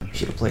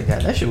should have played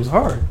that. That shit was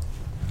hard.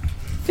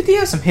 50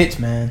 had some hits,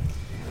 man.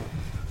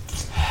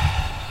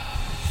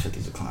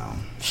 50's a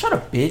clown. Shut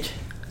up, bitch.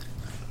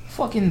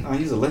 Fucking. Oh,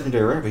 he's a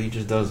legendary rapper. He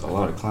just does a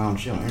lot of clown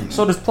shit on internet.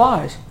 So does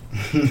Plies.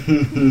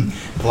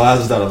 Plies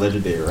is not a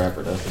legendary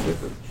rapper. That's the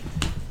difference.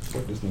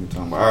 What this nigga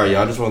talking about? All right,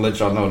 y'all. I just want to let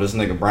y'all know this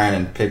nigga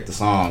Brandon picked the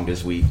song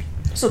this week.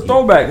 It's a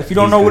throwback. If you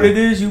don't know what it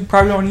is, you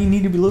probably don't even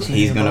need to be listening.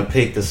 He's gonna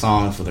pick the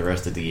songs for the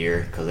rest of the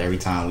year because every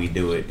time we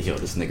do it, this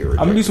nigga rejected.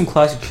 I'm gonna do some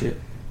classic shit.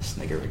 This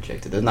nigga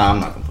rejected it. Nah, I'm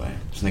not complaining.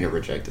 This nigga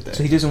rejected that.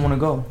 So he doesn't want to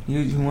go.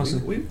 He wants to.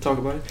 We talk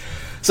about it.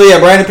 So yeah,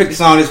 Brandon picked the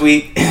song this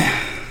week.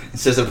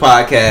 It's just a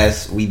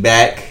podcast. We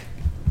back.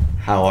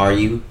 How are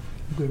you?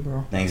 Good,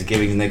 bro.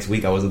 Thanksgiving's next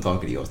week. I wasn't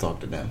talking to you. I was talking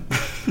to them.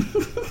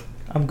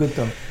 I'm good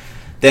though.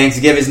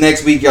 Thanksgiving's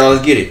next week, y'all.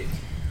 Let's get it.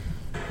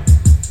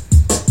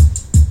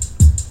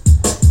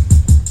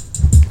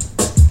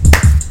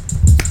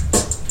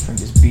 Drink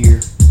this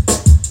beer.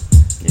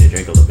 Yeah,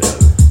 drink a little bit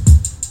of it.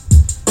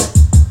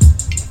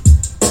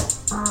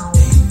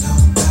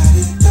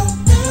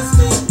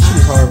 She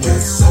was hard, bro.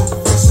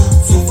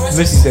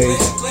 Miss these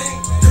days.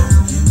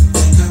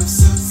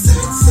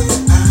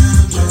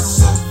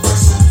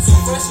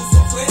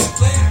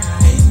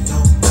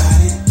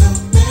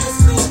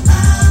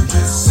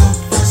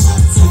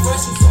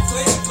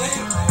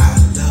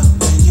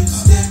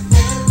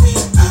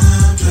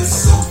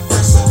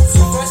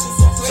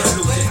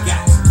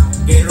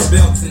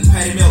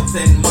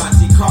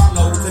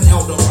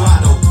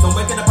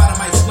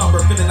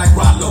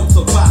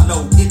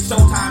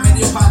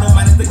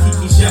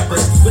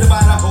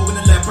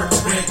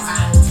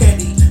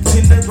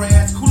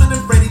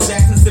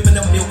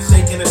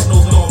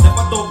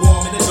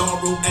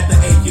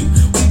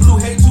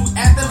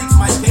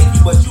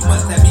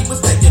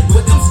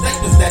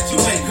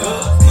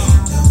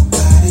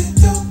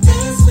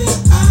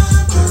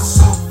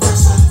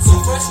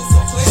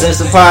 Since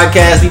the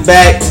podcast, we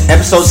back.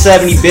 Episode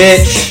 70,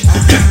 bitch.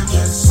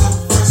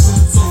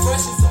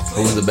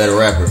 Who's the better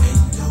rapper?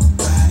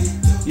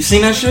 You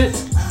seen that shit?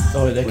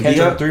 Oh, that catch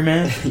up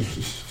 3-man?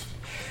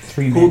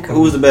 3-man.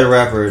 Who was the better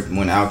rapper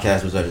when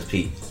Outkast was at his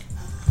peak?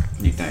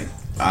 You think?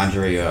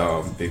 Andre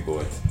or Big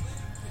Boy?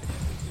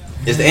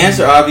 Is the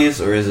answer obvious,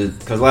 or is it?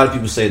 Because a lot of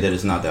people say that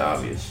it's not that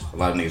obvious. A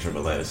lot of niggas from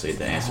Atlanta say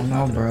the answer is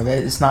not that bro.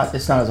 It's not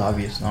as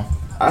obvious, no.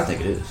 I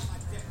think it is.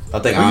 I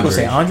think Andre.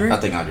 Say Andre? I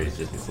think Andre is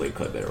just a clear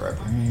cut better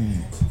rapper.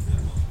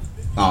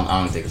 I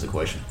don't think it's a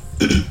question.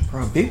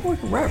 Bro, Big Boy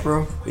can rap,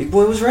 bro. Big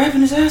Boy was rapping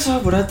his ass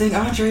off, but I think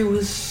Andre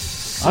was.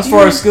 As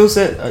far as skill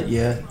set,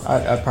 yeah,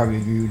 I'd probably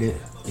agree with it.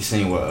 You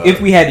seen what? If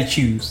we had to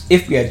choose,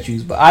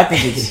 but I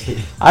think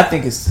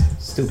it's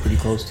still pretty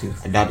close too.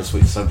 And not to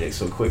switch subject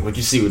so quick, what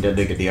you see what that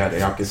nigga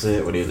DeAndre Hopkins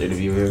said when he was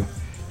interviewing him?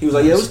 He was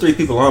like, "Yeah, it was 3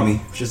 people on me.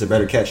 It's just a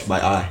better catch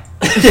by eye."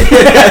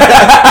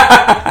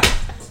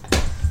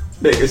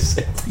 Nigga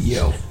said,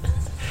 "Yo,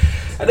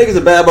 that nigga's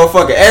a bad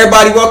motherfucker."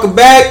 Everybody, welcome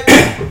back.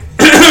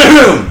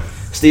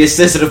 It's the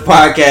Insensitive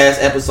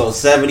Podcast, episode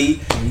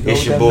 70.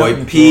 It's your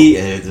boy P.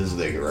 And this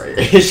nigga right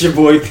here. It's your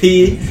boy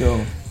P.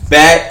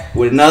 Back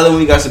with another one.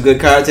 We got some good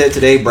content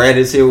today.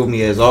 Brandon's here with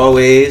me as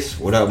always.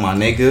 What up, my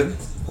nigga?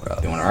 What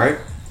up? Doing alright?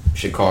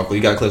 Should call.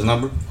 You got Cliff's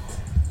number?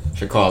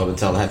 Should call him and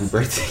tell him happy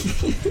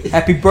birthday.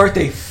 Happy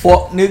birthday,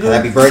 fuck nigga.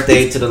 Happy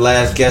birthday to the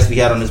last guest we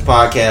had on this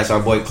podcast, our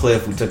boy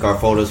Cliff, who took our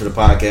photos for the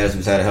podcast,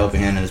 who's had a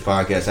helping hand in this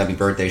podcast. Happy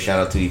birthday. Shout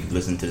out to you for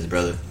listening to this,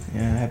 brother.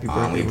 Yeah, happy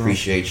birthday, we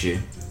appreciate you.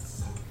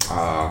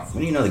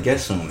 When do you know the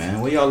guest soon,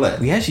 man? Where y'all at?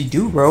 We actually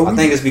do, bro. I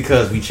think it's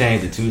because we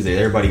changed it Tuesday.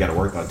 Everybody got to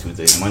work on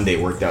Tuesday. Monday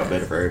worked out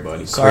better for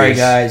everybody. Sorry,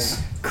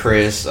 guys.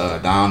 Chris,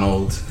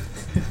 Donald.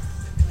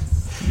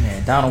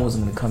 Man, Donald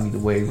wasn't going to come either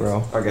way,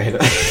 bro. Okay.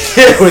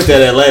 With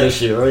that Atlanta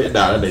shit, right?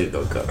 Nah, that nigga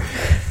don't come.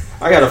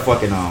 I got to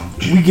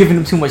fucking, We giving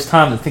him too much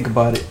time to think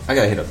about it. I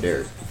got to hit up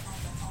Derek.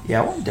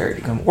 Yeah, I want Derek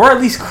to come. Or at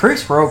least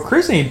Chris, bro.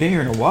 Chris ain't been here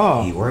in a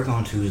while. He work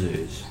on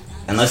Tuesdays.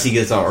 Unless he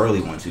gets out early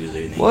one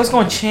Tuesday. Well, it's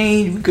going to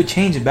change. We could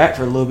change it back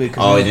for a little bit.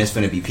 Oh, and it's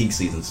going to be peak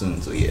season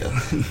soon, so yeah.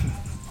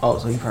 Oh,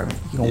 so he going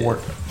to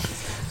work.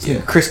 So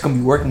yeah. Chris going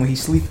to be working when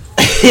he's sleeping.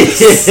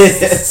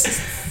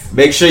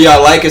 Make sure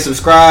y'all like and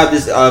subscribe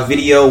this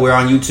video. We're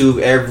on YouTube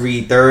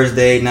every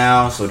Thursday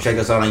now, so check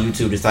us out on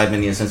YouTube. Just type in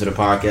the Insensitive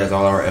Podcast.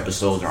 All our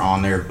episodes are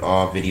on there,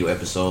 all video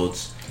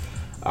episodes.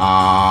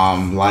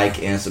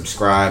 Like and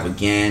subscribe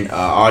again.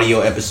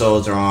 Audio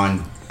episodes are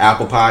on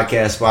Apple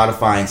Podcasts,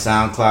 Spotify, and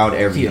SoundCloud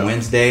every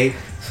Wednesday.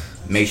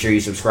 Make sure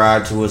you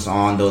subscribe to us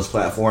on those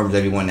platforms.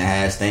 Everyone that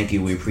has, thank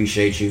you. We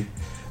appreciate you.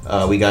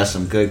 We got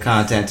some good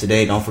content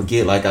today. Don't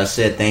forget, like I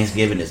said,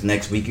 Thanksgiving is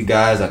next week, you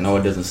guys. I know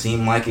it doesn't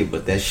seem like it,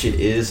 but that shit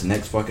is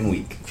next fucking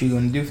week. What you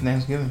gonna do for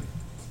Thanksgiving?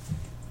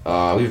 We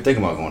were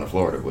thinking about going to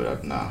Florida, but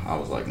I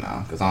was like,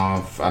 nah, because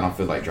I don't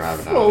feel like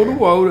driving down there.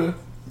 Florida.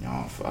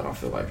 I don't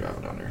feel like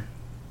driving down there.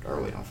 I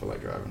really don't feel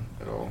like driving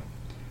at all.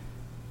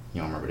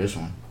 You don't remember this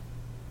one?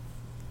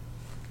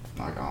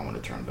 Like, I don't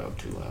want to turn it up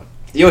too loud.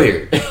 You'll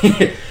hear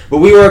it. But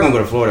we were going to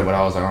go to Florida, but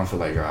I was like, I don't feel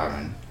like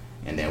driving.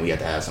 And then we had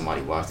to have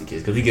somebody watch the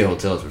kids. Because we get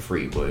hotels for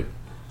free, but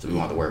so we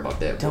won't have to worry about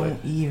that. Don't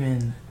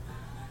even.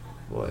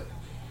 What?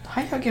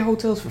 How y'all get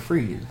hotels for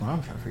free? Is what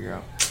I'm trying to figure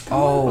out.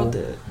 Oh,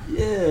 that.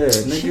 Yeah,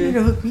 She need to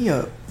nigga. hook me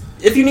up.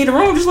 If you need a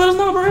room, just let us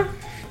know, bro.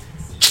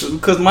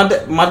 Because when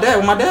my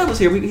dad was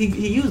here,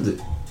 he used it.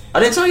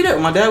 I didn't tell you that.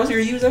 When my dad was here,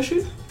 he used that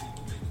shit.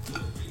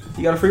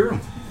 He got a free room.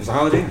 It's a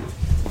Holiday Inn.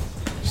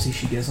 See,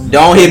 she gets some.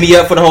 Don't hit me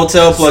up for the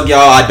hotel plug,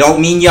 y'all. I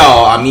don't mean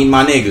y'all. I mean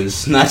my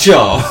niggas, not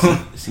y'all.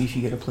 See, she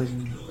get a place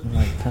in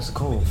like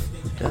Pensacola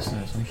with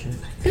Destiny or some shit.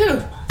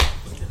 Yeah.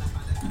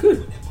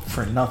 Good.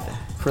 For nothing.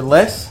 For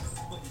less?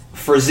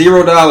 For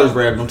 $0,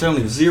 Brad. I'm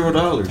telling you, $0.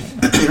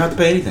 You don't have to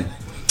pay anything.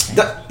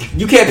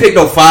 You can't pick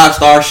no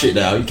 5-star shit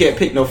now. You can't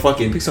pick no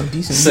fucking Pick some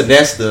decent.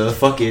 Sedesta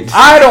fucking.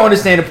 I don't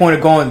understand the point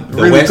of going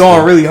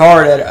Westin. really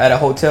hard at a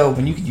hotel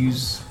when you could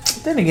use.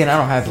 Then again, I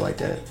don't have it like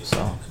that.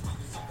 So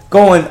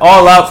going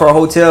all out for a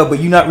hotel,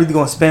 but you're not really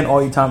going to spend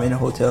all your time in a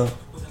hotel.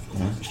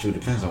 Yeah, it's true.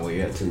 Depends on where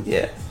you're at too.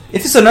 Yeah.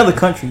 If it's another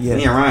country, yeah.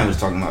 Me and Ryan was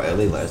talking about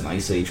LA last night. He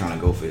said he's trying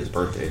to go for his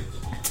birthday.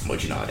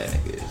 But you know how that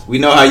nigga is. We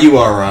know how you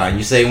are, Ryan.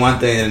 You say one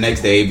thing and the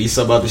next day it be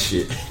some other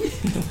shit.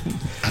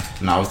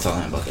 And I was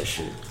telling him about that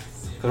shit.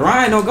 Cause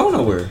Ryan don't go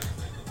nowhere.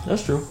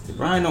 That's true.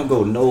 Ryan don't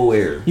go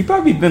nowhere. He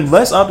probably been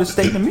less out of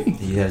state than me.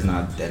 He has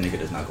not. That nigga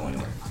does not go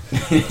anywhere.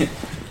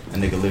 That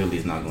nigga literally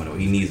is not going nowhere.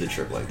 He needs a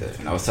trip like that.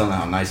 And I was telling him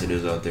how nice it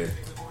is out there.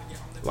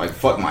 Like,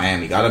 fuck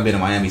Miami. I done been to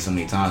Miami so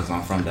many times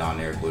because I'm from down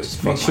there. But Just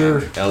fuck make sure.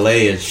 Miami.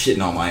 LA is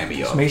shitting on Miami,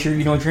 y'all. Just make sure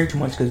you don't drink too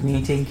much because we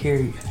ain't taking care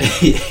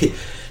of you.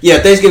 Yeah,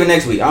 Thanksgiving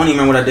next week. I don't even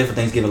remember what I did for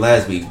Thanksgiving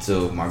last week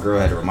until my girl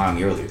had to remind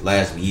me earlier.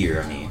 Last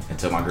year,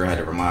 until my girl had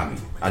to remind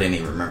me. I didn't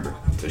even remember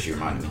until she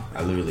reminded me.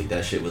 I literally,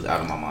 that shit was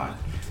out of my mind.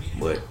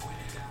 But,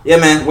 yeah,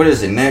 man, what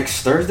is it,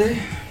 next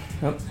Thursday?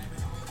 Yep.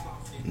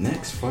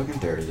 Next fucking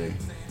Thursday.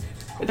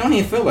 It don't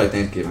even feel like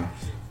Thanksgiving.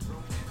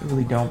 I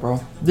really don't,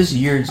 bro. This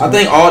year, I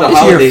think all the this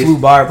holidays year flew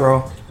by,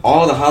 bro.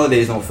 All the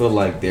holidays don't feel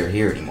like they're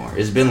here anymore.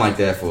 It's been like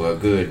that for a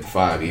good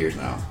 5 years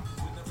now.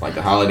 Like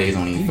the holidays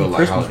don't even feel like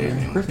Christmas, holidays man.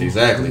 anymore. Christmas.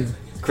 Exactly.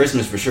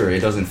 Christmas for sure. It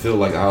doesn't feel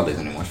like the holidays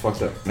anymore. It's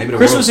fucked up. Maybe the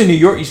Christmas world, in New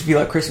York used to be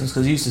like Christmas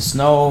because it used to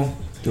snow,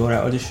 do all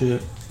that other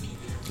shit.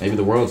 maybe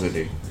the world's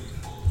ending.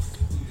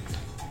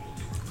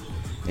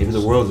 Maybe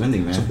the world's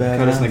ending, man. It's a bad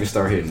How this time. nigga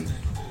start hitting?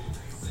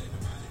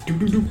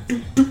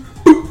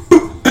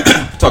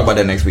 Talk about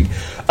that next week.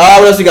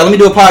 What else we got? Let me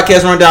do a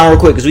podcast rundown real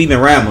quick because we've been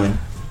rambling.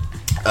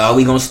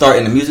 We gonna start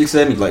in the music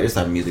segment. You like this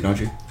type of music, don't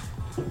you?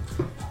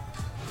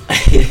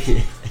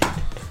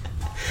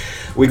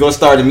 We gonna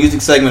start the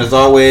music segment as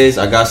always.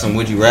 I got some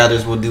Would You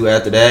Rathers we'll do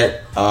after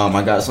that.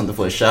 I got something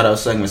for a shout out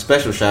segment,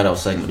 special shout out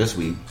segment this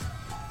week.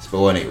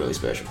 But it ain't really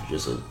special,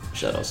 just a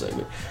shout out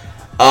segment.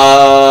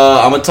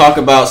 I'm gonna talk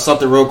about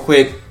something real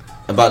quick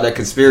about that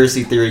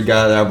conspiracy theory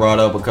guy that I brought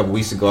up a couple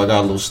weeks ago. I got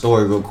a little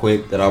story real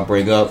quick that I'll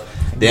bring up.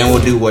 Then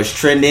we'll do what's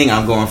trending.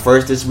 I'm going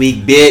first this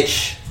week,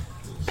 bitch.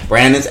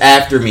 Brandon's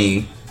after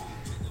me.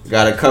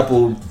 I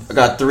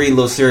got 3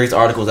 little serious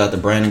articles after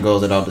Brandon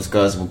goes that I'll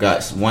discuss. We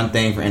got one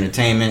thing for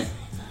entertainment.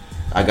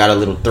 I got a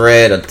little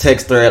thread, a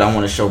text thread I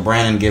want to show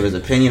Brandon, give his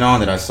opinion on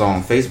that I saw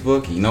on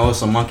Facebook. You know it's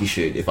some monkey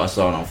shit if I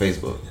saw it on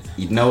Facebook.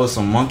 You know it's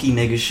some monkey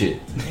nigga shit.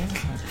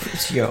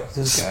 Yo,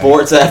 this guy.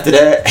 Sports after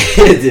that.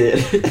 It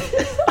did.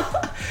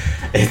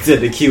 Into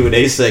the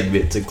Q&A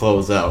segment to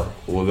close out.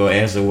 We're going to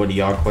answer one of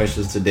y'all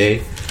questions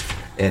today.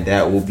 And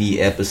that will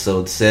be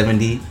episode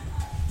 70.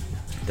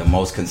 The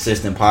most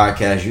consistent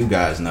podcast you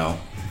guys know.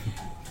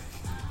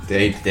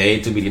 They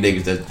ain't too many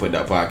niggas that put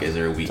out podcasts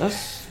every week.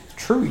 That's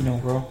true, you know,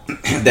 bro.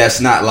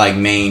 That's not like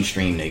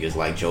mainstream niggas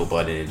like Joe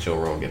Budden and Joe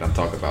Rogan. I'm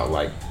talking about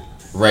like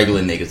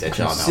regular niggas that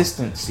y'all know.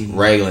 Consistency.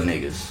 Regular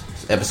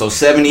niggas. Episode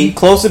 70.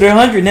 Closer to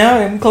 100 now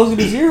and closer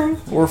to 0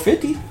 or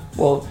 50.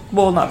 Well,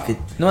 not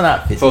 50. No,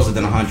 not 50. Closer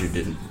than 100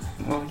 didn't.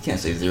 Well, you can't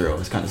say 0.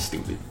 It's kind of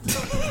stupid.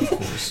 Of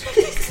course.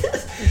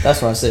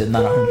 That's why I said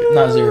not 100,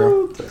 not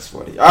 0. That's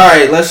funny. All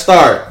right, let's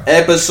start.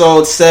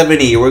 Episode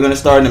 70. We're going to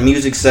start in the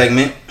music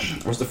segment.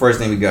 What's the first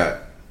thing we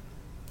got?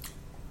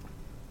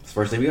 What's the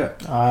first thing we got?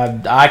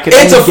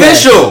 It's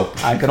official!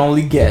 Guess. I can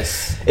only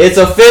guess. It's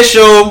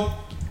official.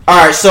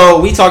 All right, so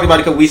we talked about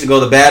it a couple weeks ago,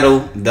 the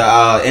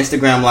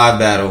Instagram live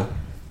battle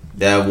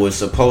that was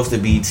supposed to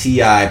be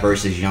T.I.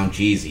 versus Young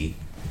Jeezy.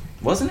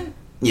 Wasn't it?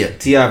 Yeah,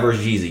 T.I.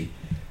 versus Jeezy.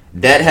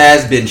 That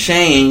has been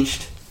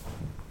changed.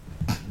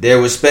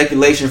 There was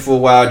speculation for a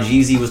while.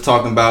 Jeezy was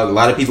talking about, a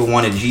lot of people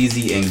wanted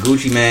Jeezy and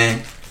Gucci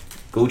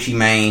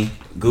Mane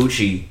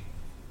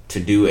to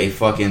do a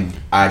fucking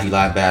IG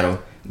live battle.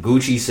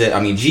 Jeezy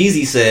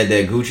said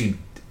that Gucci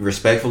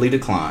respectfully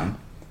declined.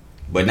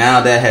 But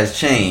now that has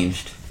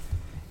changed.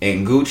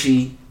 And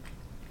Gucci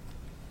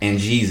and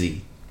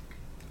Jeezy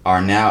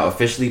are now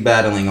officially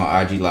battling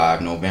on IG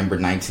Live November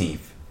 19th.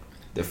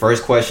 The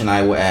first question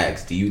I will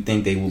ask, do you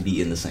think they will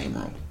be in the same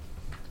room?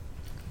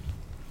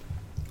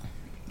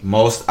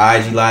 Most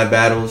IG Live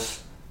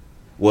battles,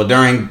 well,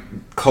 during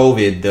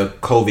COVID, the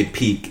COVID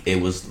peak, it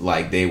was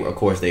like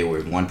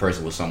one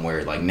person was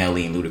somewhere, like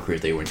Nelly and Ludacris,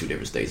 they were in 2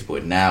 different states.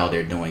 But now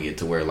they're doing it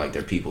to where like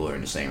their people are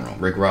in the same room.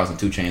 Rick Ross and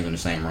 2 Chainz in the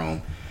same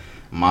room.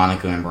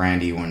 Monica and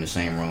Brandy were in the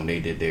same room.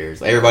 They did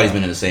theirs. Everybody's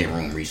been in the same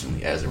room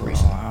recently, as of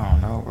recently. I don't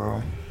know,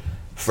 bro.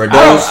 For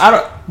those, I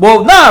don't.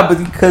 Well, nah, but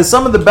because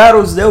some of the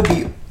battles they'll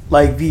be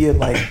like via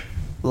like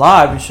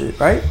live and shit,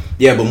 right?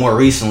 yeah, but more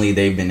recently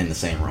they've been in the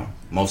same room.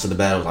 Most of the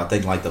battles, I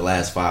think, like the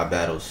last 5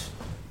 battles,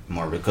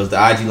 more because the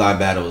IG Live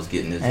battle is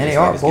getting this. And they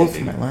are both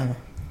from Atlanta.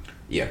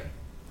 Yeah.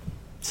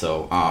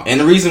 So, and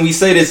the reason we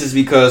say this is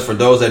because for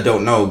those that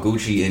don't know,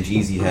 Gucci and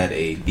Jeezy had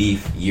a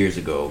beef years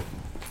ago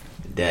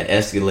that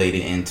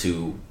escalated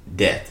into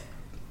death.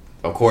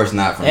 Of course,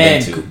 not from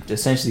them two.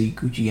 Essentially,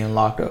 Gucci getting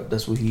locked up.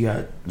 That's what he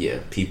got. Yeah,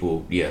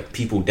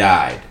 people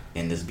died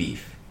in this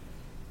beef.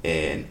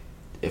 And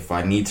if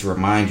I need to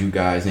remind you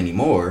guys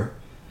anymore,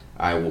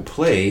 I will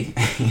play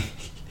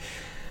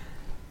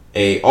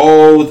a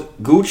old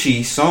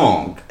Gucci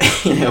song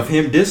of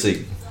him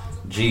dissing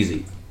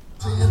Jeezy.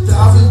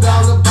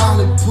 $1,000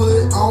 bounty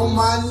put on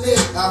my neck.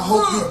 I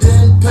hope you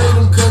didn't pay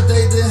them cause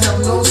they didn't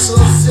have no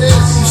success.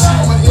 You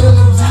see my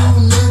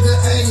interview, nigga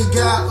ain't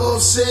got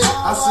upset.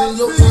 I seen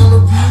your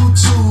interview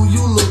too,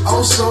 you look oh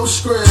so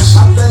stressed.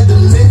 I think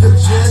the nigga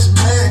just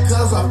mad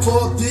cause I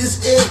fucked this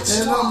ex.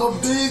 And I'm a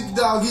big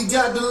dog, he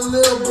got the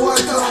little boy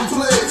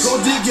complex. Go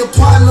dig your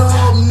partner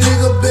up,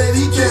 nigga, bet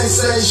he can't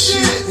say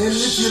shit. And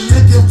if you're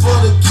looking for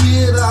the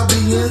kid, I'll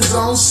be in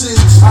zone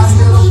 6. I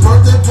hit a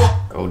birthday party.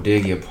 Go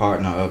dig your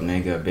partner up,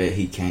 nigga. I bet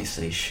he can't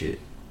say shit.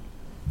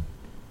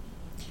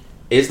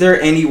 Is there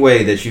any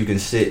way that you can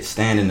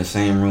stand in the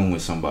same room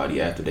with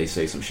somebody after they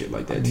say some shit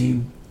like that to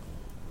you?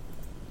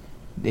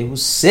 It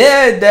was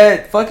said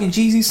that fucking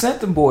Jeezy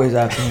sent them boys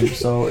after him,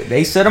 so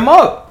they set him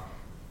up.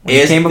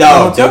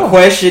 The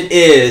question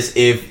is,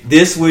 if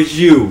this was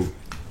you,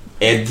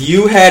 if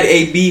you had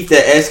a beef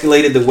that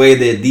escalated the way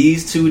that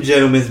these two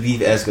gentlemen's beef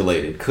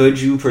escalated, could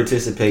you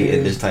participate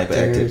in this type of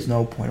activity? There's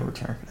no point of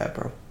return for that,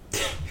 bro.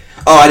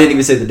 Oh, I didn't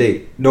even say the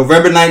date.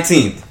 November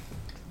 19th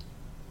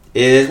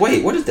is...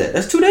 Wait, what is that?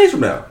 That's 2 days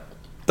from now.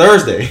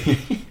 Thursday.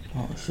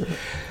 Oh, shit.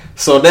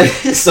 So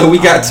we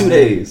got 2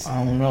 days.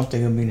 I don't know if they're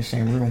going to be in the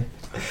same room.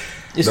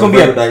 It's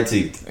November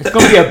 19th. It's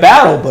going to be a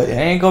battle, but it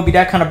ain't going to be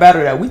that kind of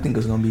battle that we think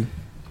it's going to be.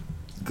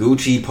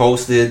 Gucci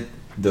posted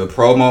the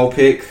promo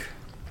pic.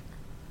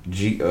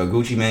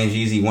 Gucci Mane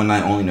Jeezy One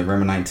Night Only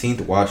November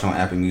 19th. Watch on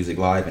Apple Music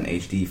Live in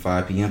HD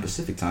 5 p.m.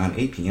 Pacific Time,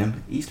 8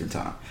 p.m. Eastern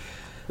Time.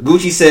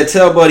 Gucci said,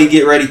 tell Buddy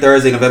get ready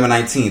Thursday, November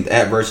 19th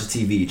at Versus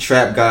TV.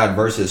 Trap God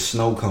versus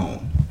Snow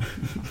Cone.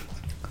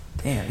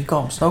 Damn, you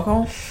call him Snow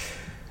Cone?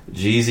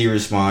 Jeezy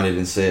responded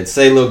and said,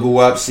 say Lil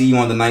Guwap, see you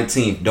on the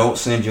 19th. Don't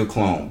send your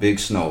clone. Big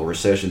Snow,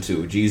 Recession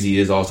 2. Jeezy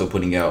is also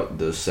putting out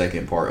the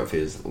second part of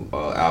his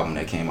album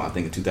that came out, I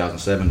think, in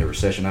 2007, the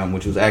Recession album,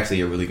 which was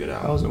actually a really good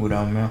album. That was a good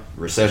album, man.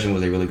 Recession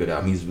was a really good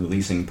album. He's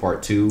releasing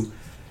part 2.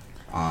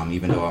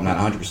 Even though I'm not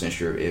 100%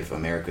 sure if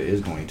America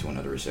is going to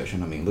another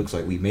recession. I mean, it looks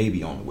like we may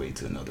be on the way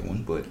to another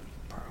one, but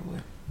probably.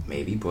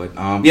 Maybe, but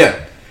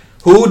yeah.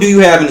 Who do you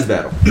have in this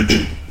battle?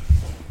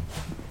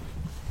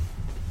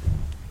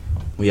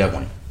 We have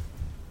one.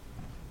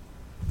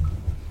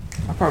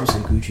 I'll probably say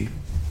Gucci.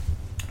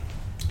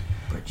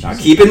 Now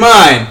keep in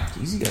mind,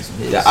 Jeezy got some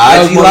hits. The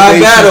IG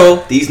Live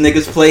battle, these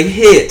niggas play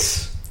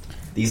hits.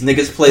 These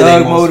niggas play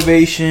Thug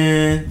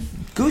Motivation.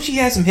 Gucci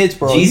has some hits,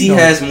 bro. Jeezy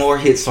has more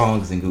hit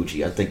songs than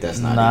Gucci. I think that's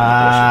not.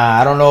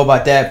 Nah, I don't know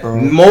about that, bro.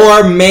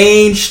 More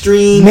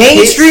mainstream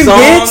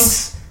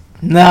hits?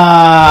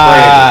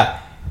 Nah,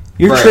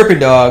 you're tripping,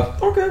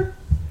 dog. Okay,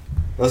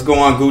 let's go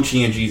on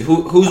Gucci and Jeezy.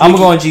 Who's I'm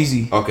going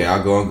Jeezy. Okay,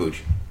 I'll go on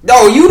Gucci.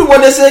 No, you the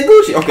one that said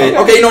Gucci. Okay.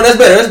 You know, that's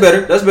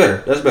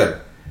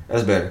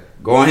better.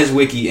 Go on his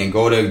wiki and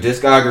go to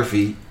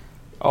discography.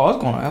 Oh, I was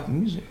going to Apple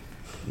Music.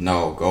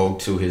 No, go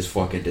to his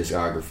fucking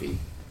discography.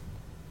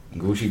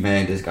 Gucci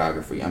Mane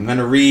discography. I'm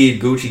gonna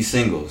read Gucci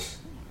singles.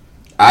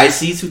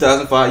 Icy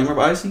 2005. You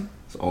remember Icy?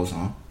 It's an old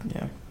song.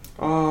 Yeah.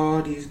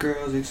 Oh, these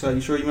girls excited.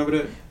 You sure you remember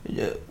that?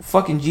 Yeah.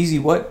 Fucking Jeezy.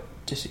 What?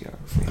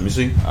 Discography. Let me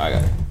see. I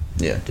got it.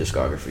 Yeah,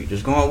 discography.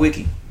 Just go on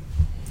Wiki.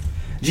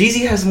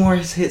 Jeezy has more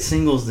hit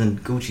singles than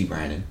Gucci,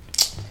 Brandon.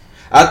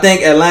 I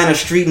think Atlanta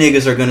street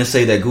niggas are gonna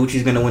say that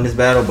Gucci's gonna win this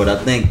battle, but I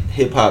think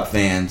hip hop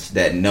fans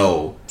that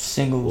know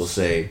singles will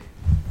say.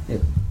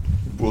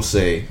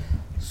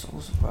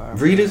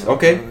 Read it,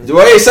 okay.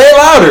 Wait, say it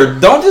louder.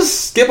 Don't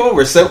just skip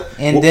over.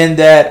 Then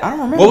that I don't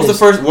remember. What was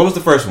the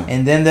first one?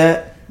 And then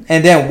that,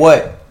 and then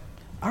what?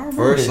 I don't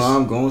remember. First,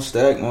 I'm gonna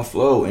stack my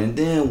flow, and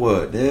then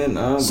what? Then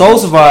Soul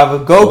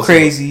Survivor, Go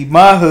Crazy,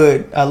 My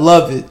Hood, I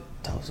Love It.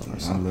 That was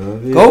I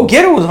love it. Go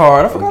Get It was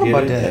hard. I forgot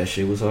about that. That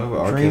shit was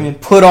hard. Dreaming,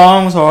 Put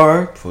On was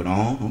hard. Put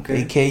On,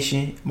 okay.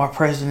 Vacation, My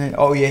President.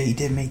 Oh yeah, he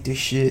did make this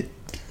shit.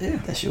 Yeah,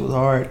 that shit was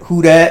hard.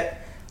 Who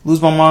Dat?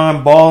 Lose My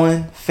Mind,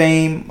 Ballin',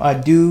 Fame, I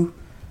Do.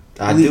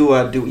 I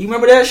do. You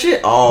remember that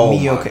shit? Oh,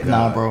 me, okay.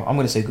 Nah, bro. I'm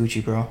gonna say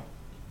Gucci, bro.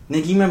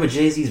 Nigga, you remember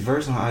Jay-Z's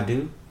verse on I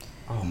Do?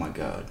 Oh my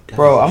god,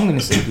 bro. I'm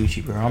gonna say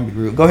Gucci, bro. I'm gonna be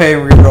real. Go ahead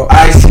and read, bro.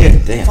 I see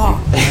it. Damn.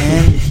 Fuck,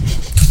 man.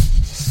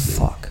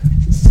 Fuck.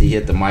 See,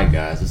 hit the mic,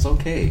 guys. It's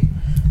okay.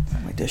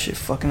 Like that shit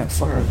fucking up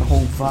the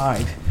whole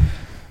vibe.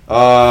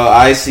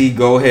 I see.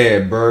 Go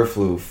ahead. Bird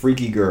Flu,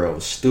 Freaky Girl,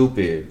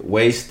 Stupid,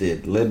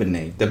 Wasted,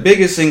 Lemonade. The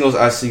biggest singles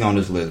I see on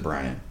this list,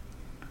 Brian,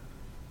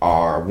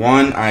 are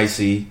 1,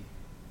 Icy,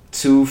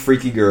 2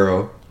 Freaky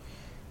Girl,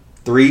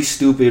 3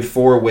 Stupid,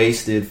 4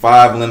 Wasted,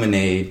 5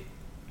 Lemonade.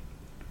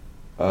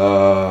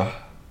 That's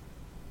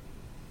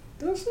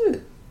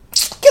it.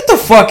 Get the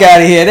fuck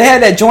out of here. They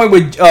had that joint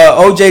with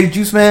OJ the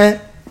Juice Man.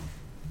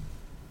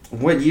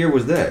 What year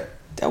was that?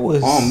 That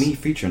was On Me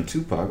featuring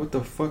Tupac. What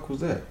the fuck was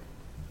that?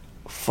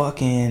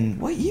 fucking.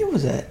 What year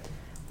was that?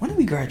 When did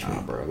we graduate?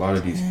 Nah, bro. A lot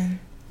of these. Man.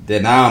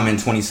 That now I'm in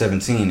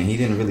 2017 and he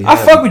didn't really. I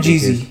have fuck with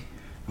big Jeezy.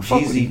 hits.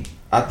 Jeezy,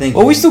 I think.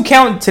 Well, we still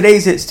count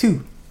today's hits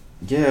too.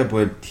 Yeah,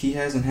 but he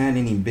hasn't had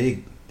any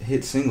big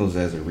hit singles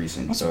as of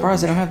recent. I'm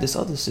surprised they don't have this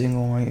other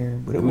single on here,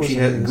 but it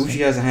Gucci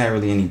hasn't had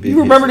really any big.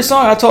 You remember the hits.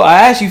 song?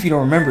 I asked you if you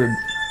don't remember it,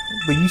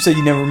 but you said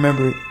you never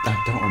remember it.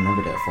 I don't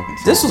remember that fucking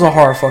song. This was a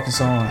hard fucking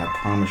song. I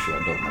promise you, I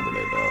don't remember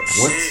that,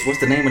 dog. What's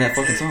the name of that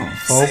fucking song?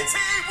 Oh,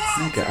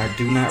 Nigga, I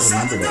do not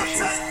remember that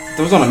shit.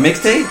 It was on a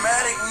mixtape?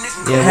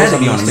 yeah, It had it to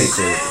be on was a on a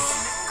mixtape.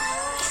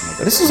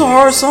 This is a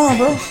hard song,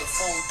 bro.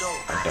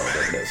 I don't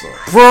remember that song.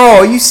 Bro,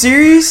 are you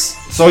serious?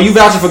 So you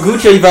vouching for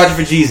Gucci or you vouching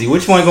for Jeezy?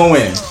 Which one gonna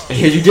win?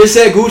 You just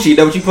said Gucci,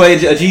 that what you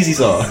played a Jeezy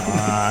song.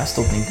 I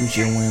still think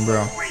Gucci will win,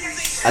 bro.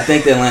 I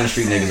think the Atlanta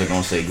Street niggas are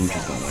gonna say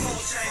Gucci's gonna win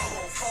this.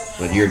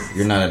 But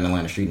you're not an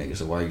Atlanta Street nigga,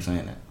 so why are you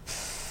saying that?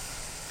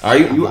 Are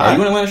you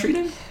an Atlanta Street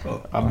nigga?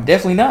 Oh, I'm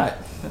definitely not.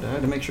 I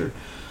had to make sure.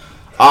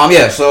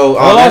 Yeah, so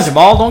Hold on,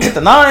 Jamal, don't get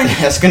the 9.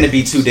 that's gonna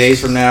be 2 days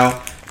from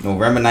now.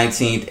 November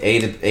 19th,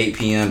 8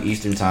 p.m.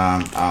 Eastern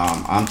time.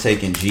 I'm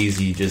taking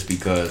Jeezy just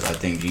because I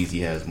think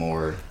Jeezy has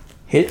more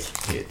Hits?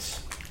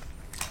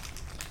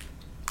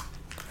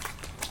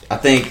 I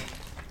think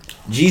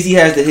Jeezy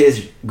has the hits.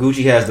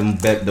 Gucci has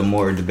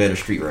the better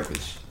street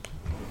records.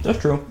 That's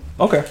true.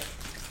 Okay.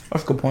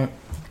 That's a good point.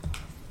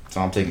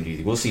 So I'm taking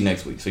Jeezy. We'll see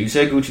next week. So you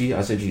said Gucci,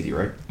 I said Jeezy,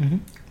 right? Mm-hmm.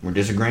 We're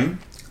disagreeing.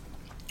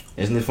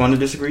 Isn't it fun to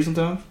disagree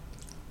sometimes?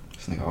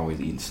 This nigga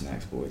always eating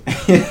snacks, boy.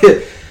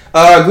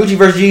 Gucci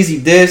versus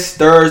Jeezy this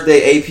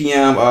Thursday, 8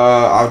 p.m.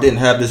 I didn't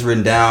have this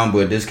written down,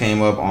 but this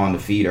came up on the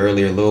feed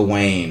earlier. Lil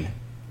Wayne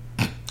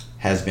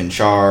has been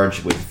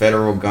charged with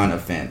federal gun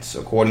offense.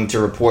 According to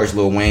reports,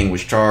 Lil Wayne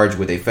was charged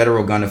with a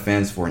federal gun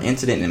offense for an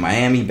incident in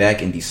Miami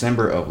back in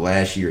December of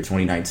last year,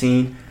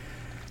 2019.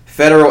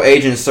 Federal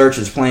agents searched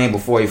his plane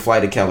before a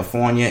flight to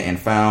California and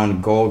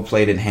found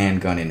gold-plated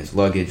handgun in his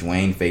luggage.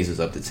 Wayne faces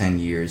up to 10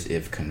 years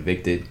if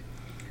convicted.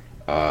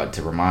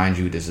 To remind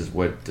you, this is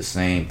what the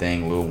same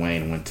thing Lil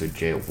Wayne went to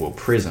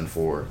prison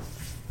for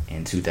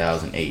in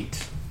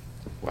 2008.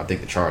 Well, I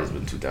think the charges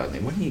was in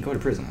 2008. When did he go to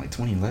prison? Like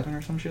 2011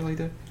 or some shit like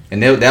that?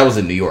 And that was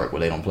in New York,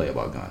 where they don't play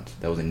about guns.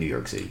 That was in New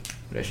York City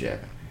where that shit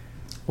happened.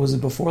 Was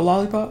it before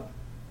Lollipop?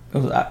 It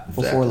was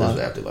before This was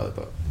Lollipop. after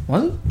Lollipop.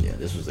 Was it? Yeah,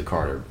 this was the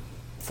Carter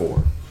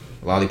 4.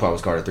 Lollipop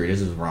was Carter 3.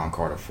 This is around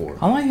Carter 4.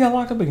 How long you got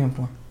locked up again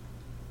for?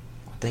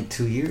 I think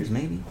 2 years,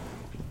 maybe.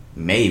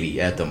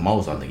 Maybe at the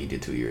most. I think he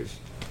did 2 years.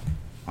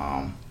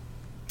 I'm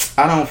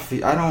not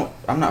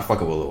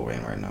fucking with Lil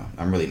Wayne right now.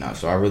 I'm really not.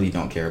 So I really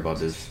don't care about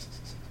this.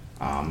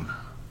 I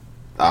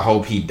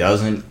hope he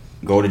doesn't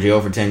go to jail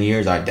for 10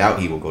 years. I doubt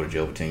he will go to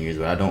jail for 10 years,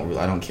 but I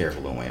don't care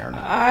for Lil Wayne or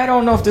not. I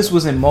don't know if this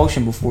was in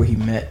motion before he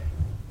met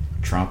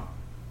Trump.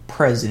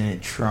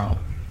 President Trump,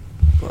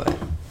 but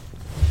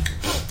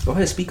Go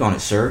ahead, speak on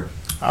it, sir.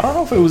 I don't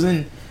know if it was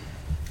in,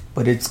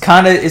 but it's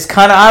kind of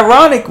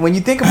ironic when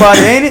you think about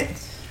it, ain't it?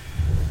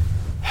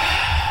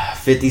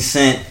 50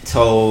 Cent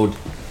told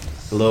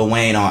Lil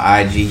Wayne on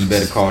IG, you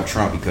better call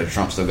Trump because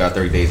Trump still got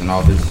 30 days in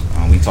office.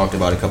 We talked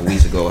about a couple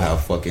weeks ago how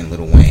fucking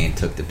Lil Wayne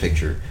took the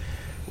picture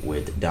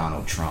with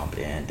Donald Trump,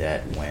 and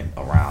that went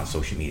around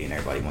social media and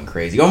everybody went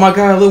crazy. Oh my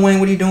God, Lil Wayne,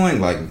 what are you doing?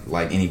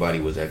 Like anybody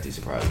was actually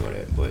surprised by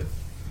that. But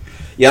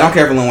yeah, I don't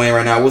care for Lil Wayne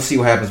right now. We'll see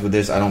what happens with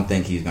this. I don't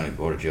think he's gonna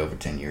go to jail for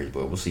 10 years,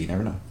 but we'll see. You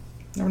never know.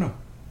 Never know.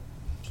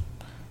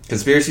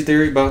 Conspiracy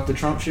theory about the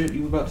Trump shit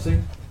you were about to say?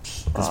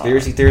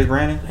 Conspiracy theories,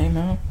 Brandon? Hey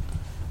man,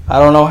 I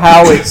don't know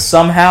how it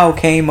somehow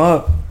came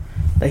up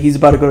that he's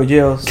about to go to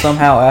jail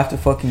somehow after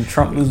fucking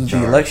Trump loses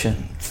the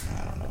election.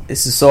 I don't know.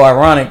 This is so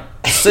ironic.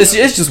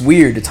 It's just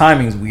weird. The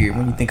timing is weird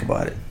when you think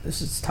about it.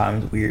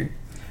 Timing is weird.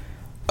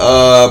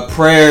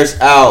 Prayers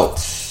out.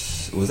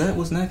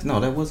 What's next? No,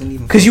 that wasn't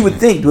even. Because you would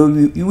think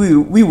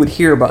we would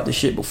hear about the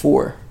shit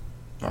before.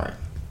 All right.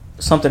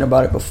 Something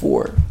about it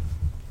before.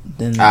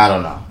 Then I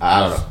don't know. I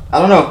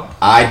don't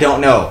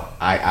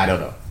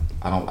know.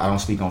 I don't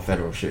speak on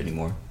federal shit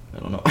anymore. I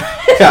don't know.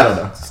 I don't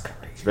know.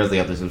 Especially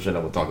after some shit I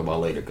will talk about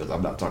later, because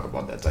I'm not talking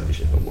about that type of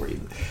shit no more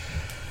either.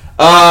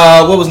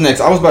 What was next?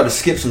 I was about to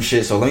skip some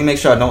shit, so let me make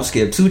sure I don't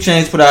skip. 2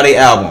 Chainz put out an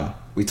album.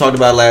 We talked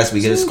about it last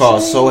week. It's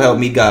called So Help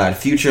Me God.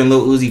 Future and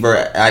Lil Uzi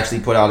Vert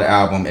actually put out an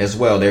album as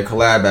well. Their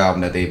collab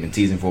album that they've been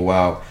teasing for a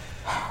while.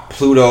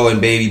 Pluto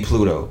and Baby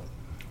Pluto.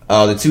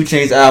 The 2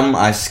 Chainz album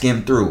I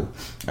skimmed through.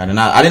 I did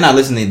not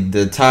listen to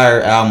the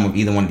entire album of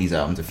either one of these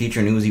albums, the Future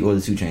and Uzi or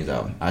the 2 Chainz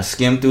album. I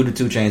skimmed through the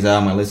 2 Chainz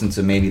album. I listened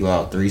to maybe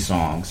about 3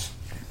 songs.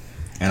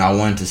 And I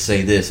wanted to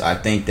say this. I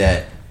think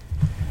that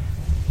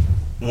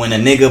when a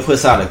nigga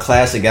puts out a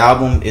classic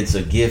album, it's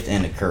a gift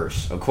and a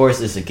curse. Of course,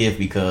 it's a gift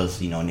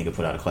because, a nigga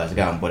put out a classic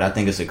album. But I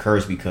think it's a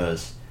curse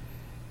because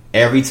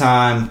every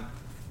time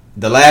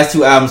the last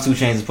 2 albums 2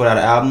 Chainz has put out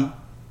an album,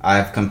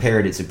 I've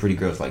compared it to Pretty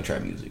Girls Like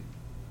Trap Music.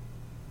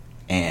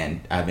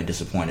 And I've been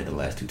disappointed the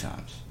last 2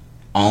 times.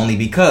 Only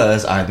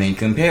because I've been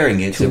comparing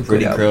it to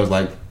Pretty Girls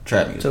Like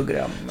Trap Music. So good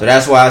album. So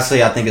that's why I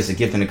say I think it's a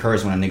gift and a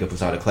curse when a nigga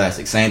puts out a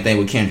classic. Same thing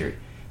with Kendrick.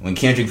 When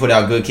Kendrick put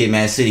out Good Kid,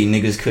 Mad City,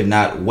 niggas could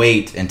not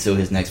wait until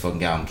his next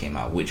fucking album came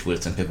out, which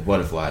was Some Pimp a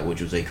Butterfly, which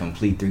was a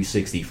complete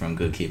 360 from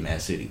Good Kid,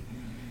 Mad City.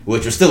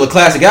 Which was still a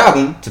classic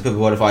album, To Pimp a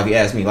Butterfly, if you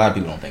ask me. A lot of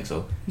people don't think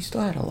so. He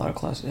still had a lot of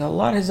classics. A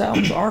lot of his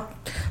albums are...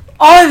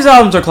 All his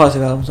albums are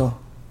classic albums, though.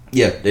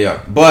 Yeah, they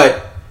are.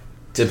 But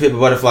To Pimp a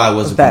Butterfly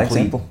was a bad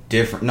complete example.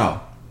 different...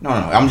 No.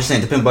 I'm just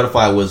saying To Pimp a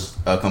Butterfly was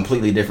a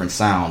completely different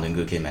sound than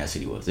Good Kid, Mad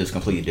City was. It was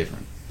completely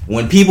different.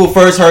 When people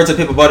first heard To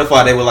Pimp a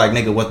Butterfly, they were like,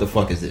 nigga, what the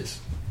fuck is this?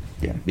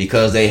 Yeah.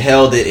 Because they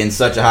held it in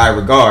such a high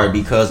regard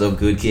because of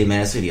Good Kid,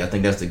 Mad City. I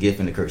think that's the gift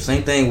and the curse.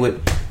 Same thing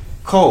with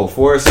Cole.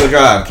 Forest Hill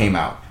Drive came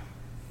out.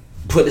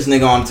 Put this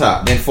nigga on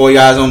top. Then For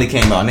Your Eyes Only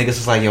came out. Niggas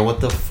was like, yo,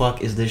 what the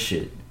fuck is this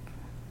shit?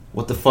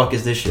 What the fuck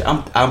is this shit?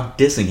 I'm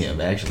dissing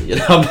him, actually.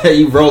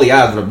 You roll your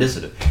eyes, but I'm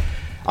dissing him.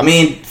 I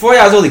mean, For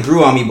Your Eyes Only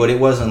grew on me, but it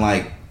wasn't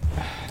like...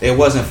 It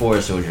wasn't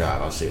Forest Hill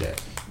Drive, I'll say that.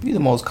 You're the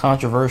most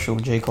controversial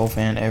J. Cole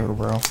fan ever,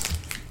 bro.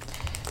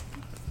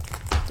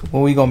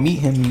 When we gonna meet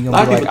him, you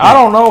gonna be like, I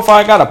don't know if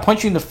I gotta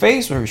punch you in the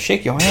face or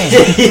shake your hand.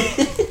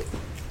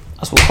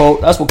 That's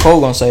what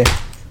Cole gonna say.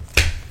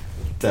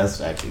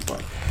 That's actually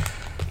funny.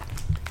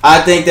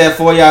 I think that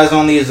For Your Eyes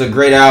Only is a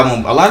great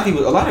album. A lot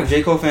of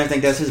J. Cole fans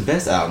think that's his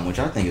best album, which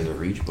I think is a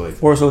reach, but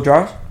Forest Hill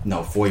Drive?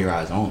 no, For Your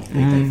Eyes Only. They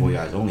think For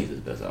Your Eyes Only is his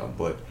best album,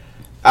 but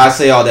I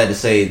say all that to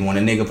say when a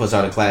nigga puts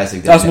out a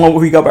classic, That's the one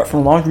where he got back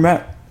from the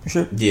laundromat.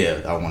 Sure.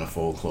 Yeah, I want to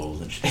fold clothes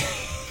and shit.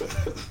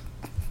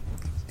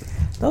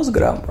 That was a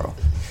good album, bro.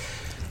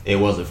 It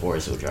wasn't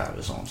Forest Hill Drive,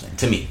 that's all I'm saying.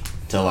 To me,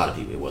 to a lot of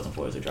people, it wasn't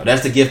Forest Hill Drive.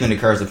 That's the gift and the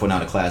curse of putting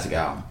out a classic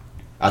album.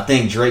 I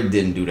think Drake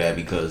didn't do that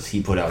because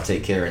he put out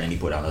Take Care and then he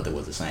put out Nothing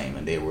Was the Same,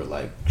 and they were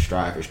like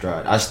stride for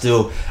stride. I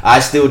still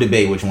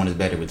debate which one is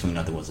better between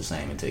Nothing Was the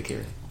Same and Take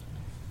Care.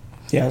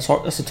 Yeah, it's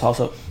hard. That's a toss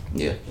up.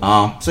 Yeah.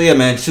 So yeah,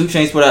 man, 2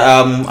 Chainz put out an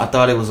album. I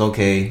thought it was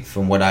okay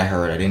from what I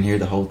heard. I didn't hear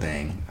the whole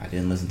thing. I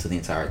didn't listen to the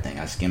entire thing.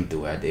 I skimmed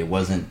through it. It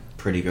wasn't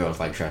Pretty Girls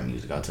Like Trap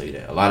Music. I'll tell you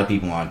that. A lot of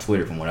people on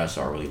Twitter, from what I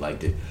saw, really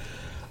liked it.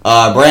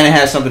 Brandon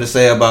has something to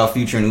say about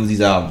Future and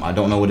Uzi's album. I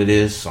don't know what it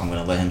is, so I'm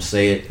gonna let him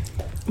say it.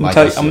 I'm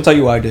gonna tell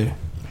you what I did.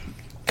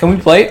 Can we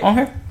play it on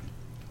here?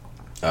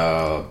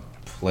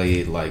 Play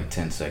it like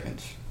 10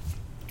 seconds.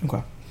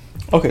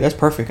 Okay, that's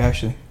perfect,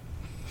 actually.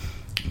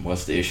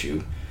 What's the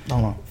issue?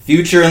 Hold on.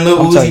 Future and Lil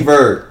Uzi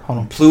Vert. Hold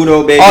on.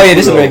 Pluto, baby. Oh, yeah,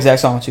 this Pluto. is the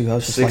exact song, too. I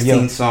was just 16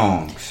 like, yo.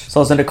 songs. So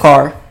I was in the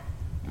car,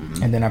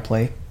 and then I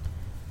play.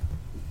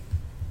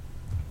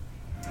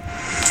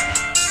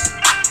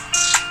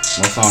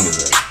 What song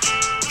is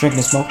that? Drink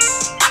and Smoke.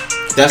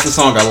 That's the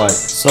song I like.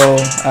 So,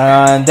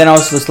 and then I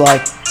was just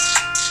like,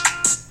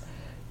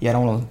 yeah, I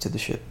don't want to listen to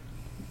this shit.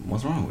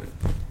 What's wrong with it?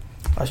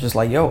 I was just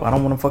like, yo, I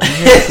don't want to fucking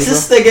hear this shit,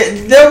 This bro.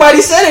 nigga,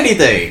 nobody said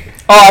anything.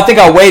 Oh, I think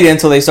I waited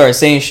until they started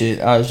saying shit.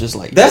 I was just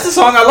like, That's the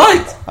song I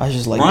liked. I was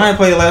just like, Ryan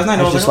played it last night.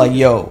 I was just like,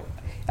 yo.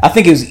 I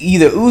think it was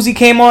either Uzi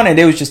came on and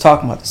they was just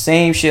talking about the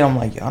same shit. I'm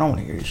like, yo, I don't want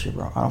to hear this shit,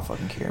 bro. I don't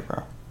fucking care,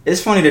 bro.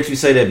 It's funny that you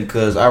say that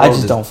because I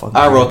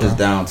wrote this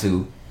down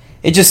too.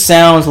 It just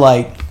sounds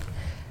like,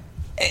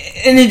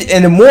 and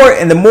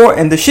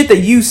the shit that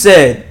you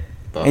said,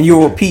 About and you'll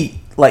Future. repeat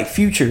like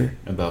Future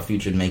About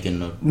Future making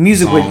the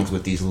music songs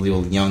with these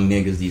little young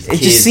niggas, these It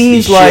kids, just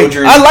seems these like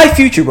children. I like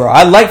Future, bro.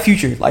 I like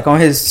Future, like on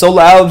his solo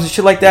albums and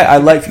shit like that. I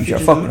like Future. I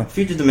fuck with him.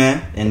 Future's the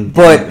man in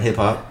But- hip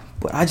hop.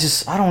 But I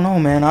don't know,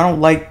 man. I don't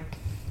know,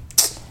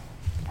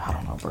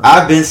 bro.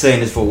 I've been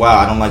saying this for a while.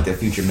 I don't like that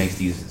Future makes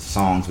these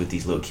songs with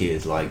these little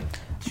kids. Like,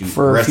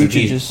 For rest Future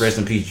in peace, just- rest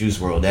in peace, Juice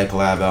WRLD. That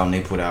collab album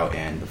they put out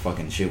and the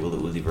fucking shit with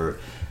Lil Uzi Vert.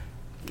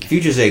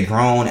 Future's a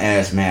grown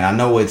ass man. I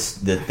know it's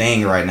the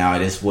thing right now.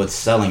 It is what's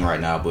selling right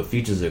now. But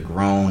Future's a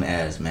grown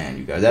ass man,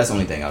 you guys. That's the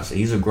only thing I'll say.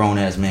 He's a grown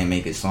ass man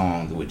making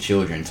songs with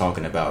children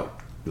talking about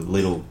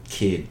little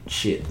kid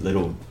shit,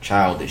 little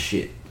childish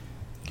shit.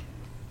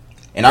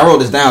 And I wrote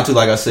this down too.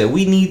 Like I said,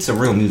 we need some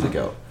real music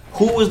out.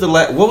 What was the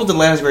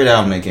last great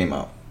album that came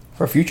out?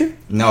 For Future?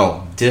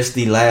 No, just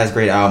the last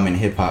great album in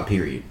hip hop.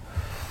 Period.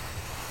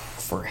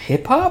 For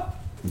hip hop?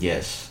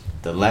 Yes,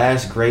 the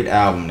last great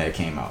album that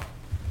came out.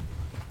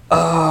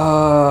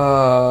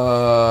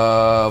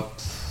 Uh,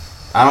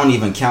 I don't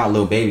even count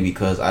Lil Baby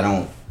because I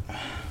don't.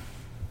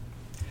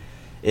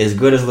 As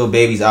good as Lil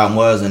Baby's album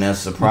was, and as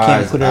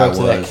surprised put it I up was,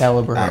 to that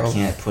caliber I of-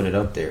 can't put it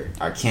up there.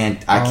 I can't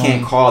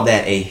call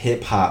that a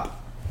hip hop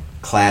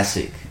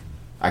classic.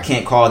 I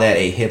can't call that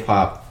a hip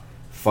hop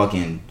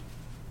fucking.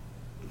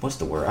 What's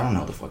the word? I don't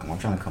know the fucking. I'm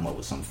trying to come up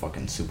with some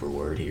fucking super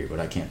word here, but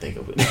I can't think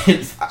of it.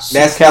 That's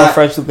not.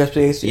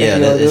 Califragilistic. Yeah,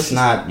 it's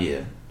not.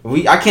 Yeah,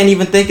 I can't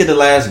even think of the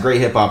last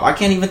great hip hop. I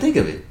can't even think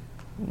of it.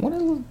 What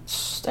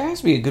is, there has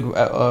to be a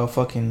good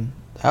fucking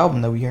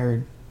album that we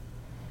heard.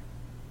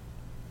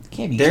 It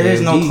can't be. There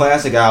is no KOD.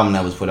 classic album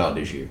that was put out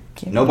this year.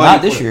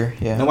 Not this year.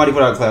 Yeah. Nobody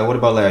put out a classic. What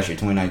about last year,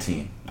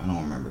 2019? I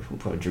don't remember.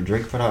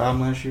 Drake put out an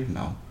album last year?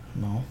 No.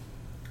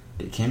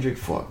 Kendrick,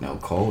 fuck no.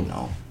 Cole,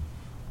 no.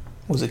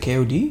 Was it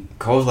KOD?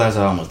 Cole's last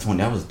album was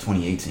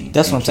 2018.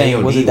 That's what I'm And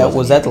saying. KOD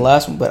Was that the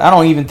last one? But I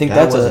don't even think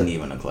that that's wasn't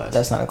even a classic.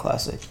 That's not a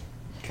classic.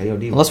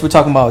 KOD. Unless we're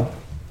talking about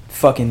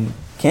fucking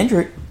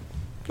Kendrick.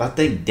 I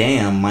think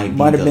Damn might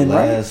be the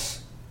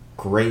last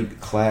great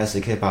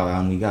classic hip hop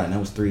album we got, and that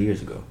was 3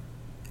 years ago.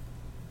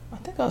 I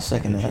think I'll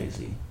second that.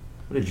 Jay-Z.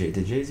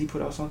 Did Jay-Z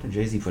put out something?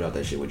 Jay-Z put out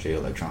that shit with Jay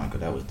Electronica.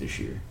 That was this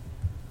year.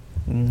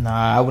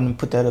 Nah, I wouldn't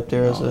put that up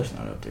there. No, it's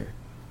not up there.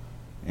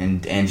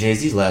 And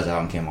Jay-Z's last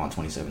album came out in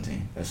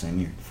 2017. That same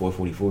year,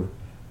 444.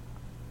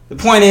 The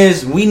point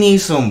is, we need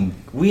some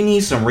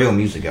real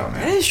music out,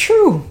 man. That is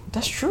true.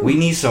 That's true. We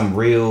need some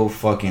real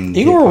fucking.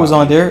 Igor was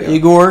on there.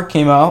 Igor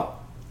came out.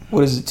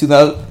 What is it?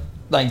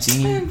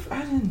 2019. Man,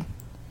 I didn't.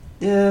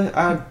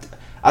 Yeah,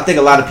 I think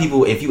a lot of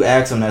people, if you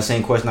ask them that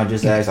same question I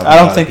just asked, I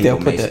don't think they'll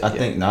put that.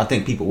 I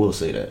think people will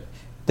say that.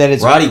 That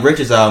is Roddy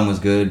Ricch's album was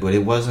good, but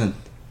it wasn't.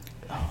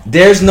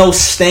 There's no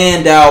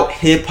standout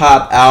hip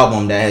hop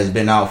album that has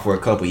been out for a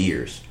couple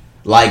years.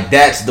 Like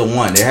that's the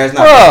one. There has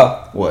not.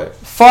 Bruh, been, what?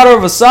 Father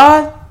of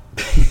Asad.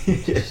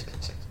 This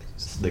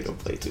nigga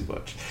play too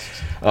much.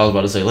 I was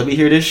about to say, let me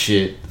hear this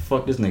shit. The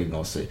fuck this nigga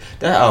gonna say?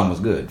 That album was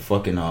good.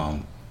 Fucking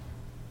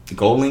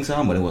Gold Link's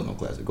album, but it wasn't no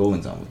classic. Gold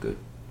Link's album was good.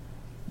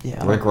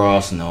 Yeah. Rick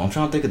Ross, no. I'm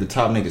trying to think of the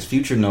top niggas.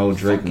 Future, no.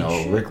 Drake, no.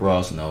 Shit. Rick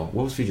Ross, no.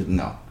 What was Future?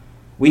 No.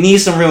 We need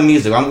some real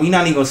music. We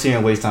not even gonna sit here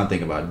and waste time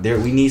thinking about it.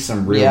 We need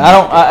some real. Yeah,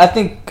 music. I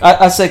think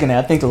I second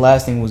that. I think the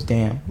last thing was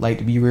Damn. Like,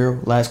 to be real,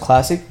 last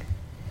classic,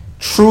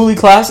 truly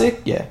classic.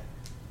 Yeah.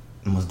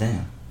 It was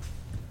Damn,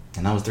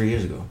 and that was 3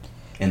 years ago.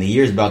 And the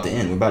year's about to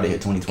end. We're about to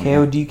hit 2020.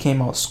 KOD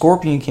came out.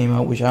 Scorpion came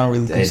out, which I don't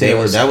really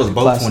consider. That was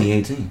both classic.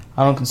 2018.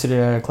 I don't consider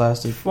that a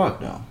classic.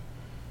 Fuck no.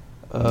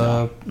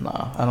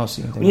 Nah, I don't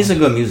see anything. We need some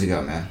good music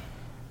out, man.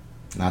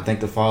 And I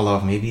think the fall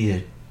off may be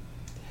it.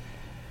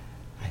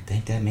 I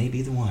think that may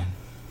be the one.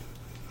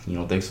 You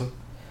don't think so?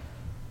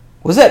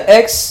 Was that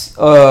X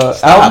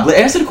album?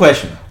 Answer the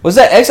question. Was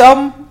that X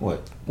album?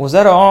 What? Was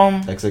that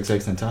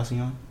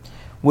XXXTentacion?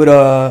 With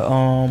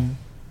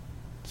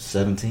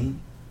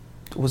 17?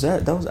 Was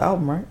that was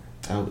album, right?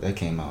 That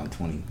came out in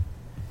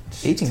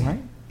 2018,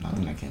 right? No, I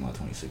think that came out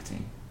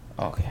 2016.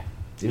 Okay.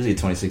 It was either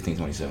 2016,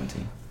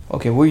 2017.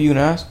 Okay, what were you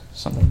gonna ask?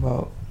 Something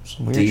about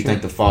some weird Do you shit?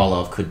 think the fall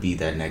off could be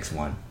that next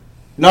one?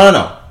 No.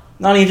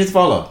 Not even just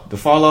fall off. The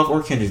fall off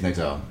or Kendrick's next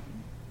album.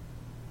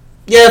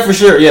 Yeah, for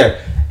sure. Yeah.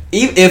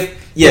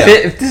 If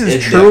this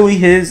is truly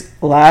his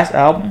last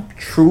album,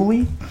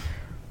 truly,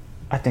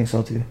 I think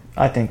so too.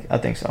 I think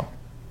so.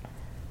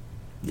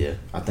 Yeah,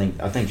 I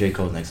think J.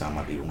 Cole's next album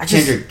might be one.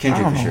 Kendrick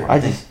for sure.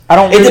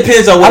 It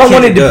depends on what I don't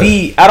want it to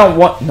be. I don't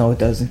want. No, it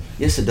doesn't.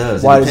 Yes, it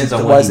does. It depends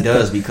on what he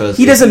does because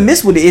he doesn't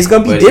miss with it. It's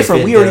gonna be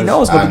different. We already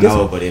know it's gonna be different.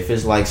 I know, but if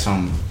it's like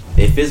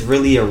if it's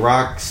really a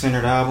rock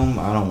centered album,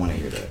 I don't want to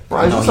hear that.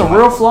 Bro, is this a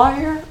real fly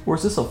here, or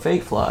is this a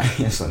fake fly?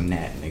 It's a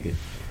gnat, nigga.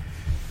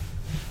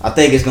 I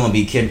think it's gonna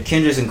be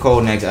Kendrick's and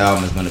Cole next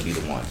album is gonna be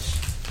the ones.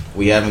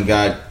 We haven't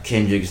got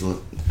Kendrick's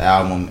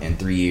album in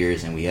 3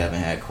 years, and we haven't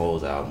had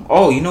Cole's album.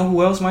 Oh, you know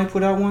who else might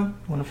put out one?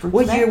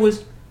 What year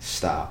was?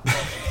 Stop.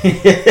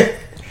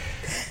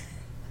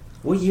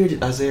 What year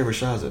did Isaiah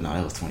Rashad? No,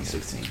 that was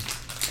 2016.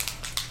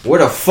 Where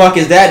the fuck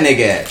is that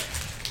nigga at?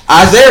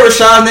 Isaiah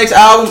Rashad's next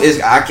album is.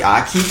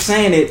 I keep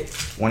saying it.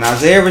 When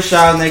Isaiah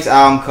Rashad's next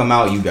album come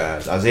out, you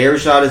guys. Isaiah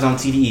Rashad is on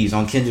TDE's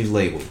on Kendrick's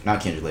label, not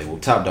Kendrick's label,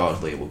 Top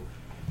Dog's label.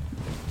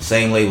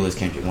 Same label as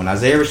Kendrick. When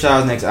Isaiah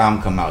Rashad's next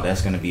album come out,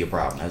 that's gonna be a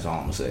problem. That's all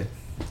I'm gonna say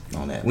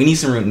on that. We need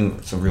some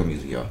real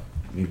music, y'all.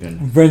 We've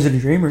been Friends of the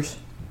Dreamers.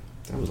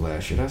 That was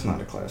last year. That's not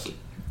a classic.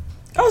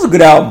 That was a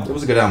good album. It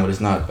was a good album, but it's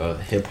not a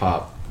hip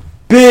hop.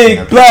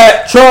 Big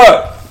Black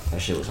Truck.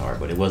 That shit was hard,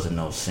 but it wasn't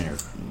no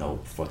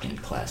fucking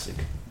classic.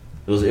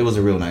 It was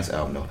a real nice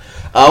album though.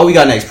 What we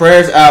got next?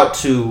 Prayers out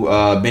to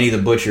Benny the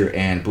Butcher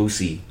and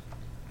Boosie.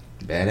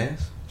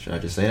 Badass? Should I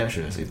just say that? Or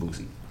should I say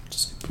Boosie?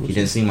 He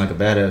didn't seem like a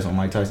badass on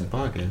Mike Tyson's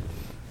podcast,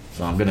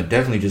 so I'm gonna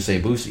definitely just say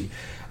Boosie.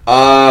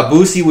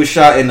 Boosie was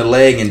shot in the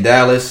leg in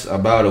Dallas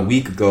about a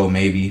week ago,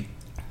 maybe.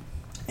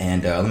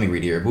 And let me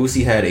read here.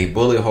 Boosie had a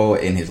bullet hole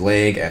in his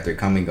leg after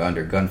coming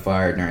under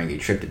gunfire during a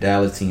trip to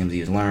Dallas. TMZ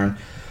has learned.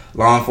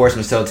 Law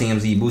enforcement tell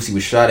TMZ Boosie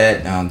was shot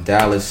at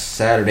Dallas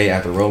Saturday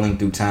after rolling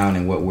through town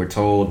in what we're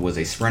told was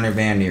a Sprinter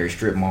van near a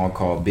strip mall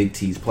called Big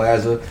T's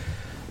Plaza.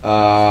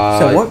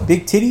 So what?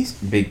 Big Titties?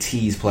 Big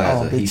T's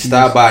Plaza. Big He T's.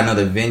 stopped by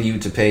another venue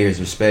to pay his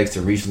respects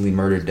to recently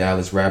murdered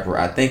Dallas rapper.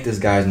 I think this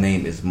guy's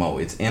name is Mo.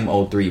 It's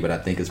Mo3, but I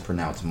think it's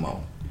pronounced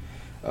Mo.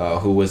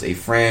 Who was a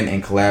friend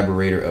and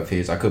collaborator of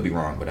his. I could be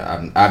wrong, but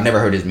I've never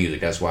heard his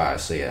music. That's why I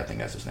say it. I think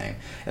that's his name.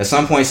 At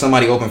some point,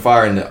 somebody opened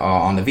fire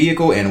on the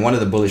vehicle, and one of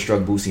the bullets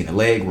struck Boosie in the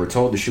leg. We're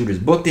told the shooters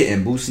booked it,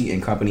 and Boosie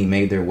and company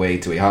made their way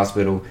to a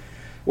hospital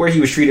where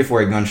he was treated for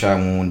a gunshot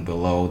wound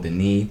below the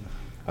knee.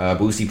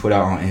 Boosie put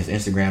out on his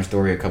Instagram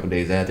story a couple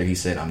days after. He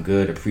said, "I'm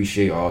good.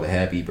 Appreciate all the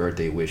happy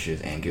birthday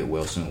wishes and get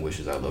well soon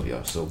wishes. I love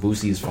y'all." So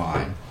Boosie is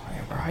fine. Hey,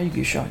 bro, how you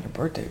get shot on your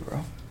birthday, bro?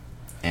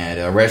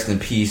 And rest in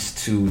peace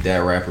to that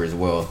rapper as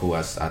well, who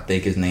I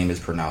think his name is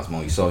pronounced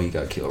Mo. You saw he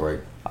got killed, right?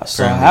 I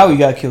saw how he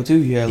got killed too.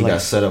 Yeah, he like,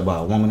 got set up by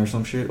a woman or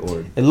some shit,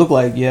 or it looked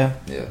like yeah.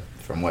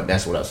 From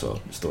that's what I saw.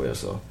 The story I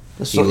saw.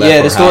 The He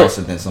left her house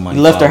and then somebody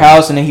he left their followed him.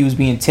 house and then he was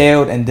being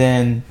tailed and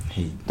then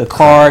the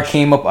car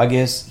came up. I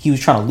guess he was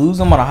trying to lose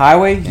him on a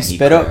highway. He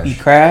sped up. He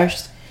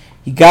crashed.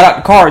 He got out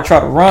the car and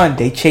tried to run.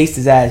 They chased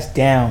his ass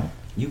down.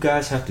 You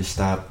guys have to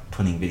stop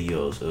putting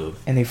videos of.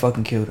 And they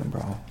fucking killed him,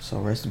 bro. So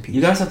rest in peace.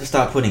 You guys have to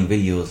stop putting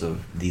videos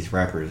of these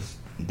rappers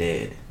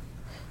dead.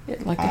 Yeah,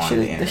 like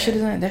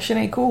that shit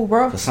ain't cool,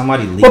 bro.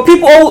 Somebody leaked. But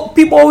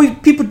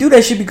people do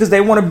that shit because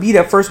they want to be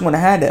that first one to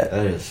have that.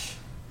 That is.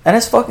 And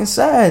that's fucking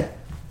sad.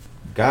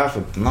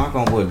 Knock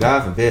on wood,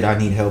 God forbid I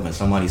need help and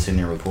somebody's sitting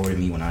there reporting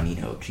me when I need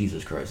help.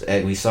 Jesus Christ.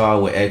 We saw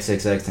with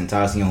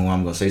XXXTentacion, who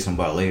I'm going to say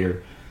something about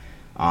later.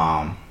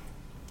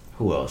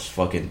 Who else?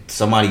 Fucking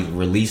somebody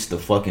released the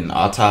fucking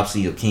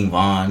autopsy of King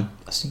Von.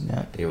 I seen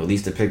that. They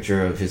released a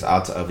picture of his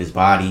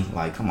body.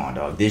 Like, come on,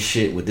 dog. This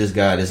shit with this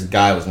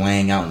guy was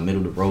laying out in the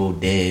middle of the road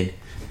dead.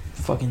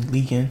 Fucking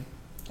leaking.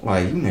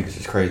 Like, you niggas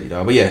is crazy,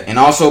 dog. But yeah, and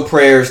also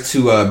prayers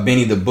to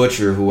Benny the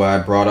Butcher, who I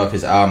brought up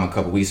his album a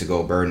couple weeks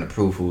ago, Burden of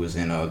Proof, who was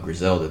in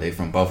Griselda. They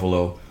from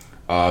Buffalo.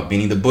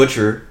 Benny the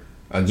Butcher,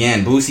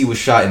 again, Boosie was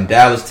shot in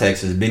Dallas,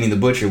 Texas. Benny the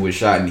Butcher was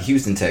shot in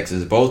Houston,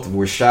 Texas. Both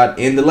were shot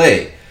in the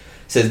leg.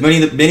 Says Benny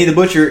the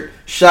Butcher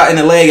shot in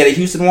the leg at a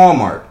Houston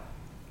Walmart.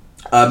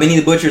 Benny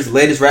the Butcher's the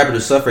latest rapper to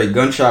suffer a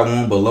gunshot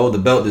wound below the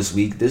belt this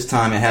week. This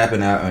time it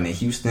happened out in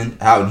Houston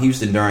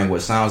during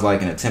what sounds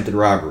like an attempted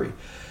robbery.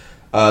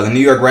 The New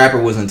York rapper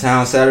was in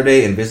town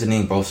Saturday and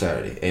visiting both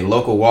Saturday. A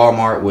local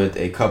Walmart with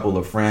a couple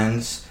of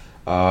friends.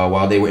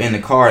 While they were in the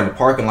car in the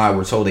parking lot,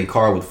 were told a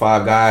car with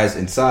 5 guys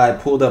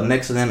inside pulled up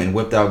next to them and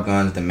whipped out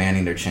guns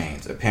demanding their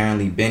chains.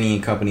 Apparently, Benny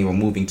and company were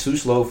moving too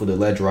slow for the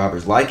alleged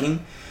robbers'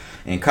 liking.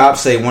 And cops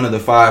say one of the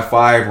 5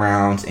 fired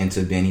rounds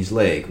into Benny's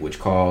leg, which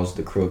caused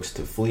the crooks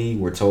to flee.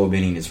 We're told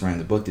Benny and his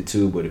friends booked it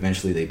too, but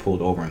eventually they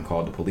pulled over and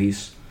called the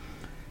police.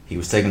 He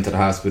was taken to the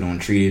hospital and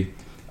treated.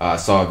 I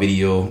saw a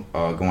video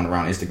going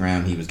around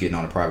Instagram. He was getting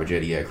on a private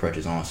jet. He had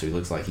crutches on, so he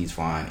looks like he's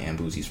fine, and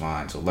Boosie's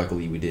fine. So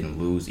luckily we didn't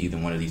lose either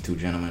one of these 2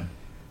 gentlemen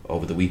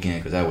over the weekend,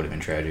 because that would have been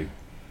tragic.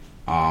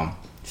 So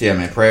yeah,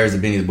 man, prayers to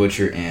Benny the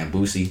Butcher and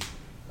Boosie.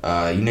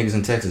 You niggas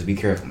in Texas, be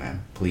careful,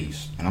 man.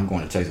 Please. And I'm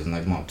going to Texas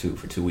next month, too,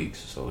 for 2 weeks.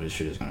 So this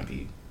shit is going to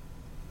be...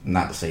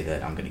 Not to say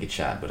that I'm going to get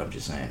shot, but I'm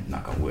just saying,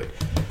 knock on wood.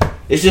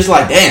 It's just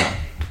like, damn.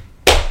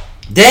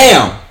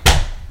 Damn!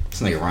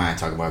 This nigga Ryan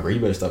talking about, bro, you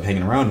better stop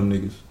hanging around them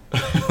niggas.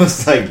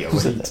 It's like, yo,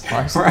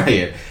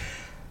 Ryan.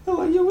 I'm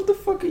like, yo, what the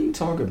fuck are you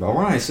talking about?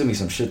 Ryan sent me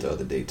some shit the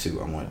other day,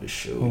 too. I wanted to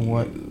show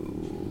what?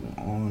 you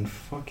on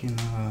fucking...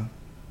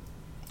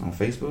 on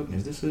Facebook.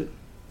 Is this it?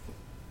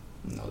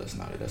 No, that's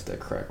not it. That's that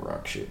crack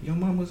rock shit. Your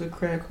mom was a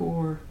crack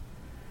whore.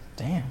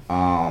 Damn.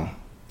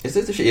 Is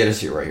this the shit? Yeah, this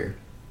shit right here.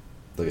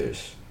 Look at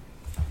this.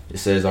 It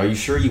says, "Are you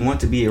sure you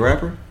want to be a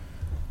rapper?"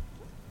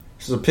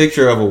 This is a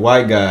picture of a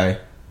white guy.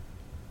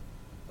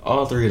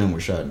 All 3 of them were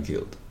shot and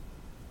killed.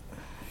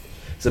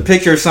 It's a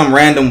picture of some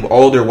random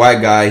older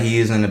white guy. He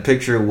is in a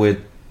picture with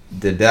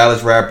the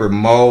Dallas rapper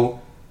Mo,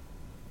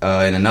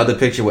 and another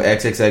picture with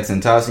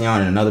XXXTentacion,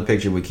 and another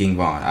picture with King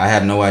Von. I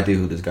have no idea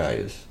who this guy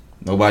is.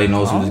 Nobody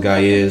knows who this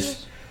guy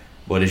is,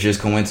 but it's just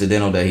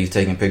coincidental that he's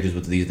taking pictures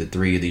with the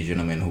 3 of these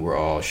gentlemen who were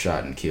all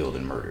shot and killed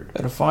and murdered.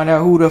 Better find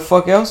out who the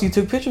fuck else he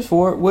took pictures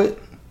for it with.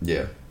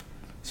 Yeah,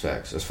 it's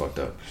facts. That's fucked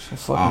up. Some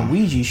fucking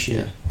Ouija shit.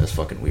 Yeah, that's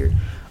fucking weird.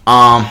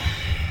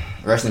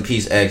 Rest in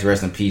peace, X.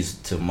 Rest in peace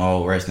to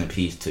Mo. Rest in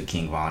peace to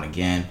King Von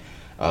again.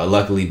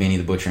 Luckily, Benny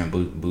the Butcher and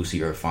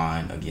Boosie are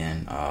fine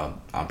again.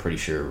 I'm pretty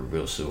sure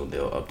real soon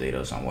they'll update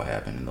us on what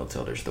happened and they'll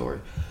tell their story.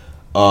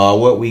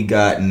 What we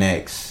got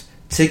next?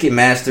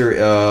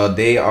 Ticketmaster,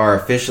 they are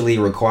officially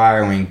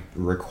requiring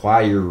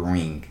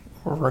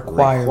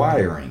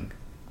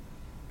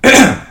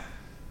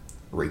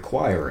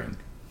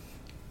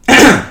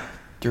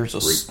There's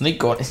a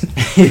snake on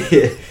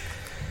it.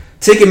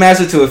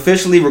 Ticketmaster to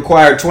officially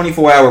require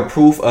 24-hour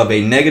proof of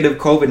a negative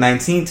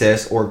COVID-19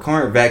 test or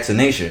current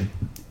vaccination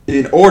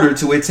in order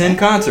to attend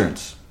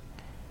concerts.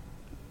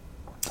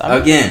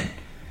 Again,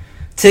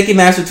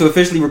 Ticketmaster to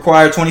officially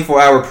require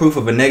 24-hour proof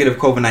of a negative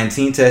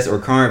COVID-19 test or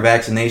current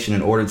vaccination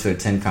in order to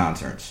attend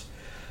concerts.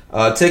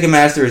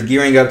 Ticketmaster is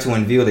gearing up to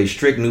unveil a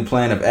strict new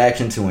plan of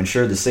action to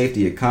ensure the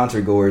safety of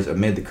concert goers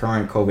amid the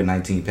current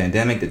COVID-19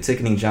 pandemic. The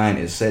ticketing giant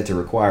is set to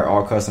require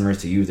all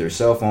customers to use their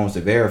cell phones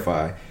to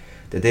verify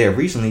that they have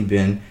recently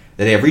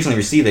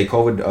received a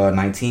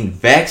COVID-19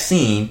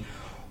 vaccine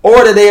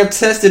or that they have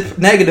tested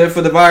negative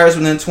for the virus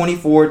within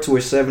 24 to a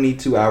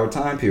 72-hour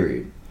time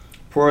period.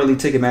 Reportedly,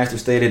 Ticketmaster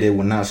stated it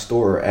will not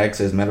store or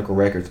access medical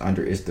records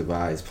under its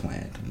device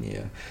plan.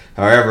 Yeah.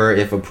 However,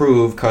 if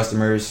approved,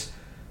 customers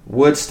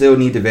would still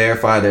need to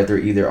verify that they're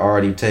either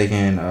already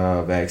taken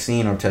a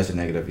vaccine or tested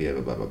negative. Yeah,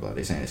 blah, blah, blah.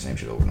 They're saying the same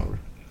shit over and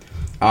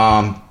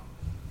over.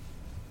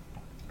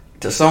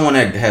 To someone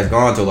that has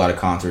gone to a lot of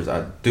concerts,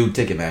 I do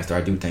think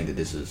that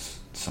this is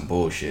some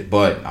bullshit.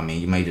 But, I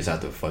mean, you may just have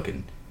to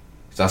fucking...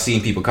 Because I've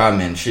seen people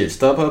comment, shit,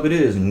 StubHub it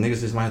is, and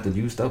niggas just might have to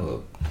use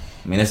StubHub.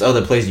 I mean, there's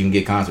other places you can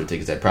get concert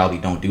tickets that probably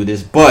don't do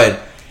this, but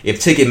if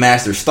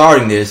Ticketmaster's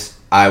starting this,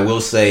 I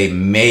will say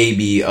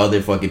maybe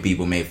other fucking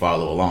people may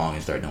follow along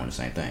and start doing the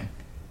same thing.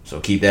 So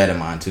keep that in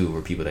mind too,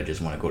 for people that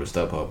just want to go to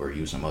StubHub or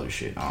use some other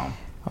shit. I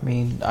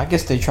mean, I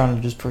guess they're trying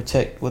to just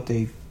protect what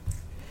they.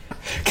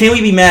 Can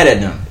we be mad at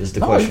them? Is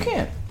the question. No, you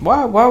can't.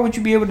 Why would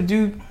you be able to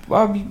do?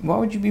 Why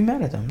would you be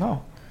mad at them?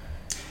 No,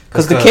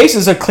 because the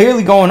cases are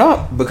clearly going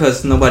up.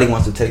 Because nobody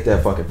wants to take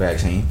that fucking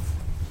vaccine.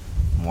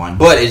 One,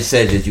 but it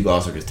says that you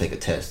also just take a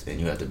test and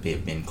you have to be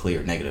been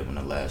cleared negative in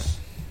the last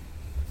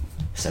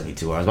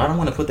 72 hours. But I don't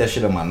want to put that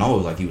shit on my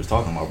nose like you was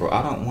talking about, bro.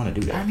 I don't want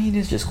to do that. I mean,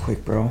 it's just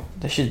quick, bro.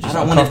 That shit just. I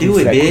don't want to do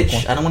it,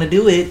 bitch. I don't want to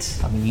do it.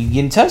 I mean, you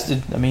getting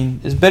tested. I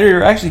mean, it's better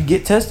to actually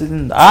get tested.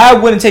 And I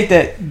wouldn't take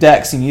that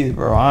vaccine either,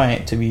 bro. I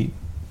ain't, to be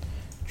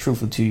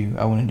truthful to you,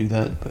 I wouldn't do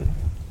that. But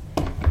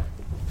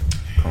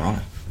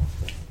Corona.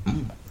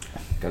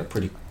 Got a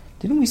pretty.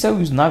 Didn't we say we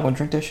was not gonna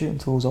drink that shit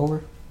until it was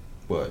over?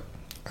 What?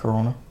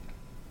 Corona.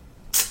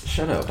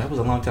 Shut up. That was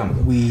a long time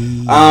ago.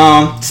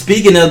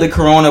 Speaking of the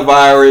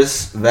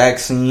coronavirus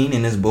vaccine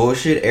and this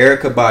bullshit,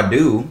 Erykah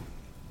Badu,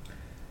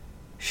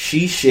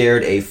 she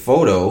shared a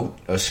photo,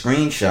 a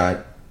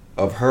screenshot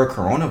of her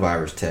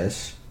coronavirus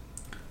test,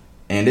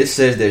 and it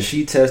says that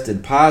she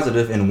tested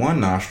positive in one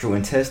nostril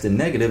and tested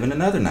negative in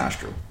another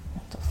nostril.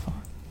 What the fuck?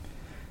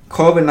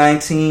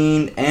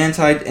 COVID-19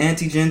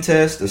 antigen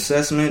test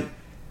assessment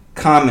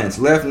comments: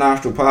 left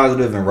nostril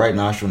positive and right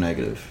nostril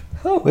negative.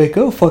 Oh, wait,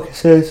 go fucking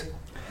says.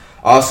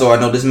 Also, I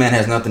know this man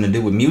has nothing to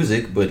do with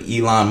music, but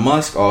Elon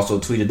Musk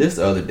also tweeted this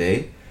the other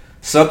day.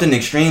 Something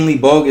extremely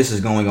bogus is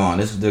going on.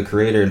 This is the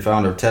creator and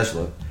founder of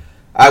Tesla.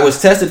 I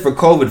was tested for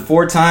COVID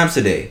 4 times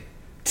today.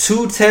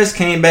 2 tests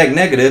came back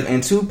negative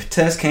and 2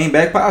 tests came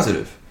back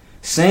positive.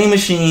 Same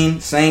machine,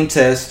 same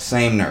test,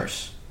 same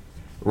nurse.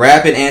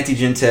 Rapid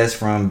antigen test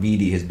from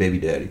BD, his baby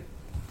daddy.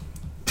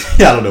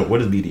 I don't know.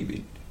 What does BD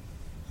mean?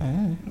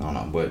 I don't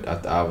know,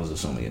 but I was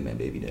assuming it meant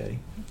baby daddy.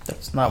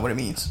 That's not what it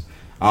means.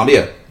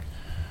 Yeah.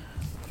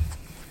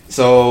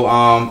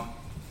 So,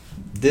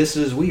 this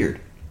is weird.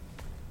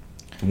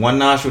 One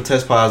nostril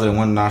test positive,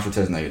 one nostril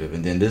test negative.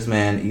 And then this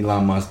man,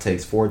 Elon Musk,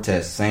 takes 4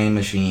 tests, same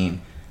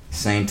machine,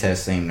 same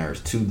test, same nurse.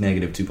 2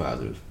 negative, 2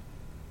 positive.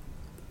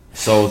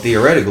 So,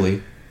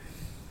 theoretically,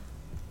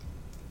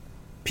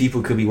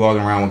 people could be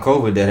walking around with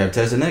COVID that have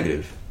tested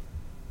negative.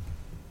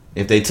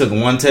 If they took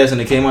one test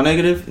and it came out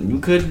negative, you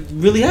could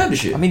really have the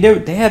shit. I mean,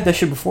 they had that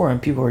shit before, and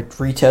people are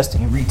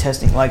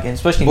retesting, like, and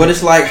especially. But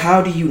it's like,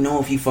 how do you know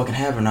if you fucking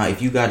have or not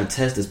if you got a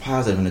test that's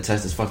positive and the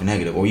test is fucking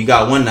negative, or you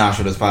got one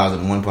nostril that's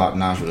positive and one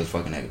nostril that's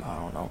fucking negative? I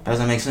don't know. How does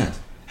that make sense?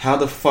 How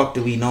the fuck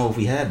do we know if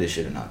we have this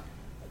shit or not?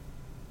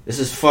 This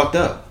is fucked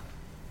up.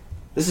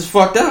 This is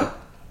fucked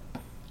up.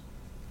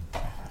 I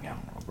don't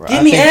know, bro.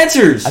 Give me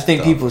answers. I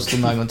think people are still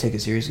not gonna take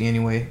it seriously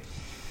anyway.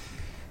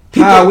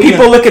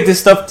 People look at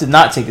this stuff to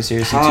not take it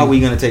seriously. How are we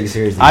gonna take it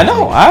seriously? I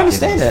know. I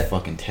understand that.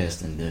 Fucking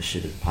test and this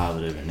shit is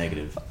positive and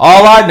negative.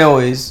 All I know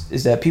is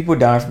that people are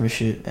dying from this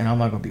shit, and I'm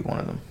not gonna be one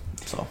of them.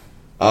 So,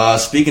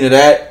 speaking of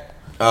that,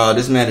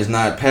 this man is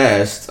not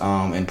passed.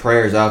 And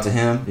prayers out to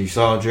him. You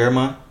saw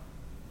Jeremiah?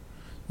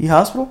 He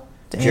hospital?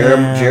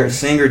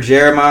 Singer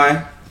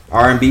Jeremiah,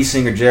 R&B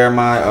singer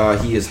Jeremiah.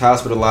 He is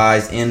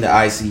hospitalized in the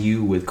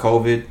ICU with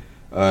COVID.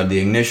 The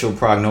initial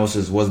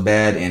prognosis was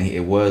bad, and it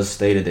was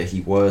stated that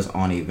he was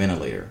on a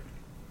ventilator.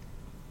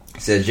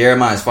 It says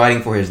Jeremiah is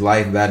fighting for his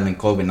life battling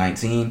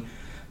COVID-19.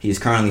 He is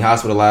currently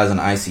hospitalized in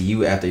the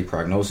ICU after a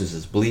prognosis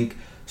is bleak.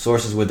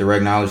 Sources with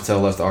direct knowledge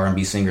tell us the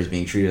R&B singer is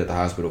being treated at the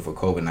hospital for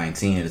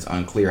COVID-19. It is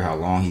unclear how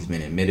long he's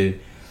been admitted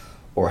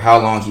or how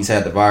long he's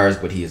had the virus,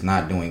 but he is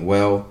not doing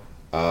well.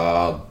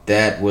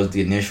 That was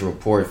the initial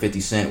report. 50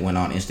 Cent went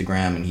on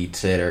Instagram and he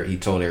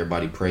told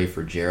everybody pray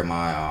for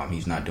Jeremiah.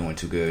 He's not doing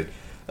too good.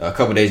 A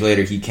couple days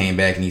later, he came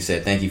back and he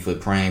said, "Thank you for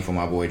praying for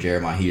my boy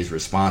Jeremiah. He is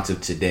responsive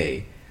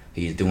today.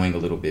 He's doing a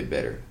little bit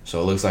better."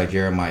 So it looks like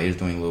Jeremiah is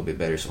doing a little bit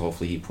better. So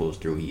hopefully he pulls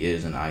through. He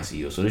is in the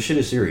ICU. So this shit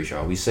is serious,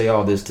 y'all. We say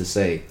all this to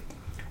say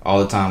all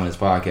the time on this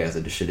podcast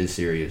that this shit is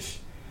serious.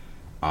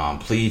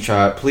 Please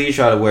try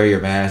to wear your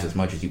mask as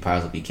much as you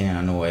possibly can.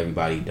 I know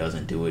everybody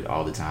doesn't do it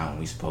all the time when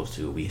we're supposed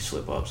to. We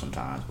slip up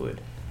sometimes, but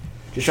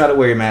just try to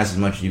wear your mask as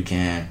much as you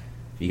can.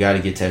 You got to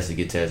get tested,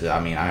 get tested. I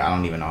mean, I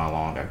don't even know how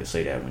long I could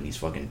say that when these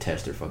fucking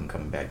tests are fucking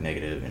coming back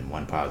negative and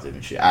one positive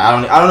and shit. I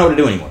don't know what to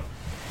do anymore.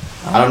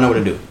 I don't know what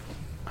to do.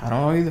 I don't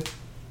know either.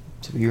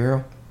 To be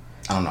real.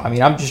 I don't know. I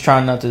mean, I'm just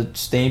trying not to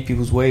stay in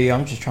people's way.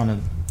 I'm just trying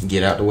to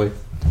get out the way.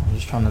 I'm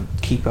just trying to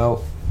keep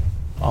out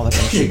all that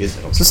kind of shit.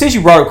 So since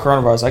you brought up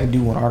coronavirus, I can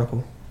do one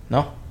article.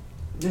 No?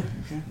 Yeah,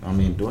 okay. I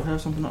mean, do I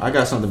have something? I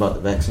got something about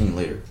the vaccine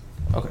later.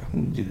 Okay,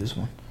 we can do this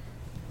one.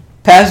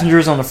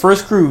 Passengers on the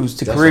first cruise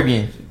to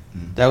Caribbean.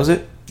 That was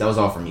it? That was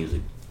all for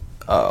music.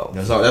 Oh.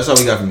 That's all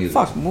we got for music.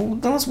 Fuck, well,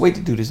 then let's wait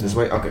to do this. Let's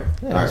wait? Okay.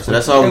 Yeah, all right, so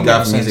that's all we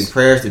got for music.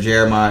 Prayers to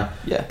Jeremiah.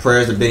 Yeah.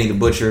 Prayers to Benny the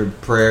Butcher.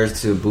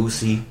 Prayers to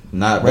Boosie.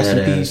 Not Rest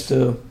badass. in peace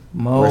to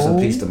Mo. Rest in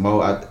peace to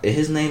Mo.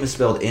 His name is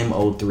spelled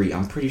Mo3.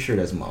 I'm pretty sure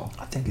that's Mo.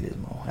 I think it is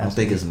Mo. I don't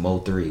think it's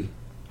Mo3.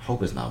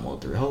 Hope it's not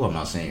Mo3. Hope I'm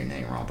not saying your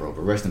name wrong, bro.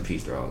 But rest in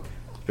peace, dog.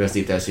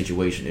 Especially if that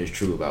situation is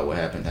true about what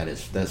happened.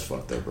 That's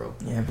fucked up, bro.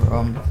 Yeah, bro.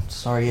 I'm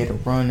sorry he had to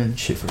run and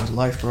shit for his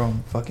life, bro.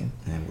 Fucking.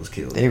 And was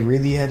killed. They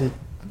really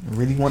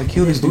want to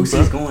kill this dude,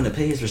 Boosie's bro. going to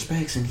pay his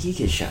respects and he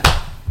gets shot.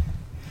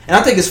 And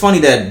I think it's funny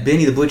that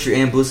Benny the Butcher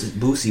and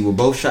Boosie were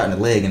both shot in the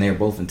leg and they were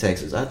both in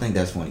Texas. I think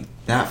that's funny.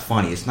 Not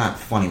funny. It's not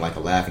funny like a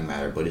laughing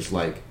matter, but it's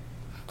like...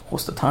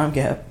 What's the time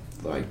gap?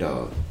 Like,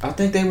 dog. I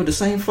think they were the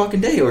same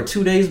fucking day or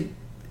 2 days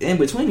in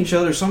between each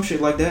other or some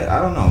shit like that. I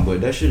don't know,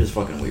 but that shit is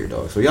fucking weird,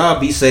 dog. So y'all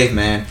be safe,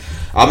 man.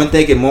 I've been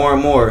thinking more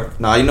and more.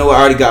 Nah, you know what? I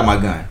already got my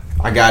gun.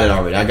 I got it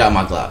already. I got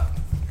my Glock.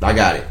 I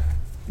got it.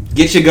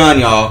 Get your gun,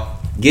 y'all.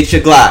 Get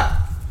your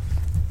Glock.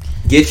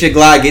 Get your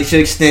Glock. Get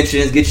your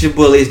extensions. Get your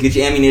bullets. Get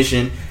your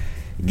ammunition.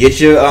 Get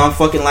your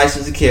fucking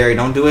license to carry.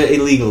 Don't do it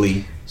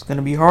illegally. It's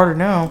gonna be harder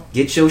now.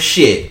 Get your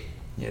shit.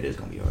 Yeah, it is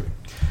gonna be harder.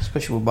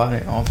 Especially with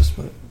buying an office,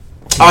 but...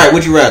 Alright,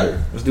 would you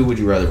rather? Let's do would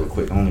you rather real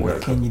quick.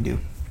 What can you do?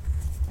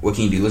 What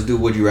can you do? Let's do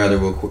would you rather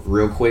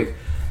real quick.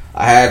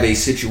 I have a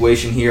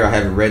situation here. I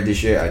haven't read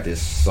this yet. I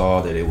just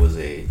saw that it was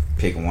a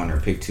pick one or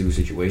pick two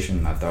situation,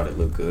 and I thought it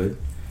looked good.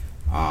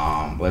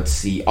 Let's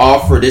see.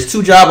 Offer. There's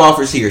 2 job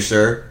offers here,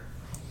 sir.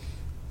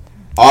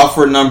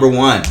 Offer number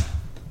 1.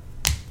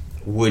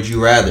 Would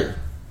you rather?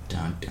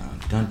 Dun dun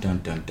dun dun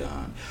dun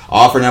dun.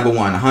 Offer number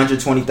 1.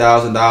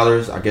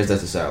 $120,000. I guess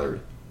that's the salary.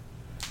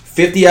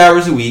 50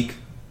 hours a week.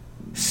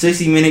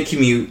 60-minute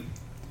commute.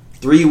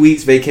 3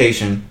 weeks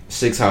vacation.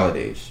 6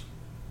 holidays.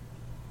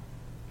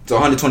 So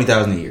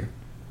 $120,000 a year.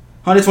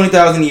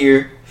 $120,000 a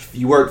year.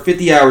 You work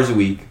 50 hours a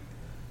week.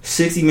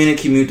 60-minute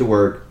commute to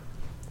work.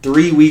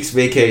 3 weeks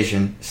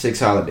vacation. 6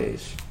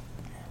 holidays.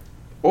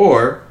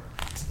 Or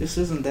this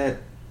isn't that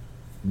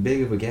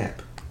big of a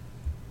gap.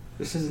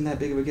 This isn't that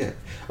big of a gap.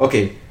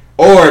 Okay.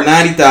 Or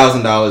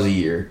 $90,000 a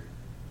year.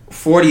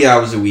 40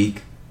 hours a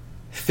week.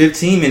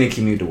 15-minute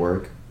commute to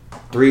work.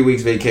 3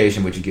 weeks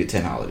vacation, but you get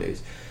 10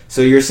 holidays.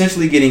 So you're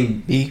essentially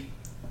getting B.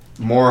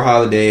 More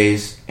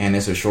holidays, and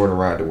it's a shorter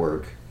ride to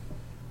work.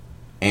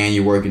 And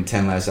you're working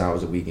 10 less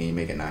hours a week, and you're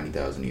making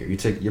 $90,000 a year.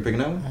 You're picking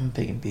that one? I'm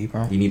picking B,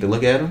 bro. You need to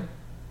look at them?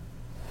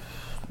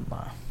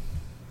 Nah.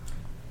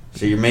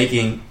 So you're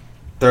making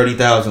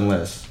 $30,000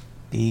 less.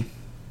 B.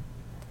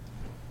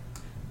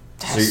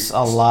 That's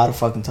a lot of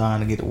fucking time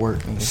to get to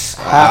work. An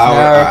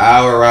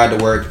hour ride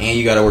to work, and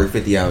you got to work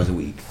 50 hours a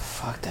week.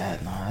 Fuck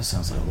that. Nah, that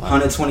sounds like a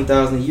lot.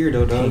 $120,000 a year,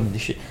 though, dog.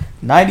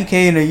 $90K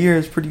in a year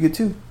is pretty good,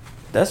 too.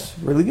 That's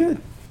really good.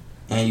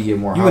 And you get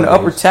more you holidays. You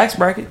in the upper tax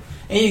bracket.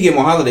 And you get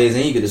more holidays,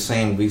 and you get the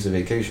same weeks of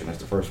vacation. That's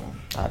the first one.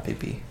 I pick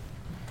B.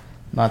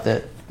 Not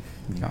that,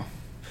 you know.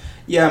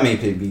 Yeah, I may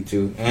pick B,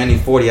 too. And the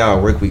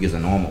 40-hour work week is a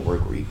normal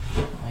work week.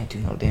 I ain't do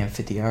no damn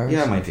 50 hours.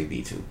 Yeah, I might pick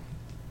B, too.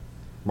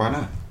 Why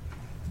not?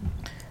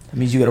 That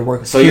means you got to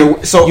work. You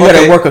got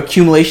to work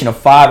accumulation of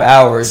 5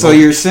 hours. So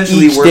you're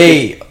essentially each working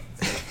day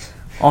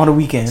on the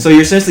weekend. So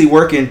you're essentially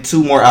working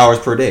 2 more hours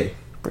per day,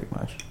 pretty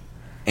much,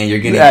 and you're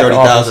getting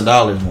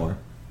 $30,000 more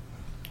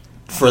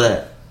for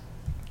that.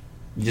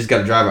 You just got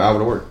to drive an hour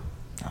to work.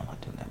 I'm not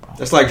doing that, bro.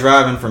 That's like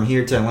driving from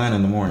here to Atlanta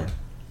in the morning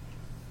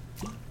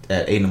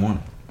at 8 in the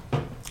morning.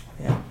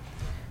 Yeah,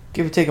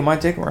 give or take, it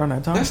might take around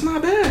that time. That's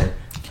not bad.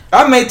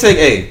 I may take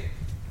A.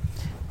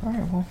 All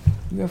right, well,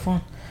 you got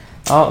fun.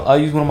 I'll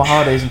use one of my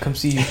holidays and come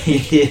see you.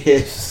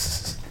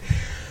 Yes.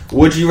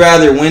 Would you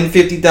rather win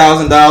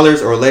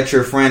 $50,000 or let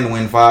your friend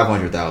win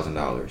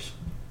 $500,000?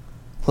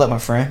 Let my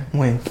friend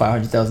win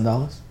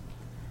 $500,000.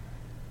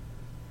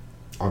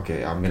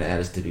 Okay, I'm gonna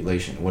add a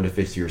stipulation. What if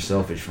it's your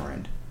selfish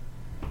friend?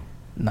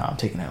 Nah, I'm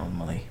taking that one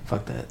money.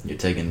 Fuck that. You're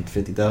taking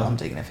 $50,000? I'm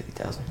taking that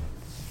 $50,000.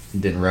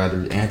 Didn't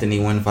rather Anthony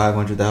win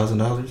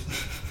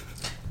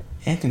 $500,000?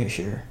 Anthony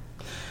sure.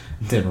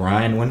 Did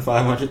Ryan win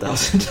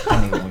 $500,000?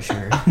 I think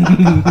sure.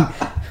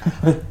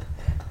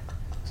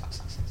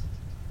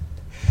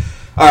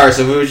 All right,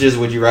 so if it was just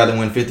would you rather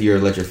win 50 or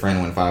let your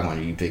friend win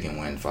 500? You picking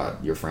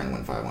your friend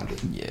win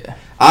 500? Yeah.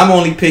 I'm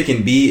only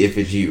picking B if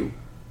it's you.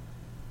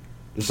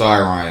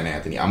 Sorry, Ryan and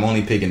Anthony. I'm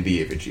only picking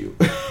B if it's you.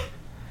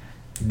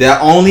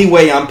 The only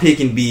way I'm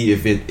picking B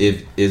if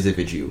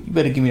it's you. You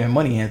better give me that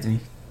money,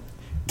 Anthony.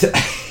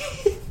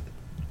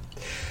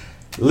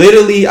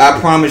 Literally, I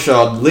promise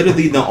y'all.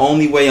 Literally, the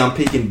only way I'm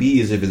picking B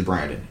is if it's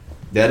Brandon.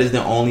 That is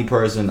the only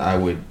person I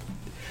would.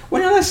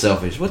 Well, no, that's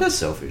selfish. Well, that's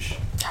selfish.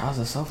 How's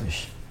that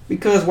selfish?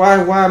 Because why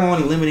am I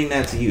only limiting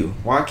that to you?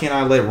 Why can't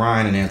I let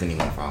Ryan and Anthony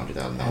win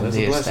 $500,000? Have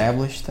they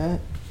established that?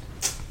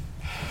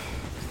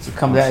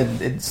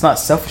 It's not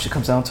selfish. It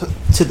comes down to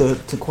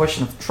the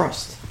question of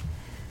trust.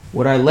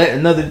 Would I let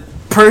another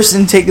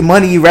person take the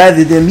money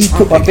rather than me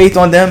put my faith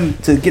on them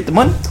to get the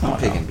money? I'm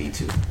picking B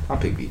too. I'll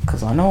pick B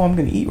because I know I'm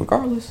gonna eat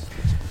regardless.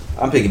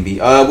 I'm picking B.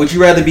 Would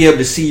you rather be able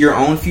to see your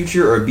own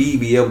future or B,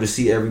 be able to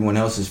see everyone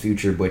else's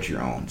future but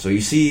your own? So you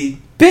see,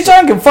 bitch, I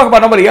don't give a fuck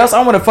about nobody else.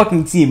 I want to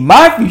fucking see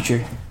my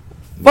future.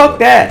 Fuck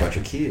that. About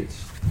your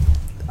kids.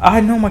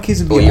 I know my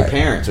kids would be. Or your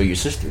parents or your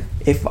sister.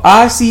 If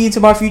I see into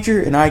my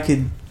future and I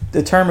could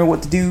determine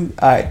what to do,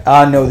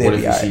 I know they'd be. What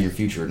if you see your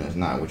future and it's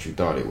not what you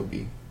thought it would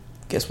be?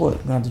 Guess what?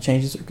 I'm gonna have to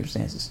change the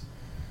circumstances.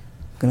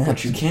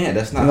 But you can't.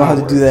 That's not. You don't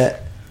have to do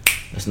that.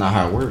 That's not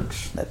how it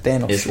works. That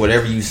Thanos. It's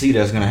whatever you see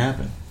that's gonna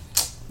happen.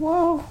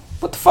 Well,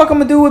 what the fuck I'm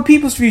gonna do with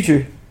people's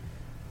future?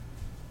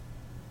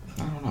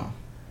 I don't know.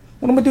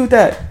 What am I gonna do with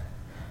that?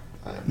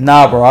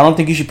 Nah, bro. I don't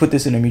think you should put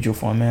this in a mutual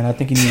fund, man. I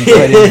think you need to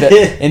go ahead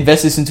and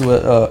invest this into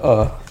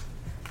a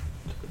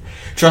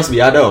Trust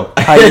me, I know.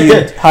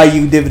 high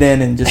yield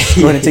dividend and just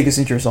go ahead and take this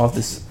interest off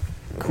this.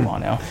 Come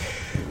on now.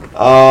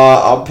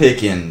 I'm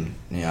picking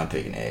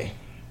A.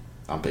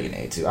 I'm picking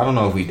A too. I don't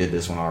know if we did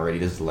this one already.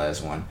 This is the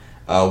last one.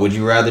 Would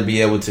you rather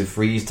be able to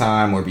freeze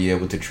time or be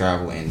able to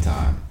travel in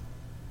time?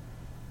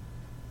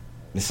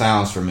 It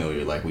sounds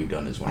familiar, like we've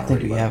done this one already. I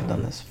think we have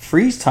done this.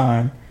 Freeze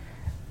time?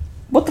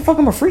 What the fuck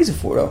am I freezing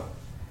for, though?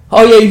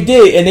 Oh, yeah, you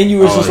did. And then you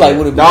were just like,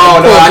 what? No,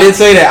 I didn't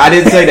say that. I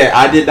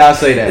did not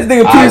say that. This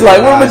nigga P's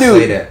like, what am I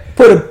do?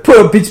 Put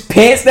a bitch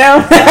pants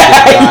down?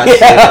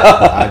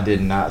 I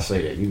did not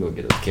say that. You gonna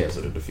get us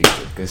canceled in the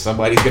future. Because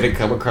somebody's gonna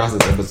come across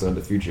this episode in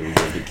the future. We're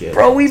gonna get canceled.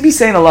 Bro, we be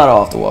saying a lot of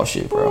off the wall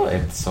shit, bro.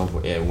 And so,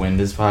 when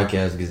this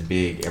podcast gets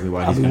big,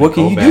 everybody's gonna what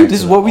can go you back do? This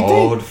is what we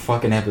old think.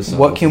 fucking episode.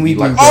 What can we do?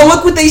 Like, oh,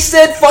 look what they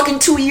said fucking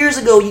 2 years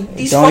ago.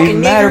 These don't fucking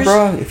even matter, niggers.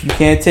 bro. If you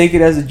can't take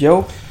it as a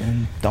joke,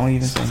 then don't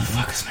even say anything.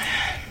 Motherfuckers,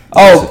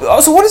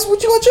 man. So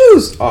what you gonna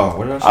choose? Oh,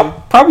 what did I say?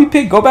 I'll probably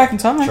pick go back in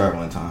time.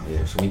 Travel in time,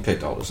 yeah. So we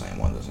picked all the same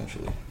ones,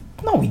 essentially.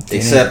 No, we didn't.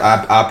 Except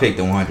I picked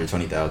the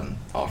 120,000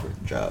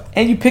 offered job.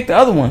 And you picked the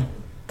other one,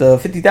 the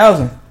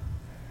 50,000.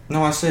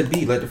 No, I said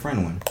B, let the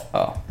friend win.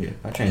 Oh. Yeah,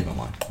 I changed my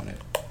mind on it.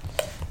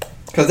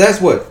 Because that's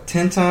what,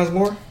 10 times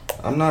more?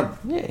 I'm not...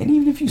 Yeah, and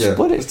even if you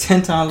split it, it's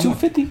 10 times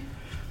 250.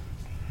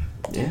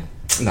 Yeah.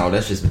 No,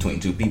 that's just between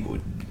two people.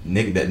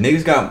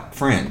 Niggas got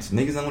friends.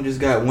 Niggas don't just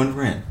got one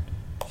friend.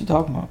 What you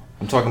talking about?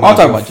 I'm talking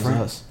about just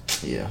us.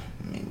 Yeah,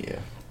 I mean, yeah.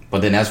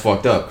 But then that's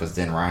fucked up, because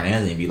then Ryan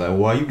Anthony be like, well,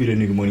 why you get a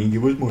nigga money and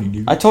give us money,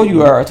 nigga? I told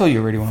you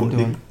already what I'm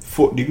doing.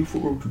 Fuck nigga,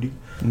 fuck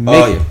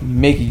nigga.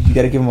 Make it. You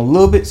gotta give them a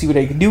little bit, see what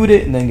they can do with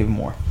it, and then give them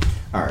more.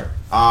 Alright.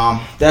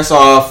 That's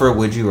all for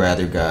Would You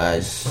Rather,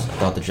 guys. I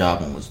thought the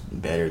job one was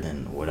better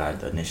than what I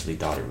initially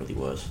thought it really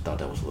was. I thought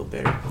that was a little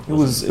better. It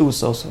was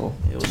so-so.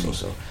 It was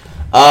so-so.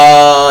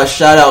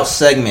 Shout out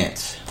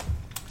segment.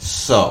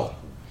 So.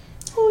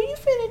 Who you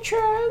finna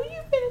try?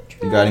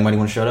 You got anybody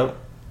want to shout out?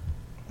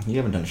 You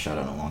haven't done a shout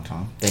out in a long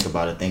time. Think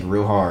about it. Think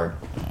real hard.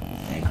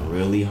 Think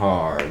really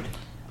hard.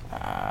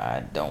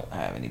 I don't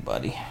have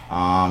anybody. You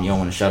don't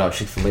want to shout out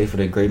Chick-fil-A for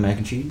their great mac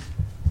and cheese?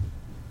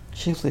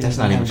 Chick-fil-A. That's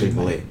not even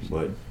Chick-fil-A,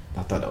 but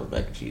I thought that was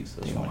mac and cheese.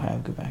 They don't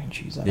have good mac and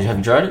cheese. Have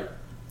you tried it?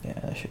 Yeah,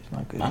 that shit's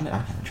not good. I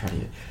haven't tried it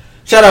yet.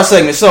 Shout out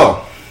segment.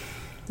 So,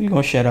 who you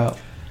gonna shout out?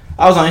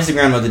 I was on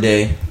Instagram the other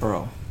day.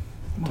 Bro,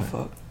 what the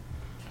fuck?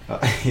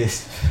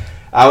 Yes.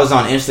 I was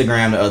on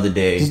Instagram the other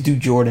day. Just do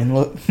Jordan,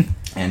 look.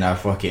 And I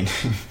fucking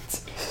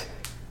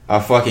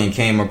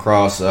came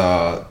across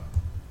the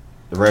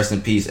rest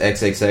in peace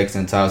XXX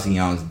and Towson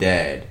Young's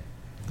dad.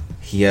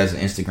 He has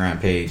an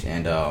Instagram page,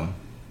 and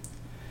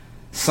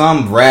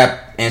some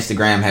rap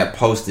Instagram had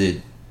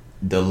posted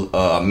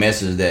the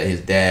message that his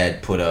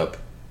dad put up,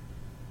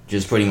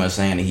 just pretty much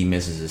saying that he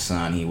misses his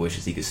son. He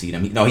wishes he could see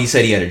them. He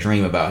said he had a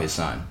dream about his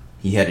son.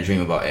 He had a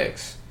dream about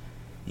X.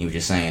 He was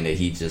just saying that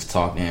he just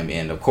talked to him,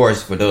 and of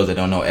course, for those that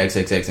don't know,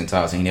 XXX and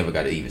Towson, he never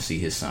got to even see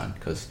his son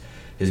because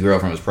his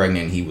girlfriend was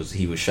pregnant. And he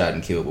was shot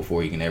and killed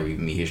before he can ever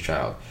even meet his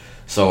child.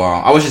 So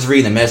I was just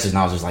reading the message, and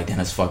I was just like, damn,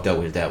 that's fucked up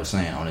what his dad was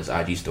saying on his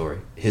IG story.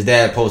 His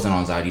dad posted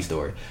on his IG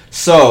story.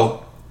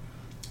 So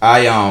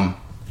I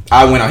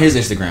went on his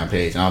Instagram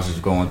page, and I was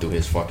just going through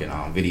his fucking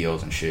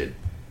videos and shit.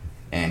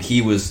 And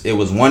it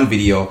was one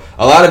video.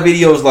 A lot of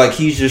videos, like,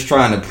 he's just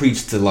trying to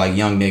preach to, like,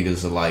 young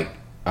niggas, like,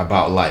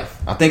 about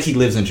life. I think he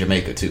lives in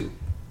Jamaica, too.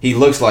 He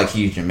looks like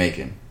he's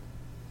Jamaican.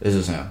 This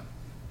is him.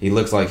 He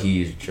looks like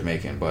he's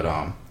Jamaican.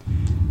 But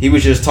he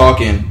was just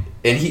talking,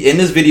 and in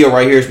this video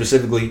right here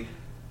specifically,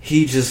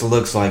 he just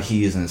looks like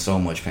he is in so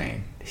much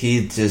pain.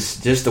 He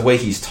just the way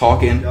he's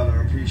talking. Y'all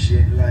don't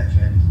appreciate life,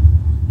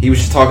 man. He was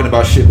just talking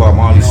about shit Bob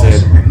Marley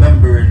said.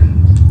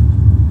 Remembering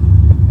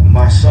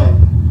my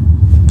son.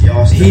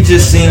 He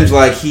just seems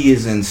like he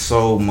is in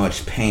so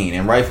much pain,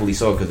 and rightfully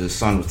so, because his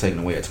son was taken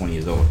away at 20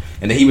 years old.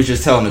 And then he was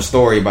just telling a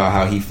story about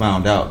how he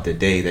found out the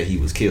day that he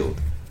was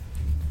killed.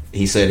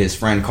 He said his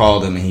friend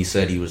called him, and he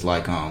said he was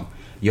like,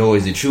 yo,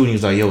 is it true? And he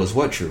was like, yo, is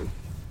what true?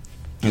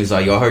 He was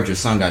like, yo, I heard your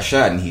son got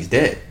shot and he's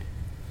dead.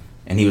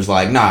 And he was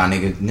like, nah,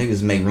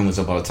 niggas make rumors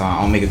up all the time.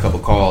 I'll make a couple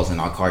calls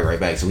and I'll call you right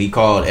back. So he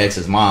called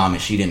X's mom,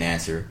 and she didn't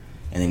answer.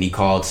 And then he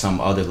called some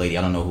other lady,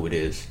 I don't know who it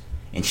is,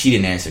 and she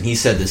didn't answer. And he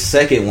said the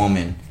second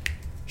woman,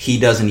 he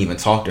doesn't even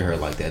talk to her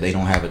like that. They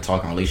don't have a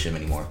talking relationship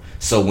anymore.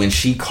 So when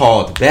she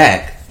called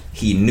back,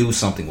 he knew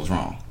something was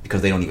wrong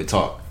because they don't even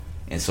talk.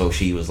 And so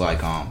she was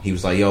like, he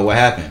was like, yo, what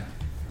happened?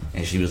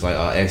 And she was like,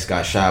 X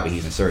got shot, but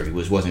he's in surgery,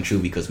 which wasn't true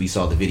because we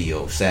saw the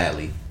video.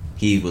 Sadly,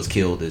 he was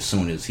killed as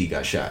soon as he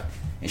got shot.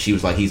 And she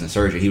was like, he's in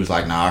surgery. He was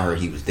like, nah, I heard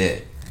he was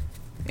dead.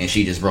 And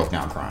she just broke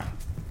down crying.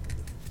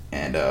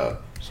 And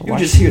so you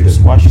just hear this.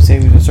 Why'd you say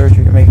he was in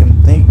surgery to make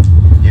him think?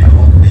 You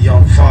know, the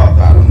young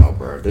father. I don't know,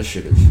 bro. This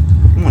shit is.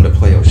 I wanted to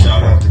play a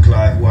Shout out to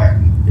Clive White.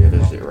 Yeah,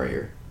 that's it right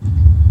here.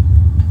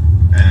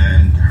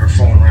 And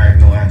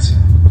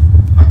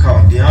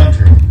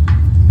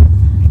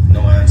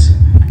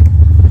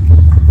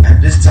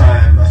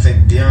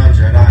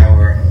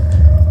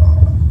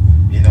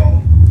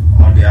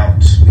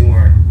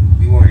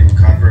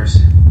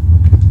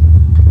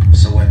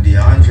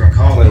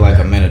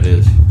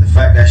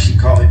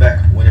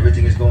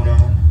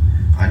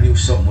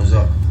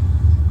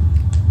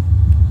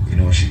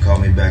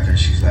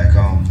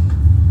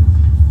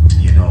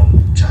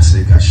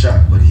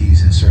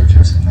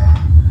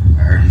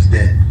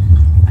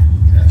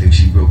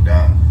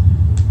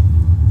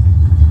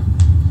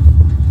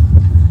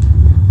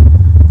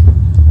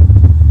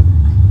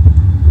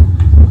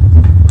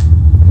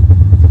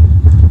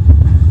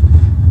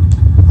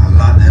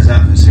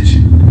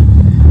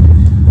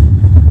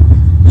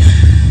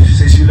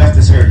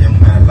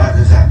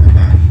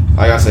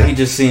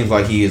just seems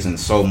like he is in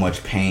so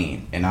much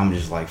pain, and I'm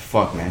just like,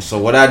 fuck, man. So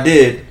what I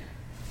did,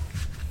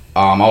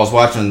 I was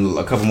watching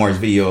a couple more of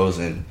his videos,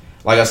 and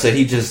like I said,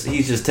 he's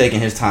just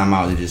taking his time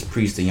out to just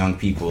preach to young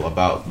people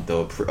about the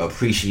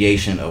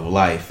appreciation of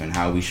life and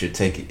how we should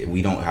take it.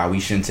 How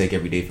we shouldn't take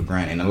every day for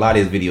granted. And a lot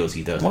of his videos,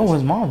 he does. What was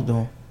his mom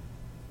doing?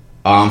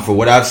 For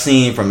what I've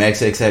seen from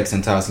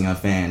XXXTentacion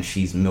fan,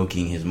 she's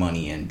milking his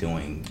money and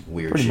doing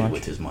weird shit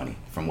with his money.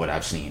 From what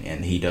I've seen,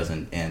 and he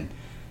doesn't. And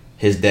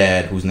his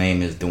dad, whose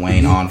name is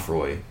Dwayne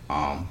Onfroy,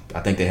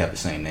 I think they have the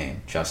same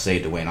name. Shall I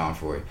say Dwayne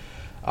Onfroy?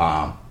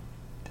 I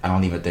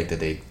don't even think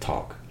that they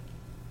talk.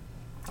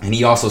 And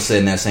he also said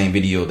in that same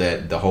video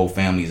that the whole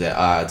family's at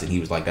odds, and he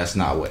was like, that's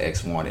not what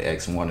X wanted.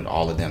 X wanted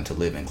all of them to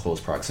live in close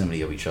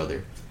proximity of each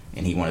other,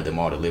 and he wanted them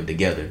all to live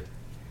together,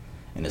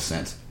 in a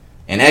sense.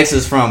 And X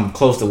is from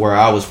close to where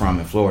I was from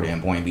in Florida,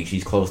 in Boynton Beach.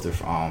 He's close to,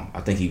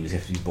 I think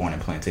he's born in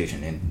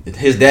Plantation. And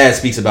his dad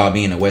speaks about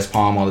being in West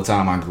Palm all the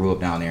time. I grew up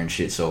down there and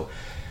shit. So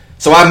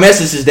I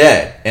messaged his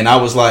dad, and I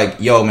was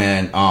like, yo,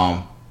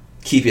 man,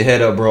 keep your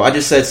head up, bro. I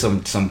just said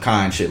some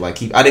kind shit.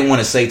 Like, I didn't want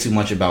to say too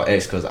much about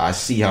X because I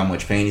see how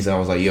much pain he's in. I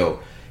was like, yo,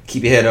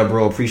 keep your head up,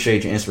 bro.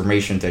 Appreciate your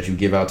inspiration that you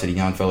give out to the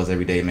young fellas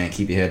every day, man.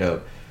 Keep your head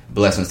up.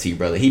 Blessings to you,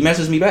 brother. He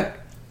messaged me back.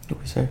 What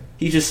did he say?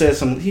 He just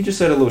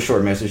said a little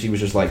short message. He was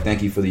just like,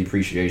 thank you for the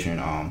appreciation.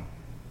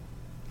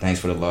 Thanks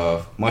for the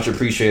love. Much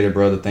appreciated,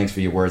 brother. Thanks for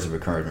your words of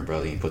encouragement,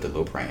 brother. He put the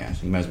little praying hands.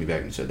 He messaged me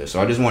back and said that. So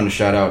I just wanted to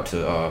shout out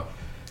to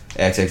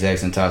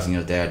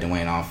XXXTentacion's dad,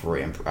 Dwayne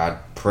Onfroy, and I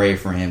pray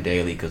for him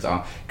daily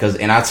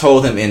and I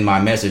told him in my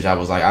message, I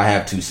was like, I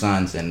have 2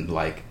 sons, and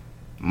like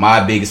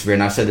my biggest fear,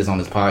 and I said this on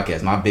this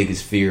podcast, my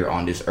biggest fear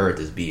on this earth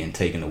is being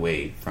taken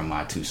away from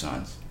my 2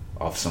 sons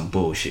off some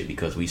bullshit,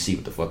 because we see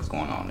what the fuck is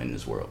going on in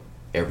this world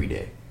every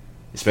day,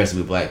 especially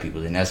with black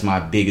people, and that's my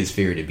biggest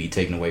fear, to be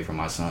taken away from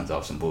my sons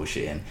off some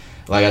bullshit. And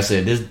like I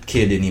said, this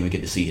kid didn't even get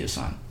to see his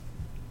son.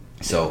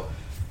 So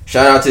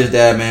shout out to his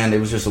dad, man. It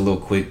was just a little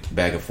quick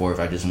back and forth.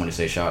 I just want to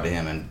say shout out to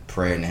him and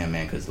praying to him,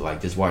 man, because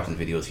like just watching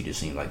the videos, he just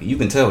seems like, you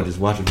can tell just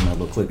watching from that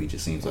little clip, he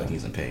just seems like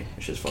he's in pain.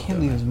 It's just fucked up. Can't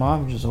believe his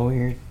mom just over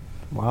here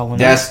wilding.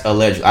 That's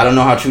alleged. I don't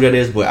know how true that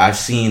is, but I've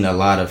seen a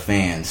lot of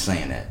fans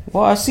saying that.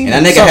 Well, I seen,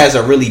 and that nigga has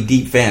a really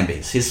deep fan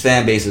base. His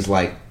fan base is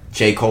like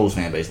J. Cole's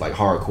fan base, like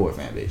hardcore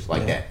fan base,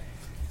 like that.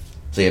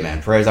 So yeah,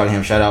 man, prayers out to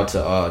him. Shout out to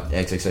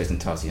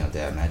XXXTentacion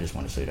dad, man. I just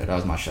want to say that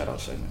was my shout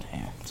out segment.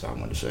 Damn, that's all I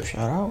wanted to say.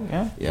 Shout out,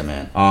 yeah. Yeah,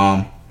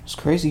 man. It's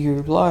crazy he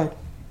replied.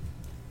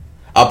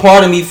 A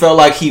part of me felt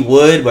like he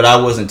would, but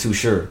I wasn't too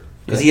sure,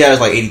 because he has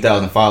like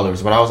 80,000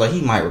 followers. But I was like,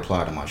 he might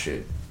reply to my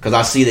shit, because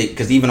I see that,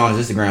 because even on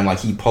his Instagram, like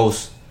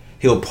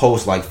he'll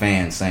post like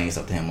fans saying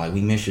stuff to him, like, we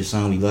miss your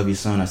son, we love your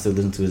son, I still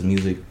listen to his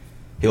music.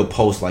 He'll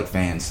post like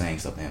fans saying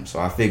stuff to him, so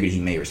I figured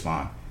he may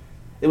respond.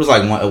 It was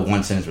like a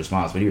one sentence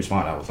response, but he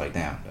responded. I was like,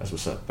 damn, that's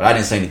what's up. But I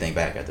didn't say anything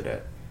back after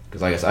that,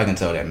 because I guess I can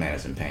tell that man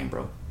is in pain,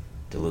 bro,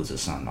 to lose his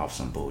son off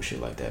some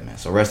bullshit like that, man.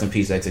 So rest in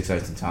peace,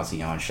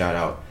 XXXTentacion. Shout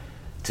out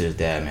to his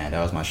dad, man.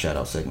 That was my shout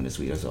out segment this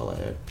week. That's all I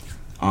had.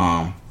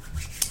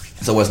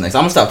 So what's next?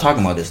 I'm gonna stop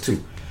talking about this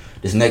too.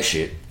 This next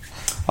shit.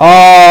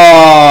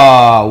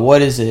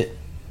 What is it?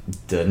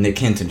 The Nick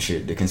Hinton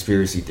shit, the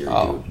conspiracy theory.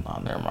 Oh, dude.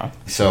 No, never mind.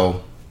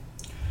 So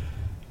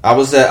I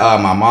was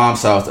at my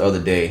mom's house the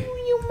other day.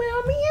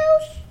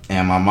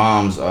 And my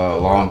mom's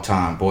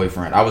longtime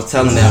boyfriend, I was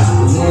telling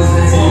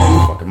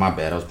them, fucking my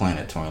bad, I was playing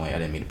that Tory Lane, I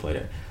didn't mean to play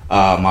that.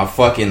 My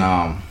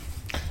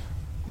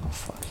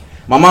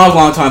mom's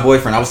longtime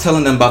boyfriend, I was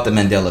telling them about the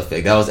Mandela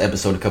effect. That was an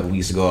episode a couple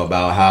weeks ago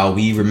about how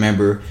we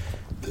remember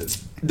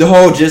the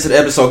whole gist of the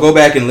episode. Go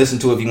back and listen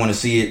to it if you want to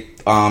see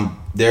it.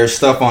 There's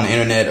stuff on the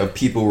internet of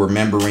people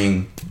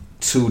remembering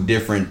 2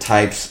 different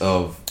types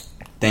of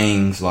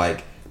things,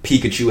 like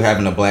Pikachu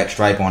having a black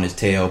stripe on his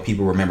tail.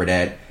 People remember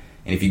that.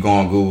 And if you go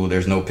on Google,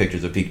 there's no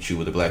pictures of Pikachu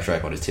with a black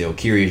stripe on his tail.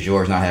 Curious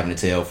George not having a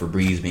tail.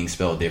 Febreze being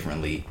spelled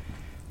differently.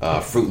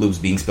 Fruit Loops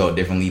being spelled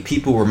differently.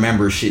 People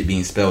remember shit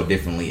being spelled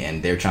differently,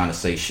 and they're trying to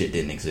say shit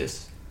didn't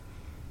exist.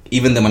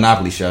 Even the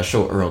Monopoly shit, I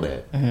showed Earl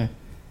that. Mm-hmm.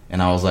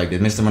 And I was like,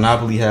 did Mr.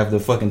 Monopoly have the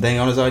fucking thing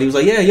on his eye? He was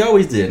like, yeah, he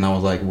always did. And I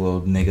was like,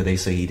 well, nigga, they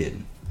say he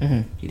didn't.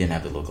 Mm-hmm. He didn't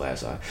have the little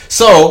glass eye.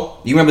 So,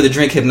 you remember the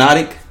drink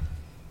Hypnotic?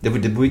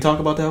 Did we talk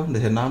about that one? The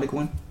Hypnotic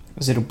one?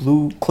 Was it a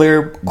blue,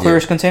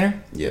 clearish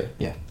container? Yeah.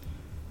 Yeah.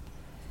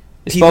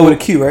 It's spelled with a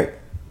Q, right?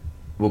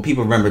 Well,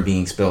 people remember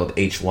being spelled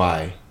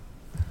H-Y.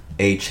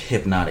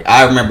 Hypnotic.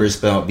 I remember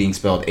it being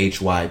spelled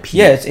H-Y-P.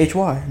 Yeah, it's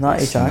H-Y, not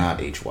H-I. It's not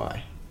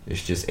H-Y.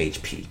 It's just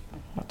H-P.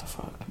 What the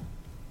fuck?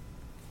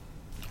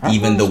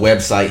 Even the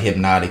website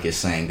Hypnotic is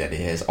saying that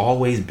it has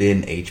always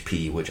been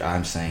HP, which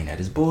I'm saying that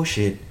is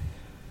bullshit.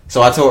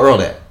 So I told Earl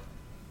that.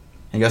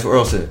 And guess what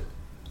Earl said?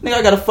 Nigga,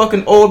 I got a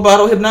fucking old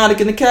bottle of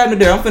Hypnotic in the cabinet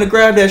there. I'm finna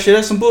grab that shit.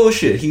 That's some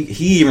bullshit.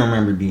 He even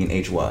remembered being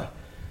HY.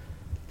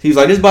 He was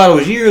like, this bottle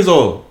was years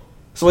old.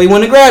 So he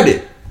went and grabbed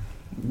it.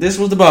 This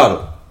was the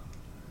bottle.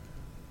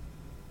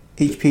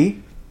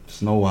 HP?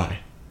 Snow White.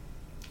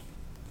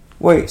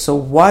 Wait, so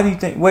why do you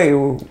think... Wait.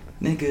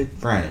 Nigga,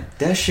 Brandon,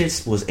 that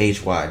shit was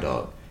HY,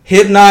 dog.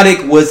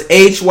 Hypnotic was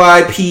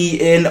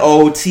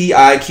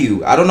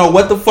HYPNOTIQ. I don't know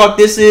what the fuck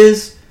this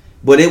is,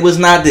 but it was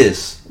not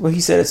this. Well,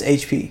 he said it's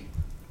HP.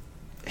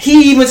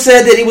 He even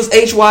said that it was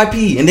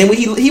HYP. And then when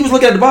he was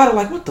looking at the bottle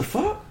like, what the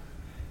fuck?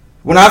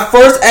 When I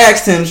first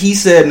asked him, he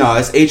said, no,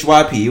 it's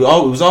HYP. It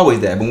was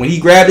always that. But when he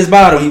grabbed his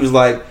bottle, he was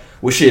like,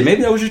 well, shit,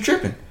 maybe I was just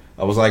tripping.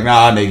 I was like,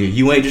 nah, nigga,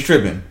 you ain't just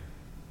tripping.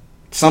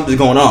 Something's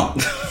going on.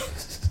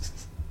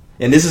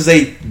 And this is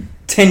a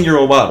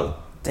 10-year-old bottle.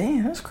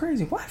 Damn, that's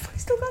crazy. Why the fuck he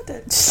still got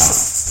that?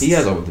 He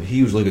has a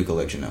huge liquor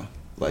collection now.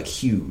 Like,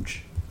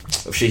 huge.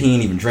 Of shit he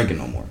ain't even drinking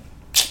no more.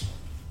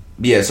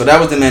 Yeah, so that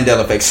was the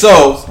Mandela effect.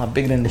 So it's not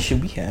bigger than the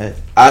shit we had.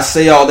 I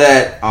say all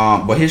that,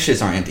 but his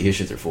shits aren't empty. His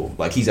shits are full.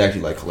 Like, he's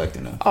actually, like,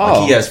 collecting them.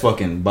 Oh. Like, he has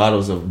fucking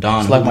bottles of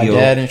Don Julio. Like my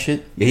dad and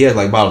shit? Yeah, he has,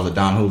 like, bottles of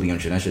Don Julio and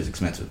shit. That shit's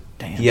expensive.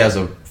 Damn. He has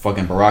a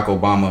fucking Barack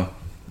Obama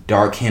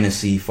Dark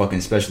Hennessy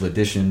fucking special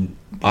edition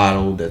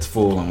bottle that's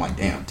full. I'm like,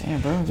 damn. Damn,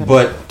 bro.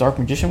 But Dark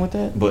Magician with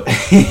that? But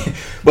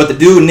the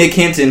dude, Nick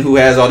Hinton, who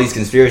has all these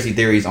conspiracy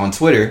theories on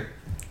Twitter,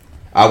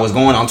 I was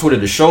going on Twitter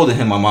to show to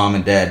him, my mom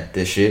and dad,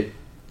 this shit.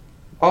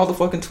 All the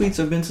fucking tweets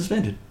have been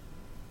suspended.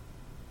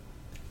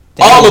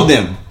 Damn. All of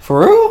them.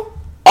 For real?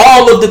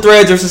 All of the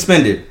threads are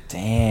suspended.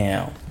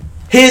 Damn.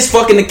 His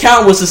fucking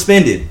account was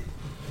suspended.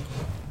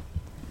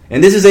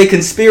 And this is a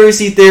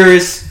conspiracy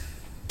theorist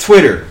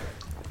Twitter.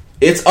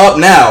 It's up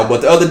now,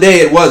 but the other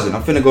day it wasn't.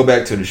 I'm finna go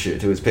back to the shit,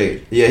 to his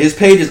page. Yeah, his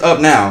page is up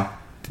now.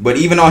 But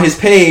even on his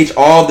page,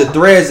 all the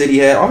threads that he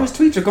had, all his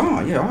tweets are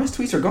gone. Yeah, all his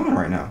tweets are gone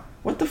right now.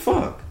 What the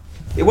fuck?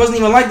 It wasn't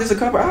even like this a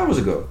couple hours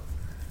ago.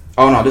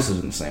 Oh, no, this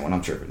isn't the same one.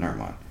 I'm tripping. Never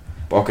mind.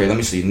 Okay, let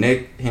me see.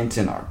 Nick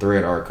Hinton, our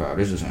thread archive.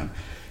 This is him.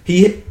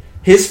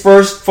 His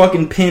first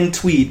fucking pinned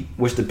tweet,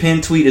 which the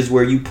pinned tweet is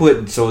where you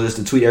put, so this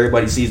the tweet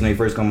everybody sees when they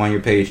first come on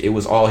your page. It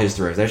was all his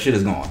threads. That shit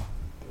is gone.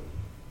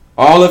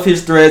 All of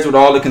his threads with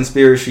all the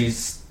conspiracy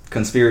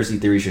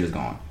theory shit is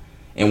gone.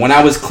 And when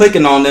I was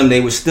clicking on them,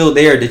 they were still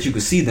there that you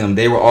could see them.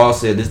 They were all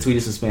said, this tweet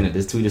is suspended,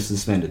 this tweet is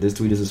suspended, this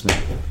tweet is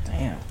suspended.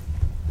 Damn.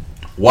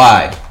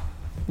 Why?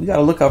 We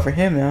gotta look out for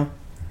him now.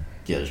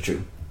 Yeah, that's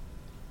true.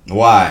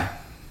 Why?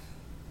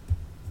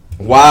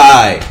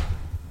 Why?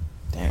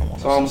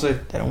 That's all I'm gonna say.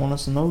 They don't want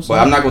us to know something.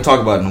 But I'm not gonna talk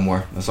about it no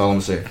more. That's all I'm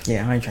gonna say.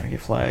 Yeah, I ain't trying to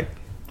get flagged.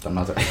 I'm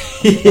not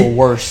or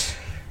worse.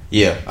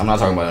 Yeah, I'm not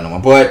talking about it no more.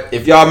 But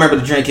if y'all remember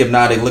the drink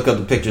Hypnotic, look up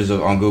the pictures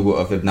on Google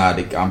of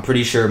Hypnotic. I'm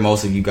pretty sure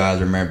most of you guys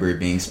remember it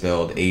being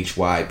spelled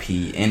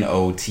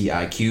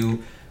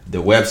HYPNOTIQ.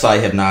 The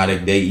website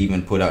Hypnotic, they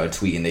even put out a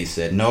tweet and they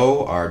said,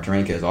 no, our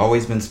drink has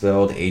always been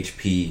spelled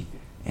HP,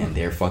 and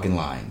they're fucking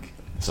lying.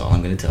 That's all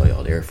I'm going to tell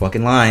y'all. They're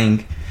fucking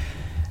lying.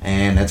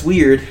 And that's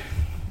weird.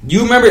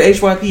 You remember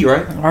HYP,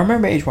 right? I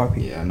remember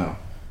HYP. Yeah, I know.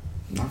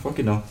 I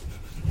fucking know.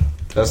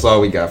 That's all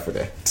we got for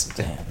that.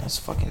 Damn, that's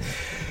fucking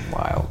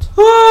wild.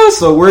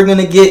 So we're going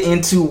to get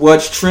into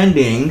what's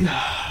trending.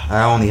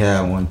 I only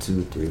have 1,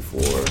 2, 3,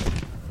 4.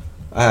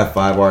 I have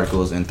 5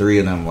 articles and 3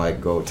 of them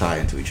go tie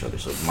into each other.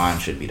 So mine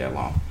shouldn't be that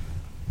long.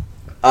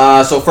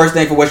 So first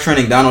thing for what's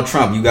trending, Donald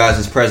Trump, you guys,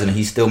 is president.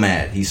 He's still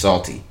mad. He's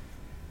salty.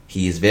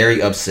 He is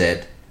very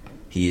upset.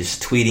 He is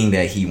tweeting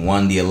that he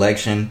won the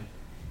election.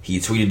 He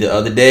tweeted the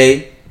other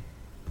day,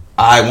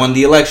 I won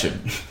the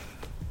election.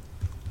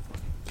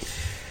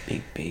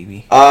 Big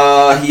baby.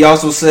 He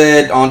also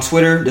said on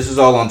Twitter, this is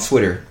all on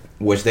Twitter,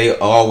 which they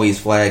always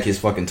flag his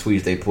fucking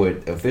tweets. They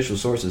put official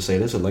sources say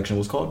this election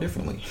was called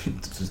differently.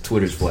 This is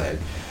Twitter's flag.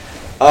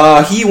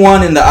 He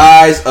won in the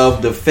eyes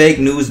of the fake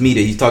news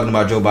media. He's talking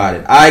about Joe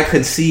Biden. I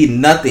concede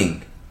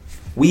nothing.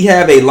 We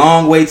have a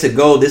long way to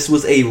go. This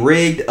was a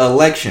rigged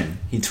election.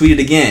 He tweeted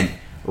again.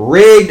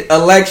 Rigged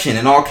election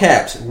in all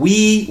caps.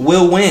 We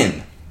will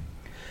win.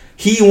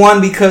 He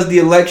won because the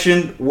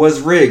election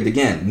was rigged.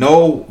 Again,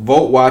 no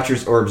vote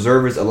watchers or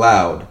observers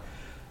allowed.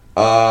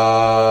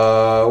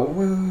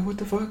 What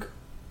the fuck?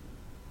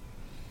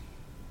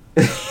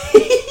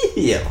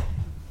 Yeah.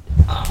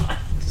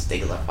 Just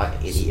think like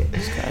an idiot.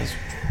 This guy's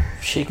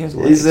shaking his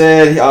legs. He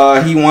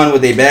said he won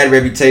with a bad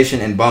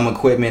reputation and bum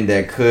equipment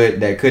that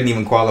couldn't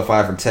even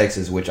qualify for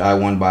Texas, which I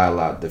won by a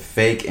lot. The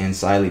fake and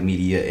silent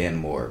media and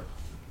more.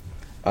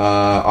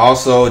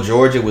 Also,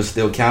 Georgia was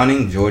still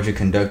counting. Georgia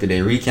conducted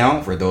a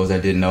recount, for those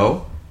that didn't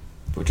know,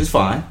 which is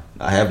fine.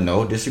 I have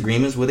no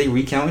disagreements with a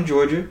recount in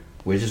Georgia,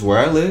 which is where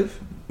I live.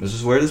 This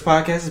is where this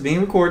podcast is being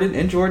recorded,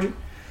 in Georgia.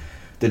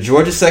 The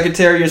Georgia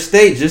Secretary of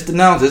State just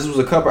announced, this was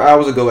a couple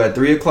hours ago at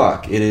 3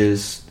 o'clock. It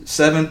is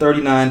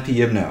 7:39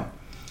 p.m. now.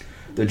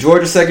 The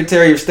Georgia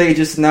Secretary of State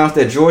just announced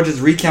that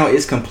Georgia's recount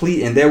is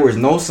complete and there was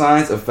no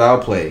signs of foul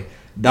play.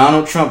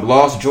 Donald Trump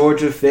lost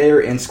Georgia fair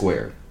and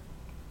square.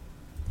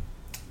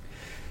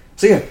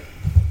 So yeah,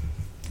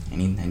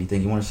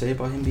 anything you want to say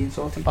about him being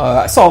salty?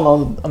 I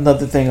saw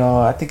another thing.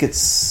 I think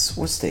it's,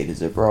 what state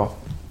is it, bro?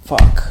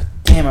 Fuck,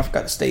 damn, I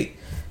forgot the state.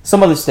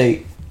 Some other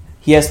state.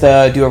 He has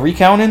to do a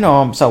recount in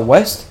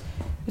Southwest.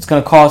 It's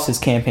gonna cost his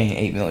campaign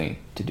 $8 million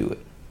to do it.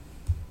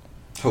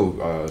 Who?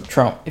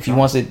 Trump. If he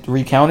wants it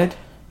recounted,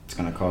 it's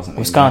gonna cost him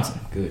Wisconsin.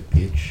 $8 million. Good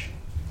bitch.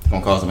 It's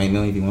gonna cost him $8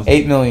 million if he wants.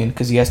 $8 million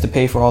because he has to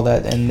pay for all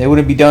that, and they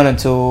wouldn't be done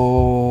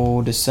until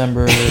until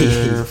December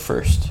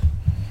 1st.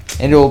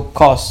 And it'll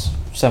cost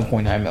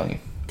 $7.9 million.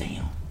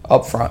 Damn.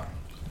 Up front.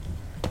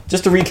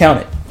 Just to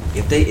recount it.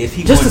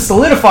 To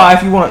solidify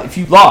if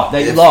you lost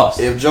that you lost.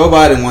 If Joe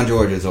Biden won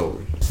Georgia, it's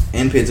over.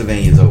 In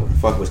Pennsylvania, it's over.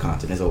 Fuck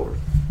Wisconsin, it's over.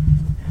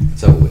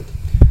 It's over with.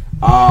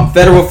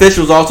 Federal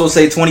officials also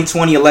say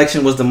 2020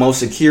 election was the most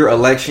secure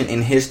election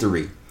in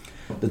history.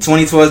 The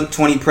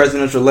 2020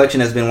 presidential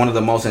election has been one of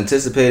the most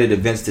anticipated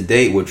events to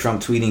date, with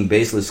Trump tweeting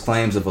baseless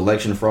claims of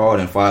election fraud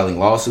and filing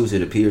lawsuits.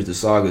 It appears the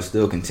saga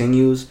still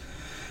continues.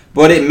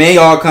 But it may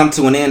all come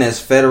to an end as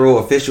federal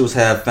officials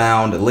have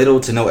found little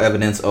to no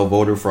evidence of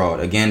voter fraud.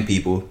 Again,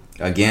 people.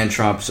 Again,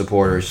 Trump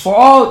supporters. For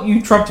all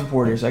you Trump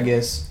supporters, I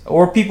guess,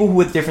 or people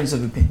with difference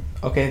of opinion.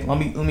 Okay, let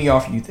me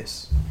offer you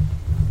this.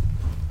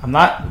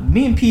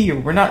 Me and P,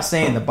 we're not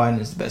saying that Biden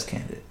is the best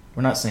candidate.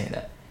 We're not saying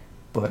that.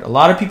 But a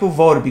lot of people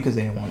voted because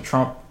they didn't want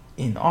Trump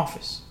in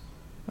office.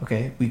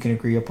 Okay, we can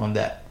agree upon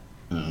that.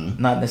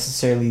 Mm-hmm. Not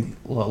necessarily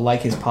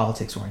like his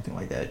politics or anything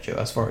like that, Joe,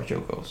 as far as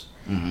Joe goes.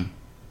 Mm-hmm.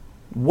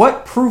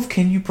 What proof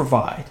can you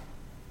provide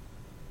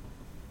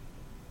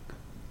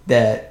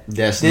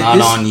that's not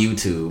on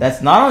YouTube?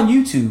 That's not on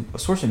YouTube, a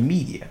source of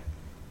media,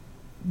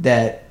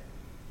 that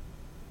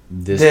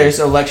this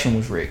election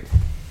was rigged.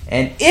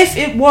 And if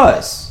it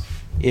was,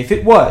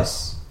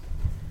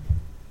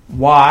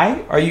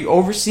 why are you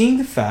overseeing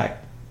the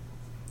fact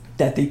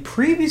that the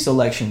previous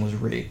election was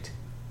rigged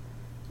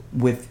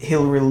with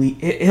Hillary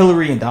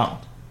and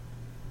Donald?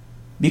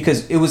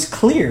 Because it was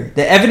clear.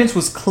 The evidence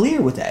was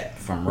clear with that.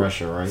 From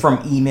Russia, right? From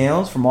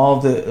emails, from all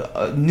of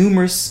the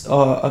numerous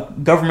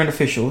government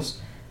officials.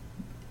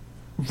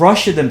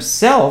 Russia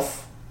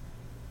themselves,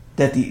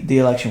 that the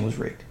election was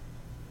rigged.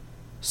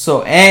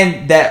 So,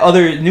 and that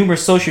other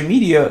numerous social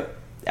media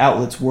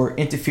outlets were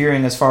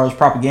interfering as far as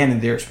propaganda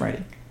they were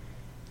spreading.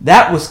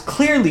 That was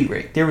clearly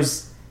rigged. There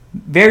was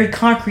very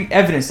concrete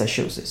evidence that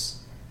shows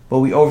this. But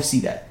we oversee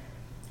that.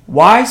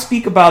 Why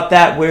speak about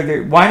that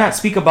why not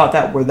speak about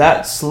that where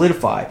that's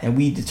solidified and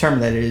we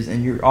determine that it is,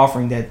 and you're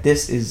offering that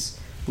this is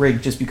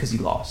rigged just because he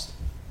lost?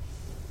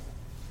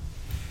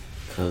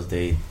 Because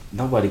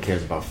nobody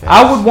cares about facts.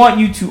 I would want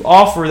you to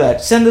offer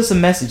that. Send us a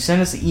message.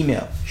 Send us an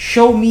email.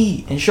 Show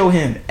me and show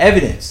him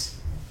evidence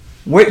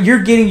where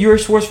you're getting your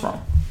source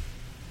from.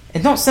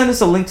 And don't send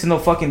us a link to no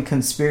fucking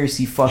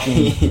conspiracy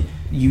fucking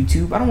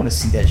YouTube. I don't want to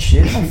see that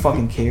shit. I don't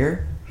fucking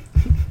care.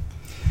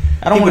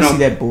 I don't want to see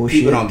that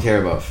bullshit. People don't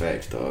care about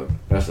facts, dog.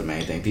 That's the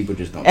main thing. People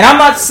just don't. And I'm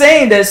not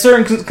saying that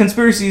certain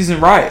conspiracies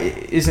aren't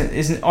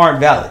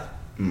valid.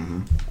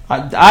 Mm-hmm.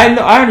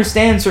 I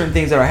understand certain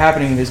things that are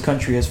happening in this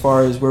country as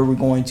far as where we're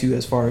going to,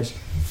 as far as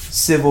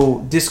civil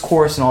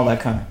discourse and all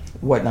that kind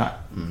of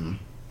whatnot. Mm-hmm.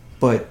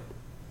 But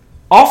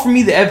offer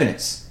me the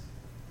evidence.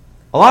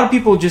 A lot of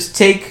people just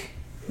take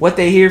what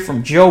they hear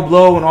from Joe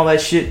Blow and all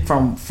that shit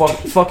from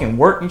fucking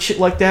work and shit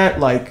like that,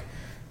 like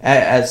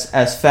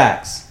as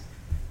facts.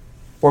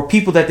 Or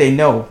people that they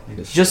know,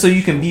 just so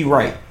you can be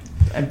right.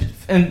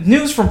 And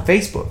news from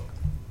Facebook.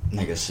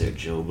 Nigga said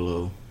Joe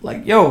Blow.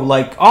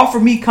 Offer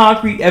me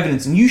concrete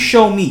evidence, and you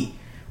show me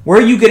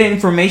where you get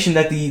information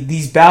that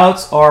these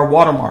ballots are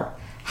watermarked.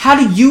 How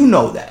do you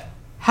know that?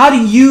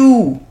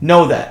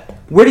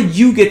 Where did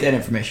you get that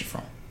information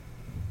from?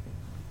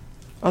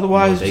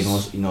 Otherwise, they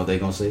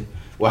gonna say,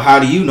 well, how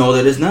do you know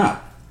that it's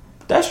not?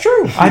 That's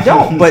true. I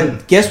don't.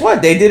 But guess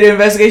what? They did an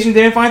investigation.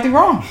 They didn't find anything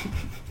wrong.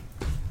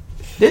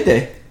 Did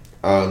they?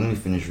 Let me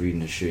finish reading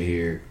this shit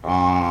here.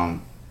 Let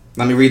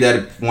me read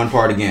that one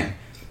part again.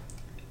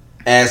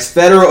 As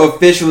federal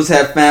officials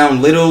have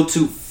found little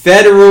to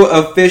no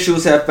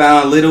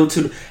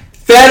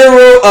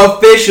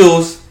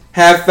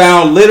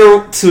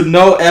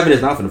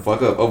evidence. Not finna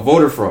fuck up of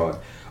voter fraud.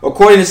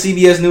 According to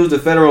CBS News, the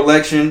Federal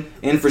Election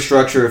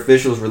Infrastructure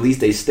officials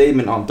released a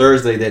statement on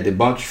Thursday that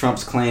debunked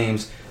Trump's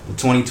claims the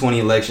 2020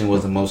 election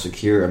was the most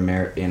secure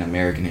in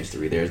American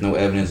history. There is no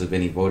evidence of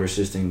any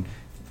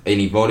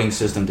voting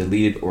system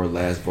deleted or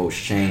last votes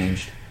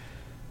changed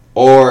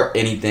or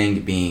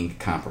anything being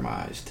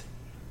compromised.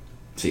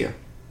 So yeah.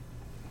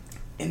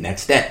 And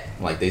that's that.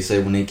 Like they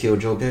said when they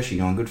killed Joe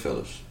Pesci on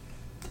Goodfellas.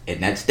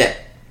 And that's that.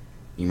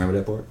 You remember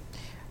that part?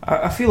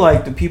 I feel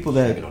like the people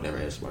that don't ever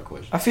answer my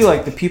question. I feel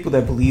like the people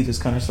that believe this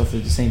kind of stuff are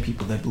the same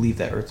people that believe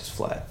that Earth is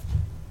flat.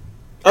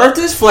 Earth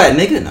is flat,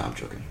 nigga. No, I'm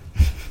joking.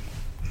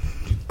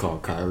 Call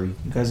Kyrie.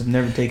 You guys have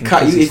never taken.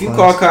 If you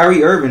call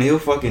Kyrie Irving, he'll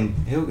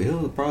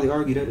probably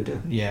argue that to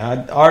death. Yeah,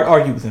 I'd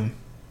argue with him.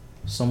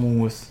 Someone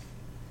with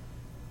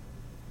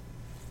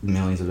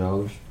millions of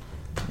dollars.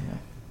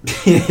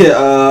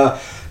 Yeah.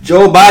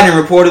 Joe Biden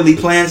reportedly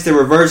plans to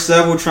reverse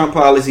several Trump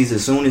policies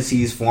as soon as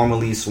he's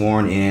formally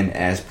sworn in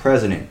as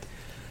president.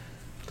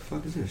 What the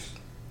fuck is this?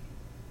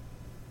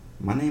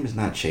 My name is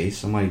not Chase.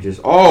 Somebody just...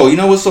 Oh, you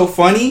know what's so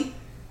funny?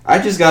 I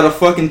just got a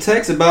fucking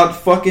text about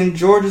fucking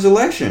Georgia's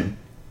election.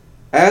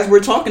 As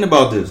we're talking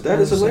about this. That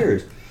is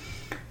hilarious.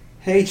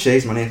 Hey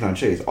Chase, my name's not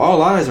Chase.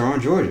 All eyes are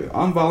on Georgia.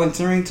 I'm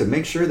volunteering to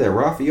make sure that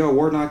Raphael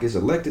Warnock is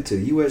elected to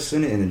the U.S.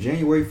 Senate in the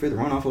January 5th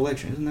runoff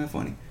election. Isn't that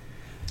funny?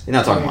 They're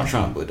not talking about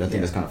Trump, but I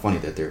think it's kind of funny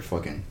that they're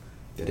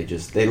Yeah,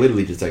 they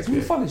literally just text Who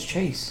me. the fuck is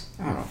Chase?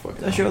 I don't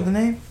fucking That's know. your other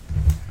name?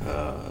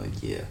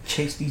 Yeah.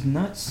 Chase these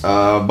nuts?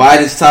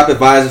 Biden's top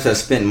advisors have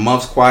spent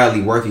months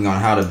quietly working on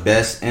how to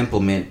best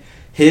implement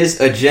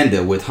his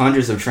agenda, with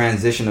hundreds of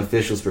transition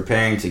officials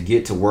preparing to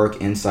get to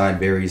work inside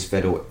various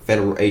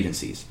federal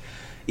agencies.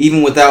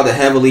 Even without the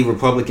heavily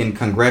Republican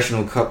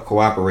congressional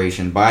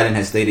cooperation, Biden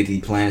has stated he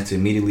plans to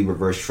immediately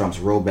reverse Trump's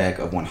rollback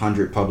of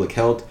 100 public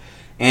health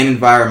and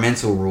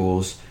environmental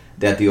rules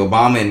that the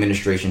Obama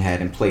administration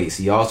had in place.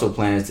 He also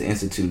plans to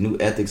institute new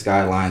ethics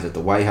guidelines at the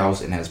White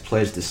House and has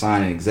pledged to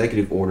sign an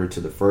executive order to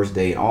the first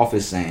day in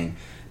office saying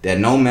that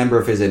no member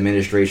of his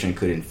administration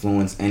could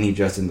influence any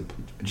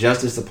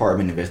Justice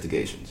Department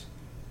investigations.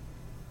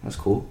 That's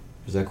cool.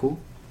 Is that cool?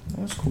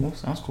 That's cool.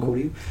 Sounds cool. Cool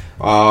to you?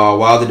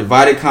 While the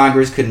divided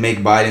Congress could make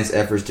Biden's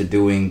efforts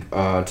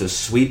to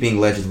sweeping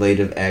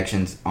legislative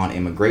actions on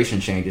immigration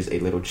changes a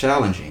little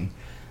challenging,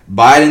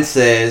 Biden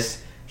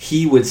says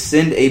he would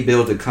send a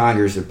bill to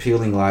Congress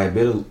repealing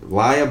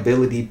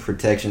liability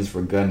protections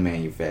for gun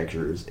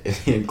manufacturers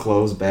and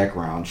close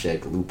background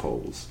check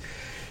loopholes.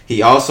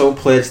 He also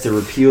pledged to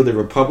repeal the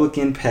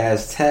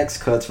Republican-passed tax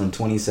cuts from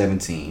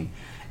 2017,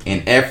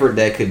 an effort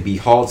that could be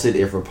halted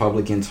if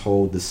Republicans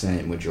hold the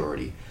Senate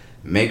majority.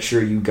 Make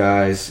sure you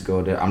guys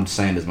go there. I'm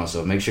saying this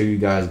myself. Make sure you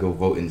guys go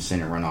vote in the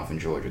Senate runoff in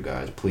Georgia,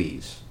 guys.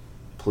 Please.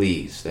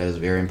 Please. That is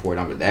very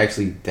important.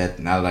 Actually,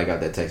 now that I got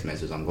that text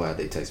message, I'm glad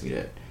they text me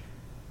that.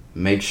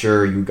 Make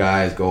sure you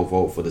guys go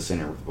vote for the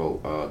Senate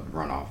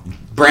runoff.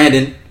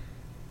 Brandon,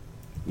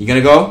 you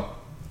gonna go?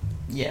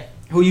 Yeah.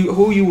 Who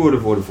you would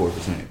have voted for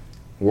Senate?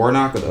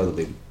 Warnock or the other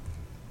lady?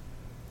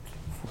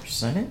 For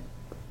Senate?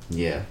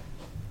 Yeah.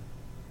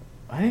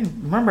 I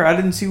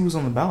didn't see who was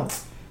on the ballot.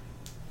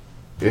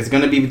 It's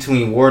gonna be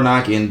between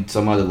Warnock and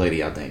some other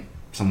lady, I think.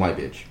 Some white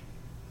bitch.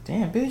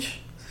 Damn, bitch.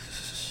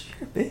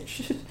 You're a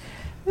bitch.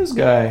 This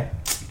guy.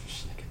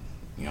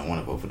 You don't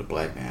want to vote for the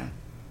black man.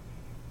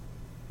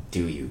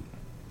 Do you?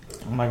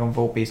 I'm not gonna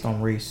vote based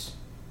on race.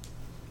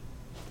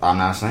 I'm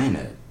not saying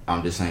that.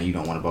 I'm just saying you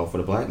don't want to vote for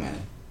the black man.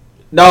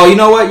 No, you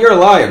know what? You're a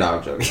liar,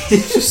 dog. I'm joking.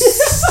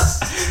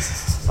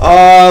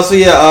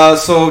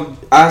 So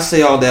I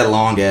say all that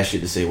long ass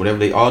shit to say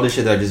all the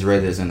shit that I just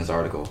read that's in this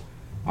article.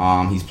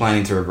 He's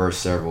planning to reverse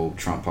several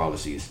Trump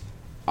policies.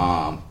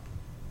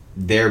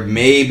 There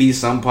may be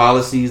some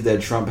policies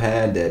that Trump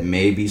had that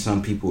maybe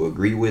some people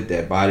agree with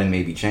that Biden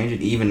may be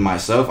changing. Even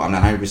myself, I'm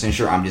not 100%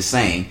 sure. I'm just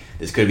saying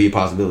this could be a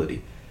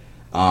possibility.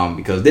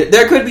 Because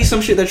there could be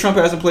some shit that Trump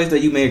has in place that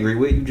you may agree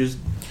with.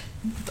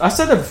 I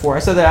said that before. I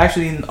said that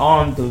actually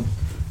on the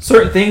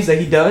certain things that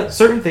he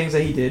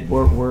did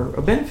were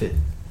a benefit.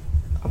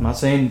 I'm not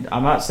saying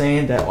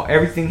that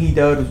everything he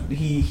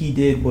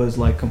did was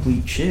like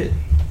complete shit.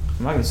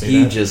 I'm not gonna say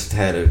he that. just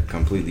had a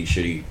completely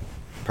shitty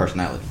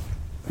personality.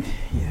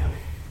 Yeah.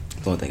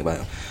 That's the only thing about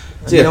him.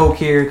 No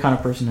care kind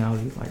of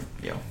personality. Like,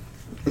 yo.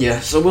 Yeah,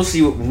 so we'll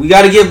see. We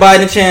got to give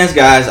Biden a chance,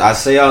 guys. I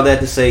say all that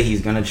to say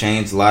he's going to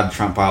change a lot of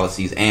Trump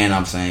policies, and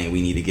I'm saying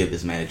we need to give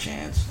this man a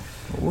chance.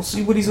 We'll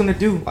see what he's going to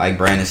do. Like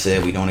Brandon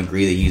said, we don't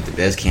agree that he's the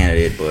best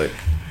candidate, but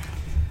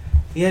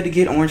he had to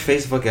get orange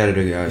face the fuck out of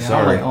there, guys. Yeah,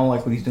 Sorry. I don't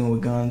like what he's doing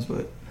with guns,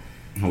 but...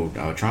 Who,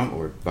 Trump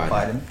or Biden?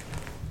 Biden.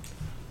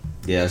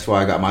 Yeah, that's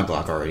why I got my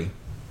Glock already.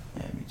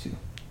 Yeah, me too.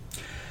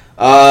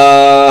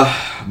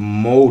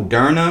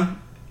 Moderna.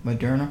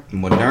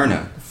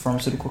 The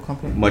pharmaceutical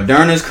company.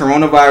 Moderna's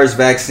coronavirus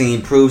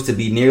vaccine proves to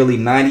be nearly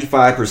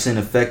 95%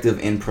 effective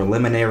in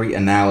preliminary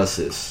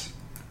analysis.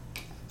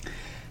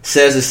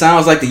 Says it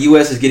sounds like the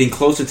U.S. is getting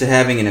closer to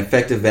having an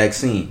effective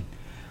vaccine.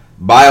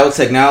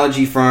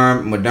 Biotechnology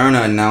firm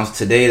Moderna announced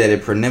today that a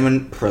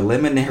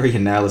preliminary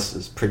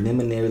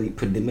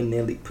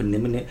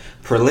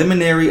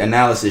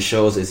analysis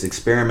shows its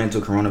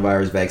experimental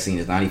coronavirus vaccine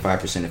is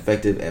 95%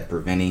 effective at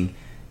preventing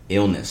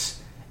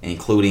illness,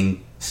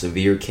 including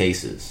severe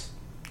cases.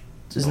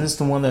 Isn't this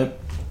the one that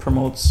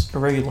promotes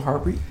irregular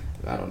heartbeat?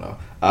 I don't know.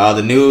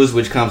 The news,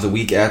 which comes a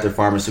week after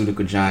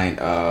pharmaceutical giant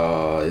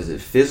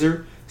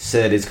Pfizer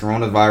said its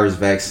coronavirus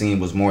vaccine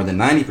was more than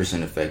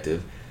 90%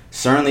 effective,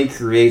 certainly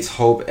creates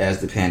hope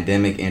as the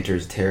pandemic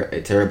enters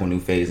a terrible new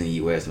phase in the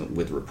U.S.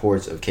 with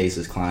reports of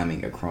cases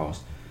climbing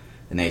across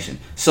the nation.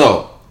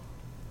 So,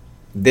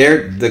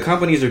 the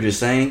companies are just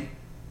saying,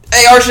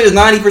 hey, our shit is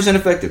 90%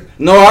 effective.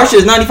 No, our shit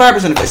is 95%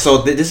 effective.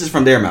 So, this is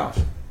from their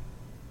mouth.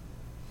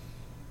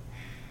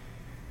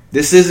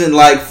 This isn't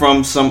like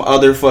from some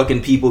other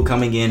fucking people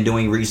coming in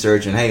doing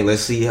research and, hey,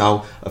 let's see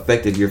how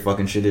effective your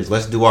fucking shit is.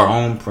 Let's do our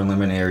own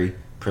preliminary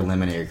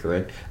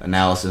correct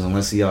analysis and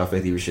let's see how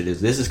effective your shit is.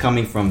 This is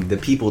coming from the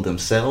people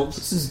themselves.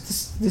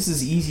 This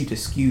is easy to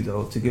skew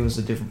though, to give us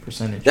a different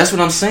percentage. That's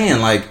what I'm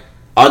saying. Like,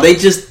 are they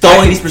just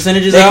throwing these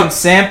percentages they out? They can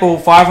sample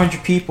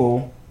 500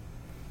 people,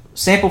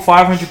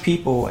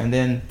 and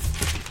then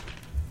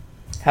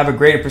have a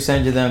greater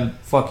percentage of them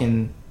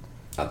fucking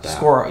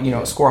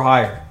score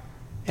higher.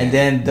 And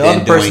then the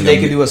other person, they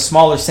could do a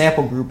smaller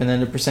sample group, and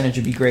then the percentage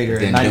would be greater.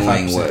 Then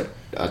 95%. Doing what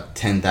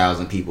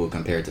 10,000 people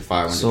compared to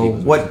 500 so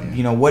people.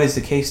 So what is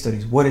the case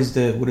studies? What is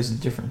the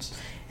difference?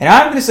 And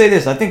I'm going to say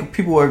this. I think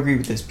people will agree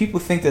with this. People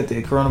think that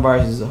the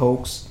coronavirus is a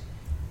hoax.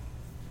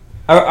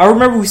 I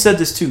remember we said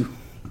this too.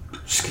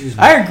 Excuse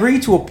me. I agree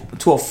to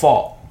a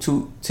fault.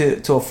 To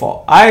a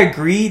fault. I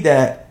agree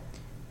that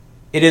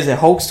it is a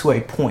hoax to a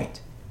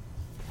point.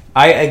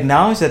 I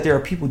acknowledge that there are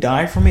people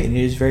dying from it and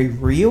it is very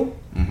real.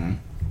 Mm-hmm.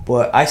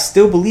 But I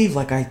still believe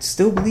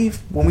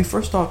when we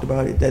first talked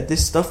about it, that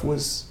this stuff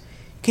was...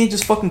 You can't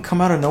just fucking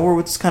come out of nowhere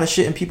with this kind of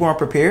shit and people aren't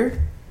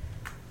prepared.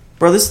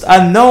 Bro, I just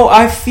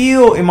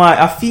feel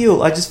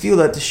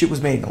that the shit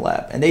was made in the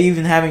lab. And they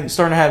even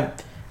starting to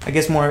have, I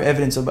guess, more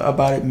evidence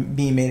about it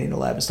being made in the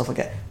lab and stuff like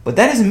that. But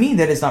that doesn't mean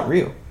that it's not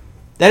real.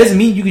 That doesn't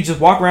mean you can just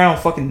walk around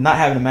fucking not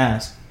having a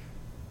mask.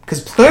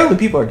 Because clearly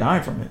people are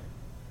dying from it.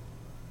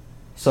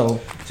 So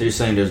you're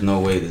saying there's no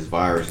way this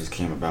virus just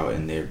came about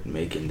and they're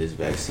making this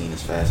vaccine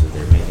as fast as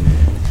they're making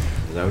it?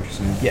 Is that what you're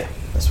saying? yeah,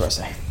 that's what I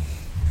say.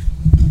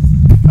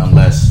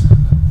 Unless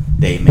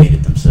they made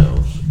it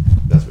themselves.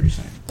 That's what you're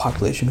saying.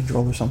 Population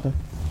control or something.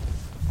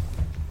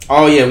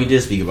 Oh yeah, we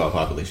did speak about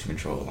population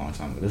control a long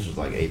time ago. This was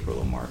like April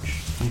or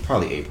March.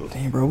 Probably April.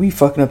 Damn, bro, we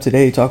fucking up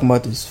today talking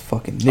about this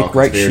fucking Nick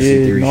Wright conspiracy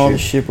shit theory and all shit.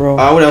 this shit, bro.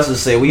 What else to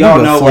say? We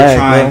all know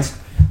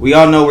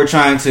we're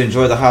trying to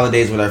enjoy the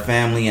holidays with our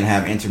family and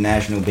have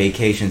international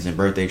vacations and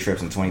birthday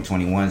trips in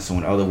 2021. So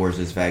in other words,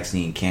 this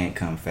vaccine can't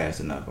come fast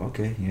enough.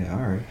 Okay, yeah, all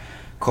right.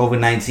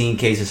 COVID-19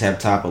 cases have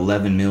topped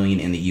 11 million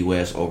in the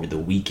U.S. over the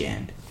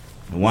weekend.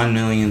 1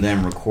 million of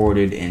them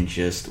recorded in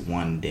just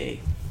one day.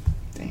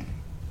 Damn.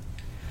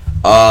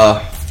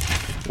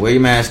 Wear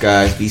your mask,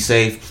 guys. Be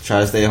safe.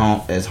 Try to stay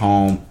at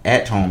home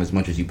as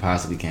much as you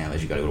possibly can,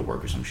 unless you gotta go to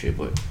work or some shit.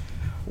 But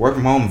work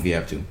from home if you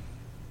have to.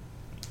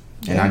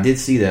 And I did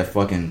see that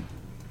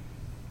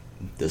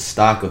the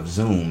stock of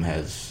Zoom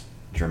has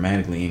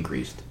dramatically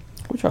increased.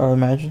 Which I would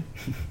imagine.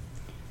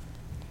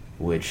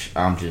 Which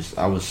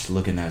I was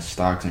looking at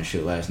stocks and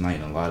shit last night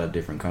in a lot of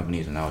different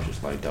companies, and I was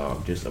just like,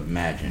 dog, just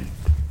imagine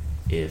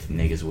if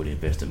niggas would have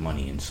invested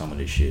money in some of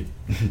this shit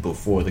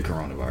before the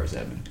coronavirus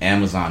happened.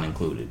 Amazon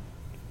included.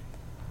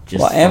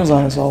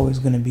 Amazon is always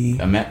going to be...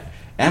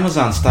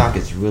 Amazon stock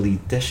is really...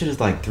 That shit is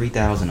like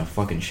 $3,000 a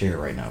fucking share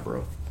right now,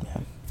 bro. Yeah.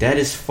 That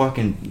is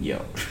fucking...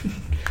 Yo.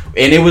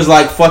 And it was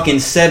like fucking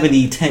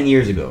 70 10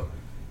 years ago.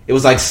 It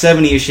was like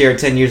 70 a share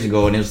 10 years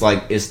ago, and it was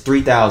like, it's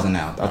 3,000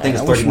 now. I think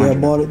it's 3,100. I wish we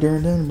had bought it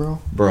during then, bro.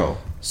 Bro.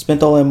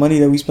 Spent all that money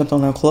that we spent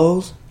on our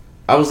clothes.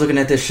 I was looking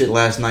at this shit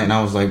last night, and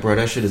I was like, bro,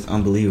 that shit is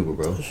unbelievable,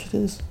 bro. That shit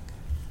is.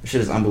 That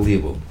shit is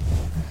unbelievable.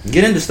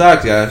 Get into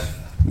stocks, guys.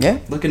 Yeah.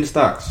 Look into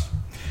stocks.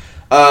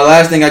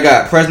 Last thing I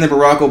got. President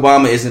Barack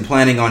Obama isn't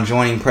planning on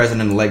joining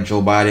President-elect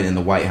Joe Biden in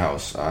the White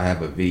House. I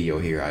have a video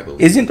here, I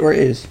believe. Isn't or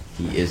is?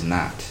 He is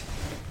not.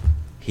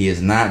 He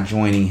is not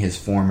joining his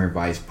former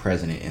vice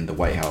president in the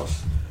White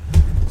House.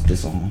 Is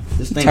this on?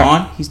 This thing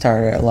on? He's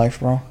tired of that life,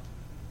 bro.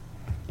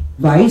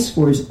 Advice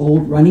for his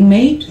old running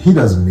mate? He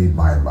doesn't need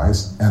my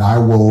advice, and I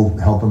will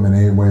help him in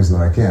any ways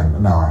that I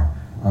can. No,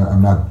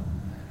 I'm not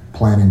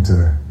planning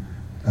to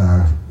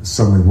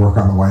suddenly work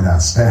on the White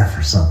House staff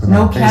or something.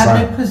 No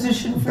cabinet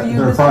position for you?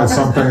 There are probably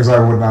some things I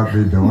would not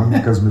be doing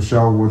because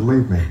Michelle would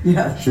leave me.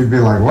 Yeah. She'd be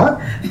like, what?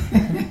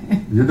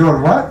 You're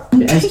doing what?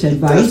 As to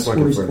advice for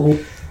his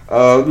old...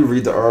 Let me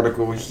read the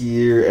article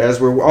here. As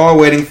we're all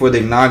waiting for the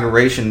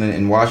inauguration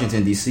in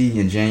Washington, D.C.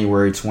 in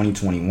January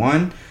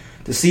 2021,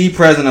 to see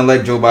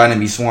President-elect Joe Biden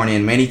be sworn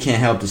in, many can't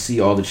help to see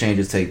all the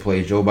changes take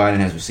place. Joe Biden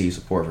has received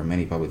support from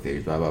many public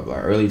figures, blah, blah, blah.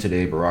 Earlier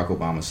today, Barack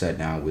Obama sat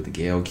down with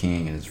Gayle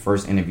King in his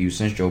first interview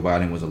since Joe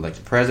Biden was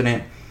elected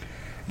president.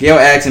 Gayle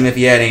asked him if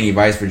he had any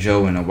advice for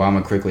Joe, and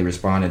Obama quickly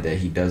responded that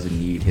he doesn't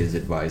need his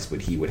advice,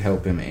 but he would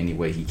help him in any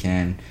way he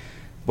can.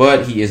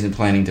 But he isn't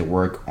planning to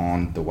work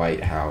on the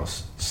White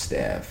House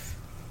staff.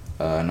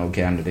 No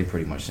calendar. They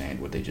pretty much saying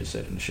what they just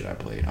said in the shit I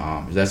played.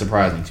 Is that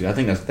surprising to you? I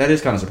think that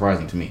is kind of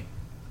surprising to me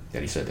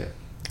that he said that.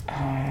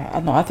 I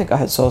don't know. I think I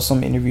had saw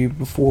some interview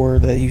before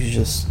that he's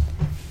just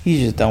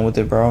done with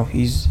it, bro.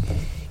 He's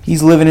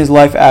living his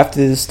life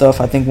after this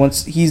stuff. I think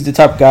once he's the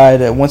type of guy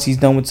that once he's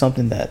done with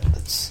something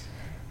that's.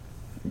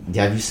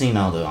 Yeah, have you seen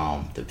all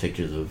the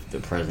pictures of the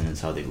presidents,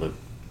 how they look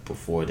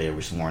before they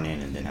were sworn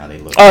in, and then how they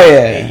look? Oh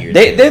yeah,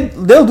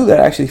 they'll do that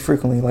actually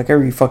frequently, like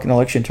every fucking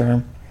election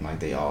term. Like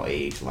they all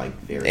age like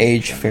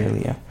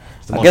fairly, yeah.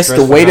 I guess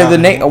the weight of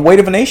weight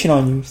of a nation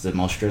on you. It's the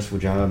most stressful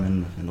job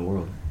in the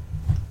world.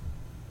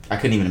 I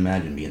couldn't even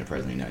imagine being the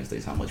president of the United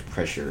States. How much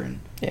pressure and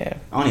yeah.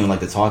 I don't even like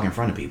to talk in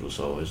front of people,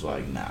 so it's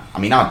like nah. I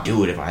mean, I'll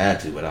do it if I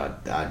had to, but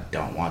I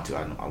don't want to.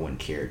 I wouldn't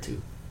care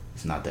to.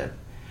 It's not that.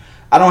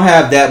 I don't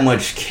have that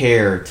much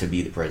care to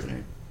be the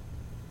president.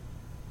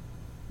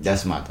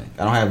 That's my thing.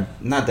 I don't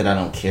have, not that I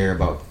don't care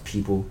about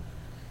people,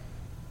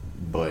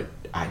 but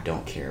I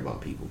don't care about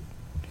people.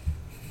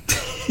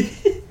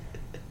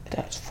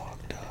 That's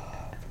fucked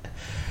up.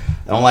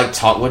 I don't like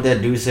what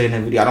that dude said in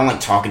that video. I don't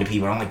like talking to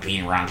people. I don't like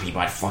being around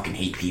people. I fucking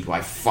hate people.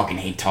 I fucking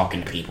hate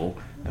talking to people.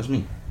 That's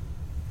me.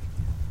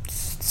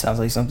 Sounds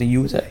like something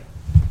you would say.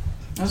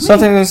 That's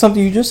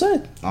Something you just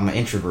said. I'm an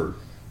introvert.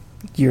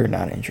 You're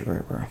not an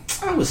introvert, bro.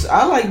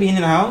 I like being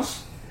in the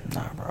house.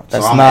 Nah, bro. So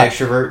That's I'm not an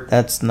extrovert.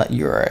 That's not.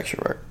 You're an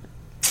extrovert.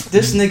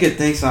 This nigga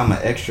thinks I'm an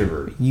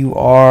extrovert. You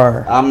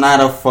are. I'm not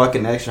a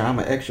fucking extra. I'm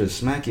an extra.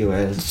 Smack your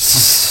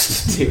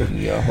ass. Dude.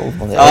 Yo,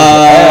 hopefully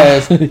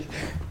ass.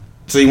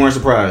 So you weren't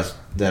surprised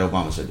that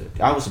Obama said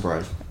that? I was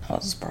surprised. I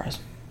was surprised.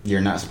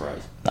 You're not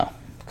surprised. No,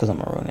 because I'm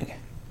a real nigga.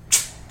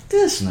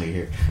 This nigga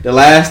here. The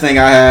last thing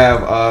I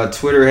have,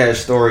 Twitter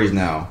has stories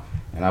now,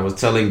 and I was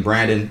telling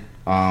Brandon,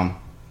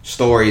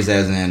 stories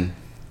as in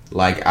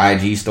like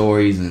IG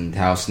stories and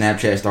how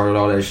Snapchat started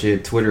all that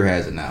shit. Twitter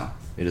has it now.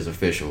 It is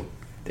official.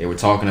 They were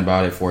talking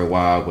about it for a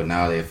while, but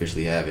now they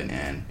officially have it,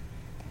 and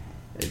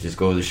it just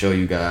goes to show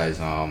you guys,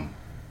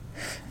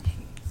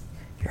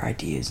 your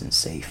idea isn't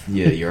safe.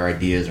 yeah, your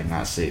ideas are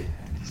not safe.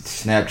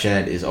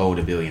 Snapchat is owed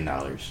 $1 billion.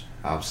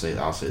 I'll say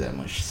that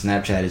much.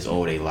 Snapchat is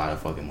owed a lot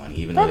of fucking money,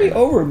 even Probably though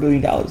over $1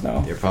 billion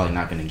now. they're probably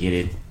not going to get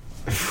it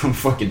from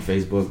fucking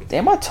Facebook.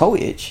 Damn, my toe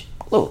itch.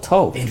 Little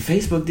toe. And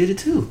Facebook did it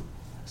too.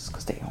 It's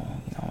because they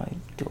own, they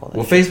do all that.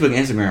 Well, shit. Facebook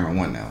and Instagram are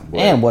one now. But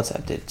And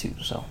WhatsApp did too.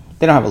 So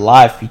they don't have a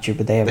live feature,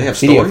 but they have They a have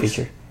video stories?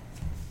 feature.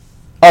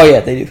 Oh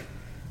yeah, they do.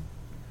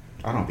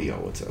 I don't be on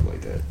WhatsApp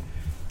like that.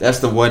 That's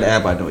the one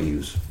app I don't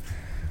use.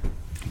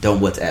 Don't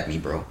WhatsApp me,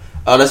 bro.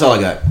 Oh, that's all I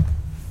got.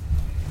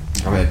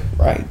 All right,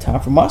 Right. Time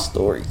for my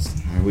stories.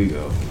 here we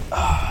go.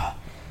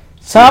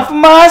 Time for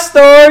my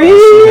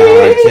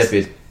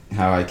stories.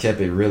 How I kept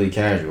it really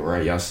casual,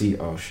 right? Y'all see?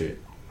 Oh shit,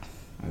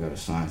 I gotta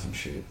sign some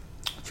shit.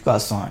 You got a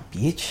sign,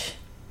 bitch.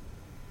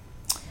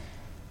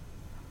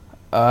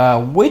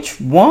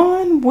 Which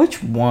one?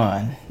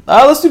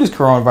 Let's do this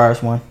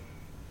coronavirus one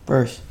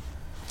first.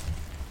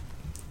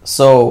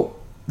 So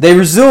they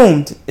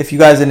resumed. If you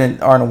guys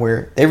aren't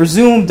aware, they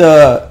resumed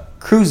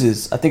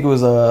cruises. I think it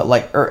was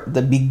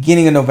the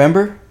beginning of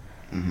November.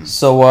 Mm-hmm.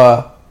 So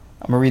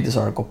I'm gonna read this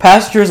article.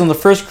 Passengers on the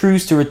first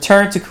cruise to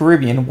return to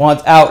Caribbean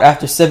want out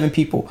after 7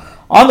 people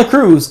on the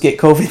cruise get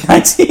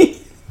COVID-19.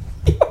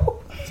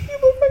 Yo, these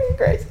people are fucking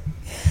crazy.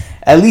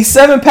 At least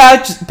 7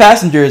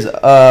 passengers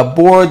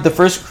board the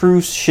first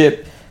cruise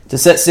ship to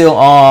set sail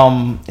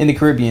in the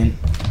Caribbean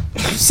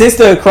since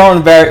the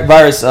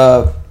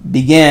coronavirus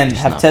began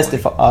have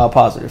tested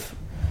positive.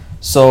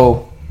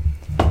 So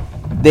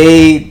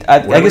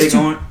I Where guess they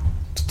going?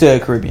 to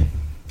Caribbean.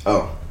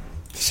 Oh,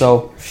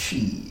 So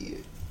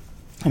shit.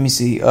 let me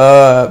see.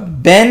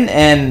 Ben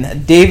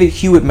and David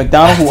Hewitt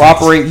McDonald, who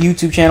operate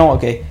YouTube channel,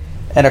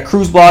 and a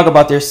cruise blog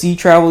about their sea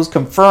travels,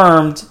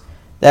 confirmed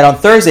that on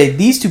Thursday,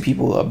 these 2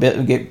 people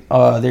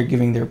they're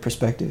giving their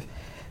perspective.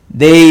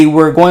 They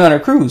were going on a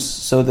cruise,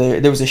 so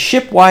there was a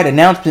ship-wide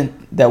announcement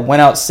that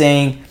went out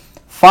saying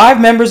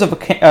 5 members of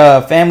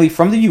a family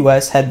from the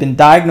U.S. had been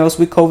diagnosed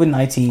with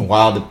COVID-19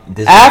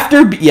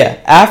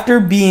 after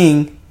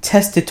being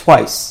tested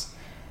twice.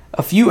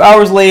 A few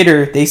hours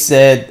later, they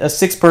said a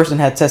 6th person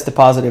had tested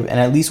positive, and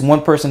at least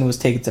 1 person was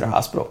taken to the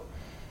hospital.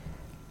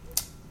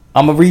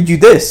 I'm gonna read you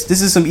this.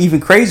 This is some even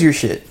crazier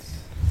shit.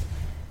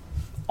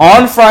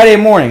 On Friday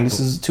morning, this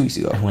is 2 weeks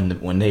ago.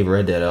 When they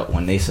read that out,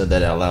 when they said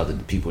that out loud, did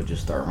the people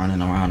just start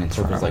running around in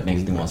circles like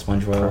niggas do on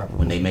SpongeBob?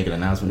 When they make an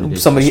announcement,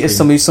 Some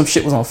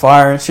shit was on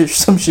fire and shit.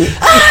 Some shit.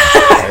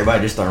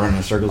 Everybody just start running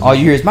in circles. All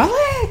you hear is my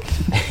leg.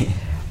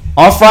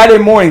 On Friday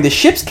morning, the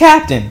ship's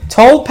captain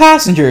told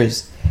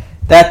passengers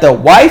that the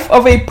wife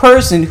of a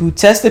person who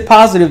tested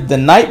positive the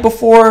night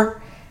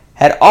before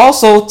had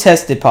also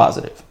tested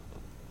positive.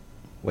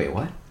 Wait,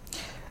 what?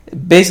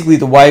 Basically,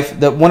 the wife,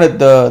 one of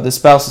the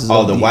spouses.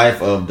 Oh, the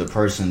wife of the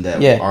person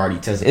that already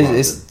tested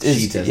positive.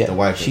 She tested. The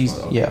wife. She's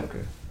okay.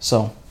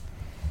 So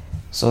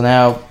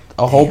now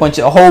a whole bunch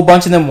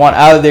of them want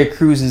out of their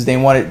cruises. They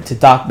wanted to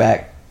dock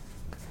back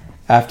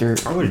after.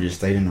 I would have just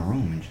stayed in the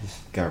room and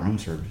just got room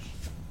service.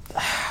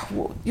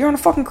 Well, you're on a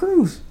fucking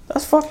cruise.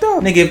 That's fucked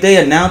up. Nigga, if they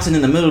announcing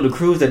in the middle of the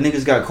cruise that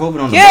niggas got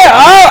COVID on the boat,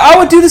 I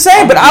would do the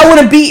same, but I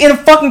wouldn't be in a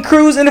fucking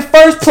cruise in the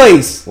first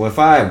place. Well, if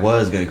I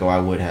was gonna go, I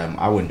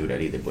wouldn't do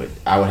that either, but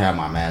I would have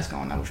my mask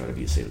on. I would try to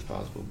be as safe as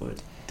possible, but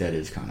that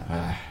is kind of,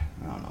 I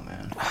don't know,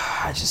 man.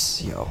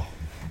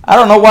 I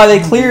don't know why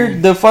they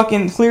cleared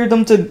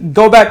them to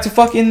go back to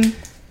fucking.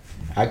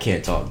 I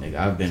can't talk, nigga.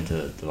 I've been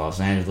to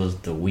Los Angeles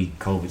the week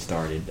COVID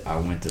started. I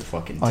went to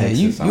fucking Texas.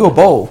 Yeah, you a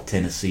bold.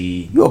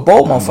 Tennessee. You a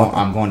bold motherfucker.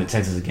 I'm going to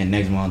Texas again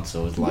next month,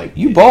 so it's like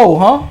you bold,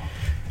 huh?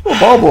 You a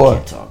bold boy. I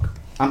can't talk.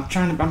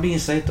 I'm being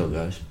safe though,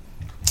 guys.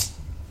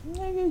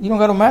 You don't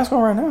got no mask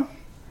on right now.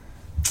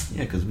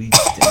 Yeah, because we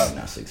still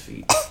not 6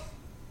 feet.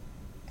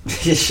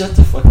 Yeah, shut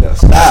the fuck up.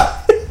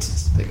 Stop.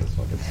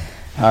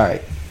 All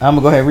right, I'm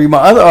gonna go ahead and read my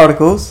other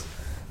articles.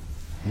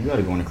 You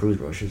gotta go on a cruise,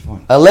 bro. Shit's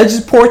fun.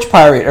 Alleged porch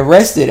pirate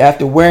arrested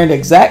after wearing the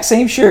exact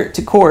same shirt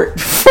to court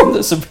from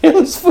the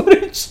surveillance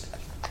footage.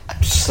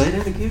 Say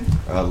that again?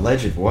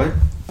 Alleged what?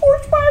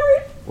 Porch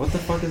pirate. What the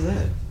fuck is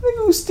that? Nigga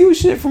who steal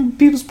shit from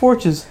people's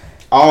porches.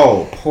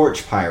 Oh,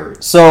 porch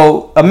pirate.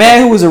 So, a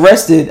man who was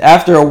arrested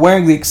after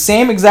wearing the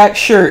same exact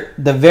shirt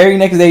the very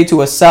next day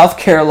to a South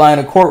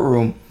Carolina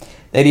courtroom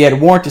that he had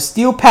worn to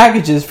steal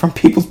packages from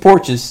people's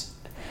porches.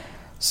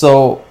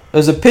 So,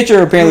 there's a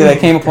picture apparently that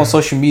came up on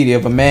social media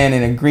of a man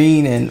in a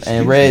green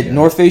and red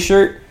North Face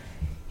shirt.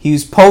 He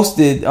was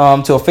posted to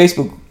a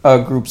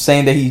Facebook group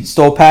saying that he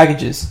stole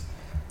packages.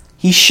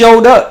 He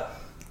showed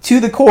up to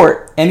the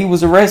court and he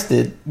was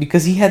arrested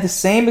because he had the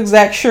same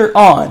exact shirt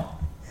on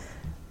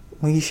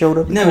when he showed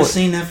up. You never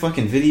seen that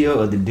fucking video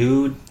of the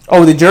dude?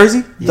 Oh, the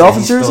jersey,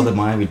 Dolphins he jersey. Stole the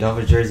Miami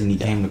Dolphins jersey and he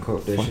came to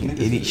court. That Fucking shit.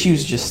 idiot. She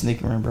was just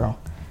snickering, bro.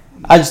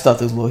 I just thought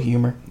there was a little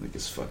humor. Like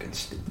it's fucking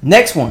stupid.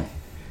 Next one.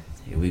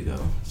 Here we go.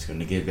 It's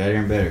gonna get better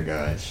and better,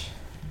 guys.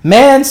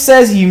 Man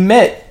says he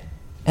met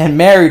and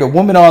married a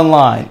woman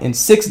online in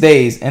 6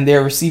 days, and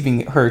they're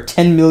receiving her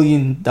 $10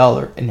 million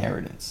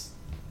inheritance.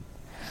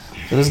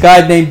 So this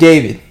guy named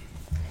David,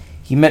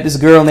 he met this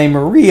girl named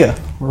Maria,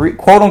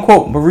 quote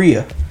unquote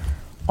Maria,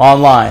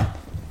 online,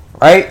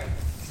 right?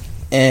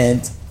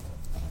 And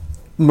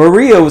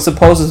Maria was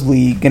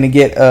supposedly gonna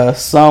get a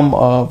sum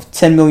of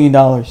 $10 million,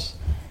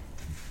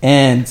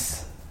 and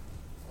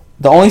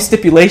the only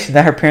stipulation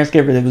that her parents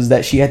gave her was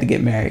that she had to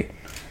get married.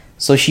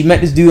 So she met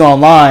this dude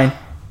online.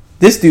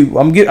 This dude,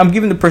 I'm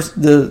giving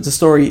the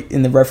story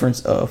in the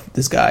reference of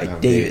this guy,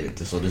 David.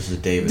 So this is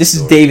David. This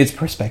is David's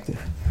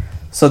perspective.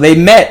 So they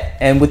met,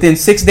 and within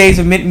 6 days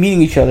of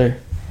meeting each other,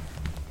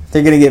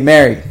 they're gonna get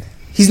married.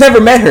 He's never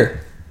met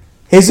her.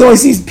 He only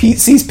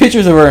sees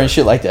pictures of her and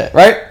shit like that,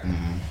 right?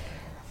 Mm-hmm.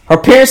 Her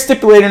parents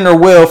stipulated in her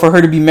will for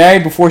her to be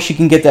married before she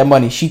can get that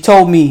money. She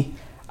told me,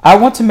 "I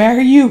want to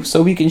marry you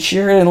so we can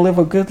share and live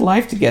a good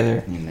life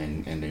together."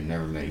 And they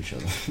never met each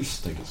other.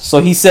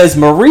 So he says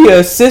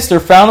Maria's sister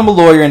found him a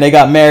lawyer and they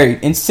got married.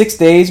 In 6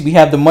 days, we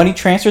have the money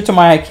transferred to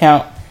my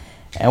account,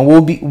 and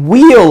we'll be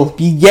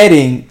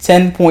getting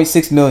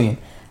 $10.6 million.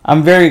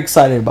 I'm very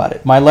excited about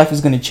it. My life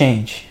is going to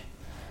change.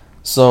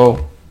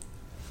 So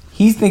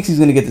he thinks he's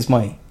going to get this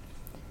money.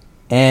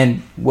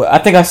 And I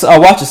think I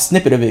watched a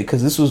snippet of it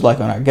because this was like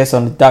on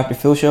the Dr.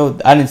 Phil show.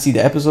 I didn't see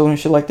the episode and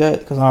shit like that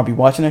because I'll be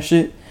watching that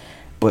shit.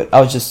 But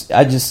I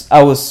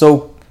was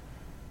so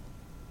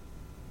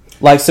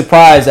like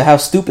surprised at how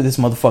stupid this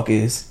motherfucker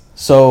is.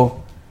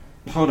 So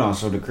hold on,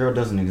 so the girl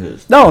doesn't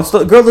exist? No, so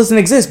the girl doesn't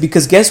exist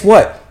because guess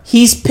what?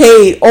 He's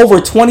paid over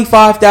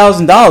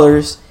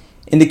 $25,000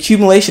 in the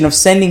accumulation of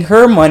sending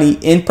her money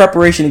in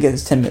preparation to get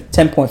his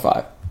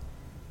 10.5.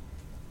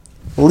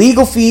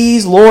 Legal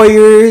fees,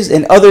 lawyers,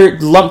 and other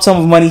lump sum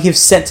of money he's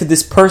sent to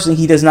this person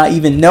he does not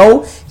even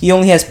know. He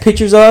only has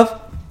pictures of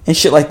and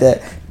shit like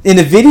that. In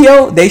the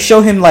video, they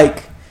show him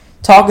like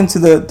talking to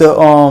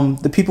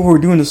the people who are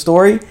doing the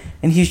story,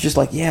 and he's just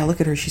like, "Yeah,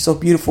 look at her, she's so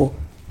beautiful."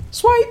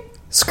 Swipe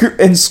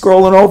and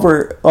scrolling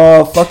over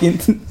fucking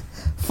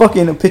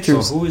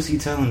pictures. So who is he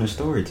telling the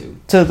story to?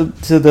 To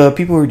the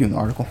people who are doing the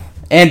article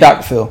and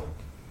Dr. Phil.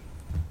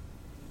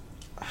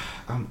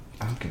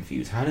 I'm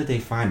confused. How did they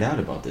find out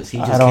about this? He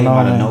I just don't came know,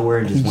 out man. of nowhere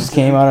and He just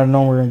came out of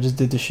nowhere and just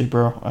did this shit,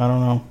 bro. I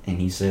don't know. And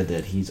he said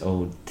that he's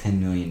owed $10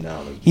 million.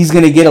 He's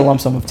gonna get a lump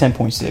sum of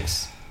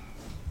 10.6.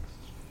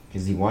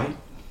 Is he white?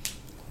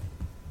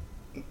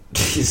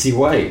 Is he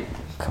white?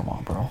 Come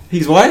on, bro.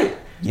 He's white?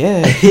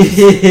 Yeah.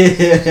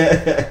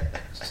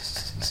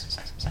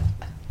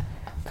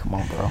 Come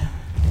on, bro.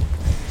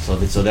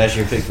 So that's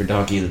your pick for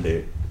Donkey of the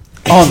Day.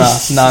 Oh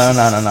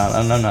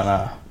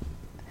no.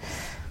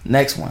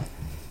 Next one.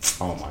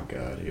 Oh my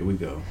god, here we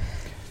go.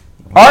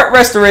 Art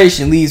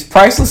restoration leaves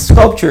priceless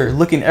sculpture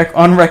looking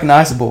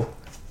unrecognizable.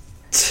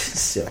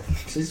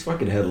 These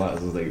fucking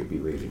headlines look like it'd be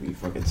ready to be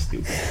fucking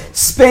stupid.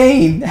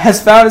 Spain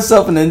has found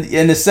itself in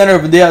the center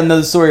of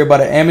another story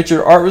about an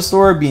amateur art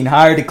restorer being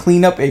hired to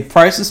clean up a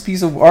priceless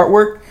piece of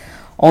artwork,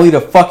 only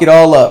to fuck it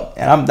all up.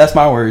 And that's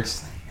my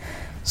words.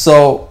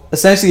 So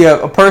essentially,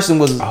 a person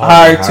was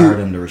hired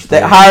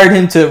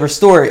him to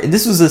restore it, and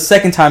this was the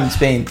second time in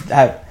Spain.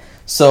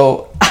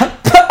 So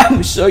I'm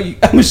gonna show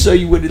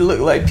you what it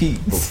looked like, Pete.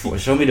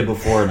 Show me the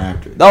before and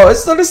after. No,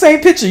 it's not the same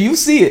picture. You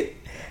see it.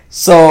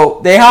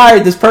 So they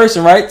hired this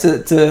person, right,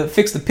 to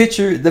fix the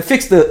picture,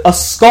 a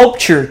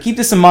sculpture. Keep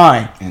this in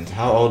mind. And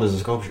how old is the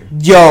sculpture?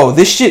 Yo,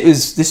 this shit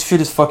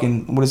is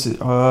fucking, what is it?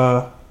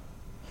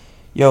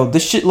 Yo,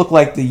 this shit look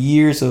like the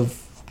years of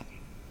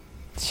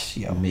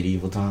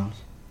medieval times.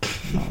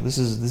 No, this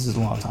is a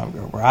long time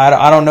ago, bro.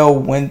 I don't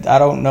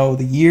know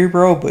the year,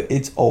 bro, but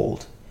it's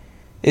old.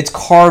 It's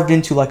carved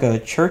into like a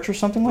church or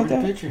something like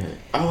that. Picture it.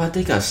 Oh, I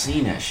think I've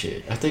seen that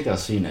shit.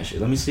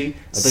 Let me see.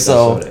 I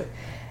saw that.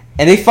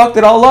 And they fucked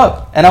it all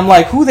up. And I'm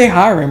like, who they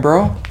hiring,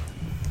 bro?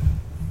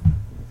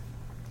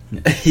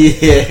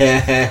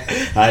 Yeah,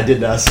 I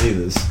did not see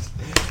this.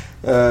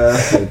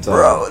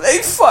 Bro,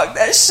 they fucked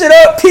that shit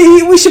up,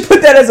 P. We should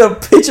put that as a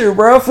picture,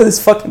 bro, for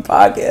this fucking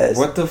podcast.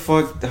 What the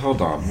fuck?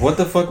 Hold on. What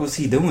the fuck was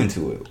he doing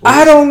to it?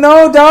 I don't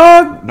know,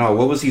 dog. No,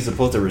 what was he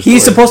supposed to restore?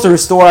 He's supposed to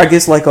restore, I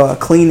guess, like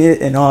clean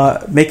it and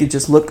make it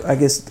just look, I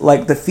guess,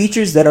 like the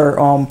features that are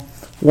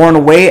worn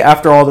away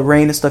after all the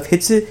rain and stuff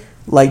hits it,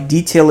 like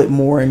detail it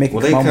more and make it.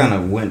 Well, they kind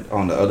of went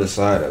on the other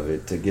side of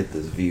it to get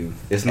this view.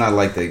 It's not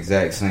like the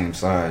exact same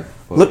side.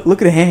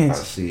 Look at the hands.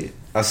 I see it.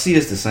 I see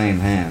it's the same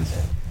hands.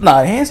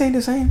 Nah, the hands ain't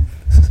the same.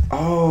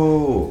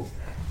 Oh.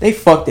 They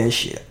fucked that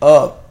shit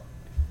up.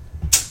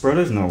 Bro,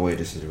 there's no way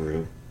this is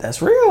real.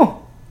 That's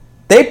real.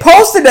 They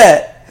posted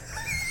that.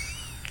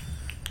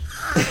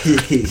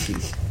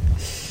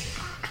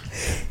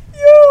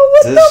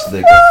 This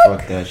nigga,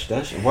 fuck that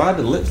shit. Why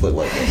the lips look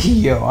like that?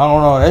 Yo, I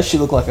don't know. That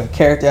shit look like a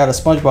character out of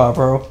SpongeBob,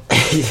 bro.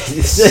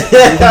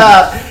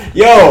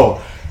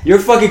 Yo, your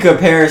fucking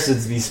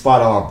comparisons be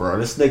spot on, bro.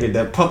 This nigga,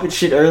 that puppet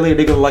shit earlier,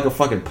 nigga look like a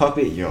fucking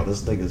puppet. Yo,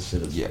 this nigga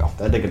shit is. Yo.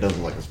 That nigga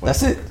doesn't look like a SpongeBob.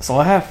 That's it. That's all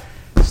I have.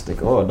 This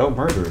nigga, oh, no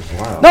murderers.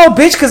 Wow. No,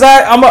 bitch, because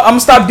I'm gonna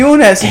stop doing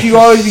that since you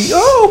always be,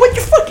 oh, what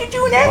the fuck you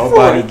doing that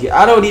for?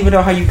 I don't even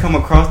know how you come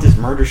across this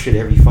murder shit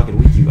every fucking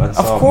week. You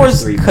unsolved Of course,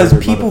 mystery because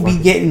murder people be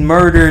motherfuckers. getting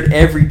murdered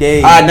every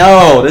day. I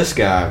know this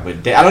guy,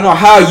 but I don't know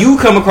how you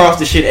come across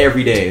this shit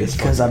every day.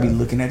 Because I be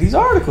looking at these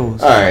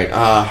articles. All right,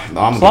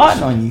 I'm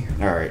Plotting on you.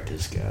 All right,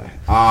 this guy.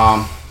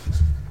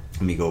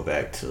 Let me go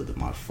back to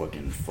my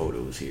fucking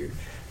photos here.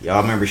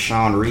 Y'all remember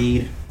Sean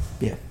Reed?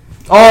 Yeah.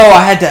 Oh,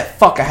 I had that.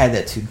 Fuck, I had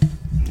that too.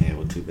 Yeah,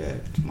 well, too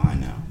bad. It's mine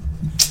now.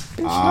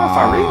 Bitch, not if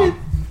I read it.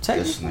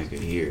 This nigga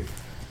here.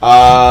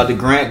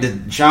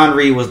 The Sean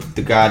Reed was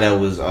the guy that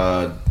was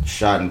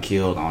shot and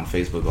killed on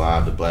Facebook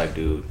Live. The black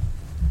dude.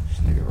 This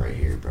nigga right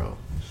here, bro.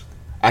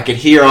 I could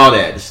hear all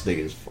that. This nigga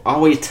is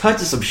always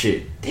touching some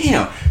shit.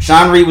 Damn.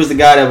 Sean Reed was the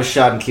guy that was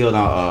shot and killed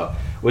on.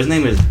 What his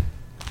name is?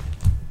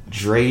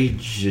 Dre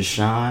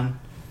Jashawn.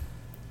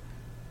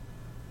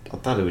 I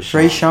thought it was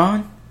Sean. Dre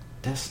Sean?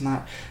 That's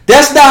not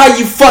how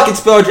you fucking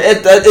spell it.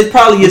 It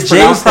probably is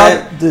pronounced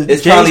that.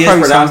 It probably is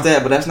pronounced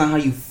that, but that's not how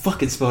you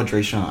fucking spell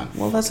Dre Sean.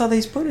 Well, that's how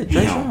they put it.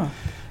 Dre Sean.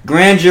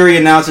 Grand jury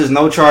announces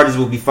no charges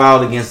will be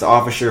filed against the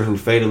officer who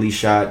fatally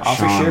shot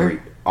Sean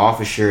Reed.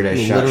 Officer that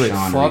shot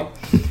Sean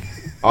Reed.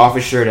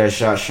 Officer that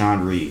shot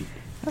Sean Reed.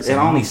 And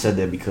I only said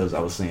that because I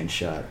was saying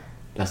shot.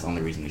 That's the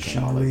only reason it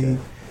came out like that.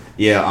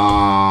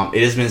 Yeah,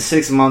 it has been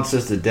 6 months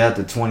since the death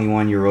of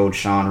 21-year-old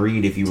Sean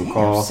Reed, if you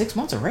recall. 6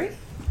 months already?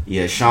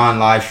 Yeah, Sean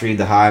live streamed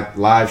the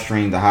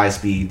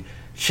high-speed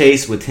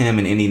chase with him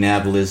and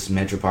Indianapolis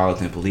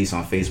Metropolitan Police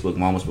on Facebook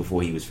moments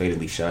before he was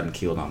fatally shot and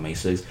killed on May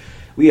 6th.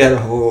 We had a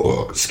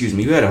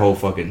whole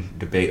fucking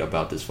debate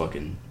about this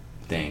fucking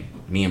thing.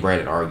 Me and Brad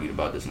had argued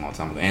about this a long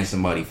time ago, and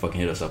somebody fucking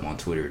hit us up on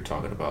Twitter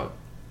talking about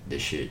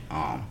this shit.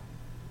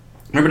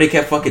 Remember they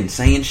kept fucking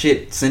saying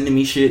shit, sending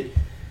me shit.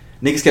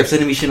 Niggas kept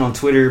sending me shit on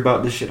Twitter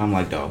about this shit. I'm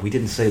like, dog, we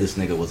didn't say this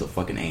nigga was a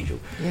fucking angel.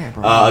 Yeah,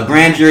 bro. A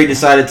grand jury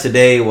decided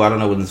today, well, I don't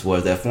know what this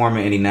was, that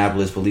former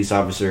Indianapolis police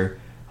officer,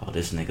 oh,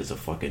 this nigga's a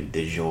fucking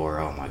de jour.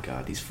 Oh my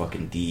god, these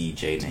fucking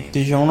DJ names.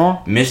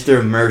 DiGiorno?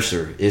 Mr.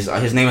 Mercer. His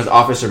name is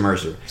Officer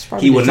Mercer.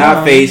 probably He will DiGiorno.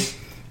 not face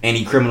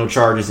any criminal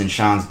charges in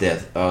Sean's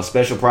death.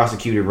 Special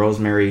prosecutor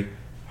Rosemary,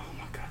 oh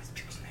my god, these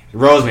people's names.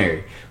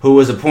 Rosemary, who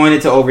was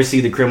appointed to oversee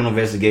the criminal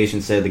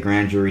investigation, said the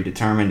grand jury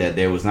determined that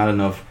there was not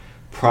enough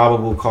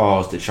probable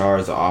cause to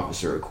charge the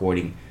officer,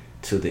 according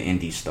to the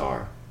Indy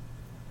Star.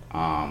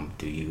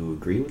 Do you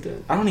agree with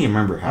that? I don't even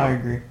remember how. I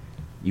agree.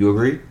 You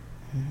agree?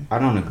 Mm-hmm. I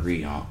don't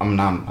agree. I'm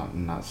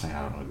not saying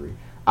I don't agree.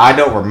 I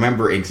don't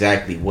remember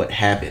exactly what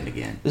happened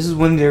again. This is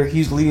when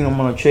he's leading them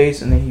on a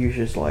chase, and then he was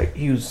just like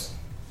he's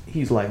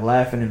like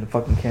laughing in the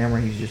fucking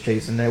camera. He's just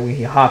chasing that. When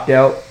he hopped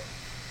out,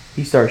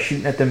 he started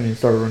shooting at them and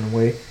started running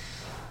away.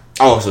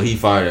 Oh, so he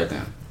fired at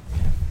them.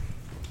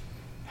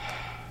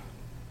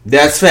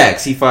 That's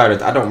facts. He fired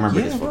at. I don't remember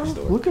this fucking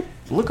story. Look up.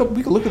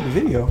 We can look at the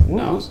video.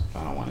 No,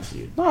 I don't want to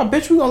see it. Nah,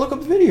 bitch, we gonna look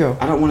up the video.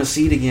 I don't want to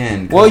see it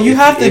again. Well, you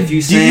have to.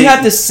 You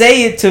have to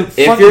say it to.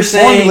 If you're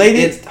saying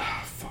it's,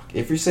 fuck.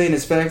 If you're saying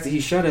it's facts that he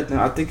shot at them,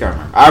 I think I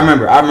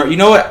remember. I remember. You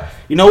know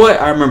what?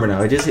 I remember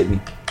now. It just hit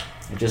me.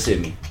 What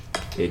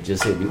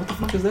the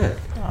fuck is that?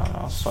 I don't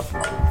know. It's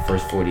fucking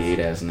First 48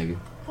 ass nigga.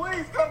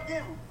 Please come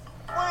get me.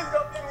 Please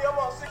come get me. I'm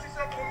on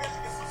 62nd in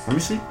Michigan. Let me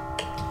see.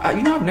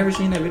 I've never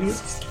seen that video.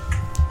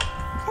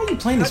 Why are you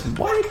playing this?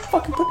 Why did you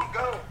fucking put?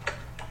 Go.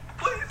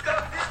 Please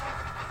come get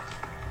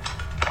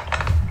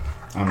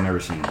me. I've never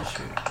seen this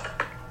shit.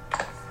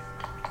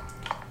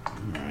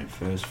 Alright,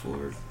 fast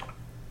forward.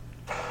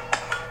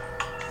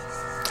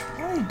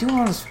 Why are you doing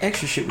all this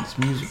extra shit with this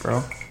music,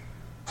 bro?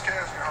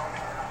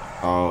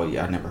 Oh,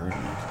 yeah, I never heard of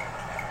it.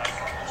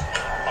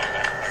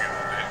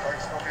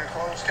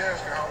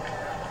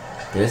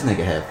 This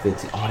nigga had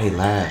 50. Oh, they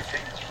laughed.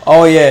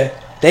 Oh yeah,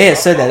 they had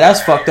said that.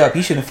 That's fucked up.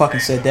 He shouldn't have fucking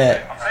said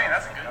that.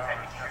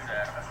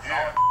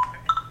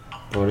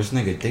 Bro, this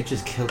nigga, they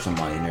just killed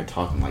somebody and they're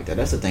talking like that.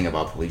 That's the thing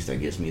about police that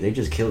gets me. They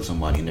just killed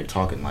somebody and they're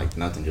talking like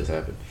nothing just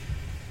happened.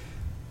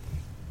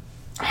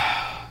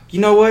 You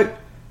know what?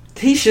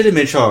 He should have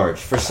been charged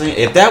for saying.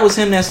 If that was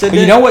him that said But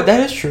that. you know what? That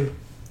is true.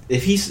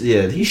 If he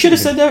should have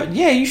said that.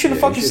 Yeah, you should have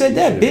fucking said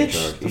that,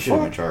 bitch. He should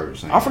have been charged.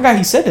 For saying I forgot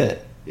he said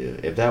that. Yeah,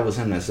 if that was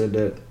him that said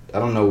that, I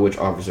don't know which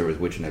officer was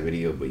which in that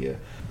video, but yeah,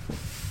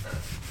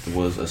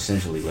 was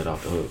essentially let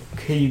off the hook.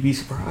 Can you be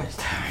surprised?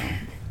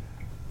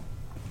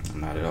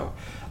 Not at all.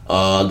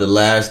 The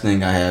last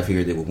thing I have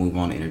here that we'll move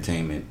on to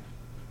entertainment,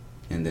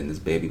 and then this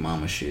baby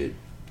mama shit,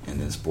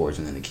 and then sports,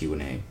 and then the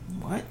Q&A.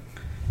 What?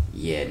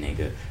 Yeah,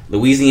 nigga.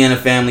 Louisiana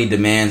family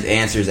demands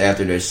answers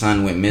after their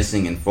son went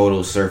missing and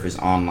photos surfaced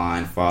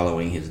online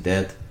following his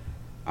death.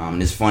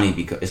 It's funny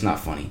because it's not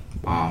funny.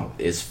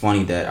 It's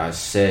funny that I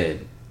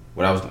said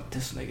what I was.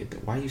 This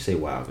nigga. Why you say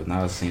wow? Because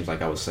now it seems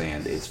like I was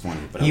saying that it's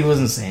funny, but He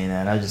wasn't saying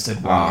that. I just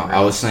said wow.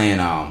 I was saying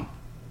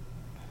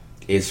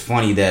it's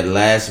funny that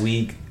last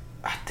week,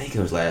 I think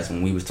it was last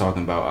when we was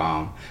talking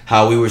about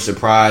how we were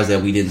surprised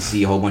that we didn't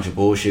see a whole bunch of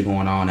bullshit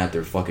going on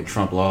after fucking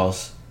Trump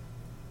lost.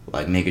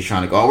 Like niggas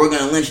trying to go, oh, we're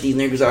gonna lynch these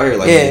niggas out here.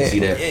 Like, you didn't see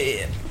that.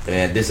 Yeah.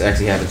 And this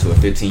actually happened to a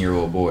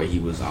 15-year-old boy. He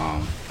was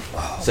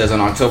says on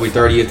October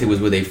 30th, he was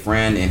with a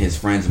friend and his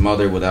friend's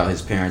mother without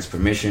his parents'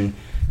 permission.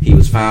 He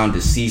was found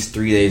deceased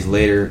 3 days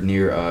later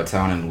near a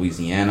town in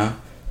Louisiana.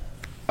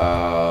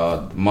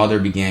 The mother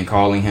began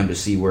calling him to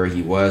see where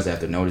he was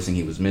after noticing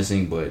he was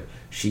missing, but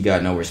she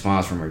got no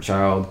response from her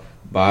child.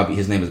 Bobby,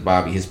 his name is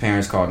Bobby. His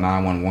parents called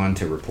 911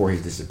 to report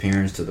his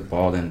disappearance to the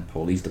Baldwin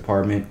Police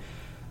Department.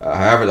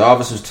 However, the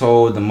officers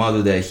told the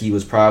mother that he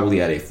was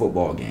probably at a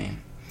football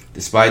game.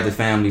 Despite the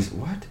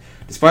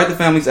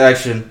family's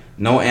action,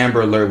 no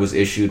Amber Alert was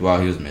issued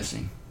while he was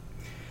missing.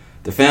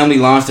 The family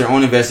launched their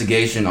own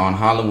investigation on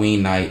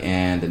Halloween night,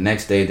 and the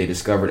next day they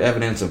discovered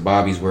evidence of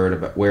Bobby's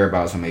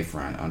whereabouts from a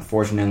friend.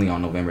 Unfortunately,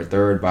 on November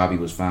 3rd, Bobby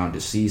was found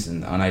deceased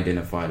in the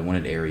unidentified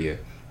wooded area.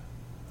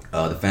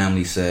 The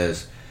family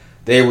says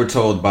they were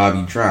told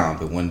Bobby drowned,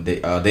 but when they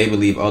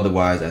believe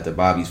otherwise after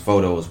Bobby's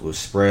photos was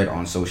spread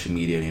on social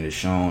media and it is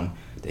shown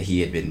that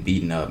he had been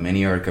beaten up.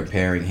 Many are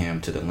comparing him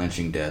to the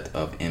lynching death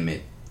of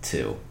Emmett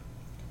Till.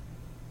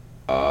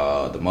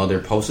 The mother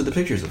posted the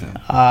pictures of him.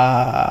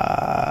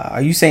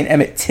 Are you saying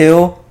Emmett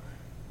Till?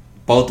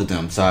 Both of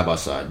them side by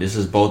side. This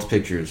is both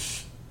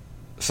pictures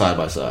side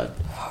by side.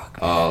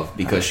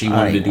 Because she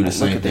wanted to do the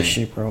same thing. This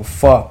shit, bro.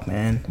 Fuck,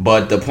 man.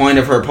 But the point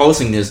of her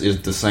posting this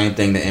is the same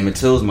thing that Emmett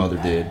Till's mother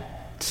did,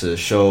 to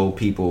show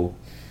people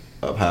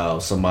of how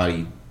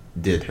somebody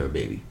did her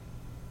baby,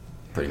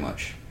 pretty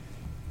much.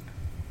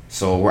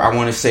 So I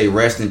want to say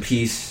rest in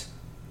peace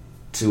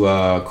to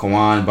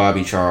Kawan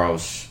Bobby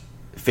Charles,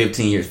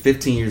 15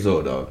 years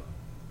old, dog.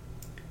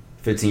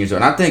 15 years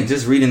old. And I think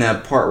just reading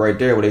that part right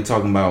there where they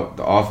talking about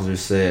the officer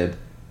said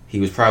he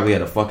was probably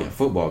at a fucking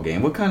football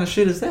game. What kind of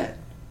shit is that?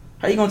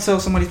 How you gonna tell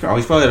somebody? Oh,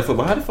 he's probably at a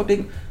football. How the fuck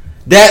they?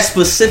 That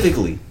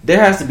specifically, there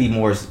has to be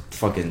more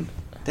fucking.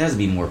 There has to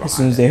be more. As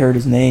soon as they heard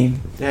his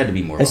name, there had to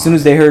be more. As soon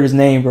as they heard his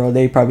name, bro,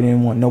 they probably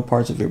didn't want no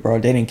parts of it, bro.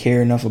 They didn't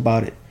care enough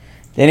about it.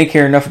 They didn't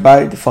care enough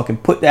about it to fucking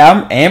put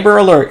that Amber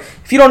Alert.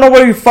 If you don't know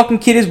where your fucking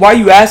kid is, why are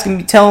you asking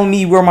me, telling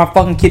me where my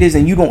fucking kid is,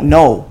 and you don't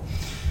know?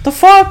 The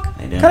fuck?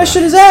 What kind of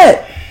shit is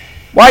that?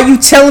 Why are you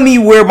telling me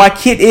where my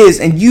kid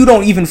is and you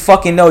don't even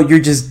fucking know? You're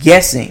just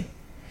guessing.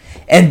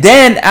 And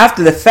then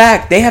after the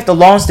fact, they have to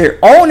launch their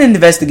own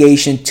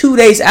investigation 2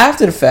 days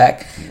after the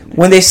fact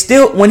when he's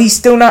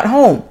still not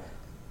home.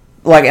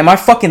 Like, am I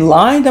fucking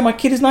lying that my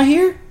kid is not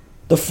here?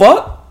 The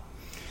fuck?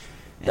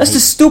 That's the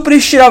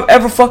stupidest shit I've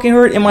ever fucking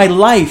heard in my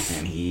life.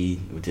 And he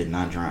did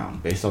not drown.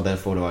 Based off that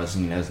photo I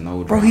seen, there's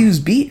no drown. Bro, he was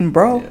beaten,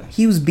 bro. Yeah.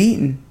 He was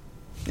beaten.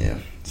 Yeah.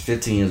 He's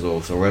 15 years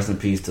old, so rest in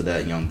peace to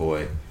that young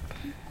boy.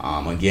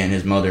 Again,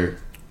 his mother,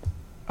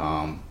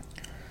 I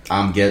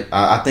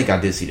think I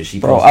did see that she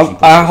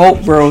posted. I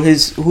hope, bro,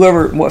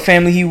 what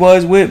family he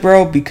was with,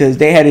 bro, because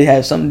they had to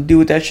have something to do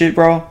with that shit,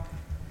 bro.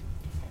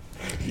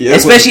 Yeah,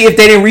 especially if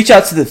they didn't reach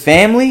out to the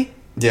family.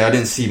 Yeah, I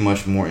didn't see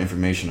much more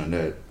information on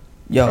that.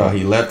 Yo,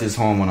 he left his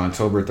home on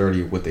October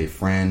 30th with a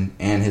friend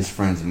and his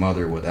friend's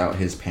mother without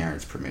his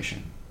parents'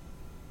 permission.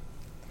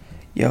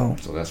 Yo,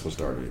 so that's what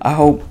started it. I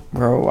hope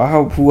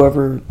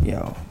whoever,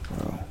 bro,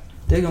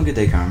 they're gonna get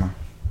their karma.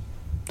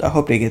 I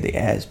hope they get their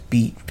ass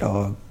beat,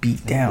 dog,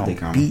 beat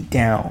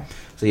down.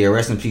 So yeah,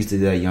 rest in peace to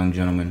that young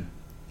gentleman.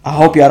 I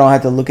hope y'all don't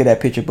have to look at that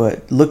picture,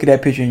 but look at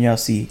that picture and y'all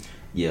see.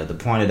 Yeah, the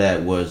point of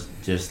that was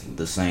just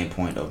the same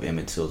point of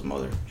Emmett Till's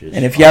mother.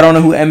 And if y'all don't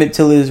know who Emmett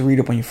Till is, read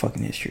up on your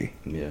fucking history.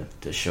 Yeah,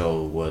 to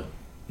show what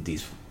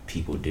these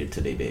people did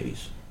to their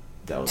babies.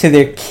 To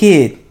their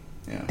kid.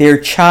 Yeah. Their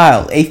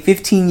child. A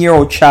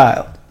 15-year-old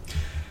child.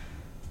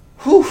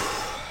 Whew.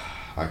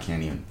 I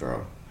can't even,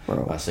 bro.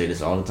 I say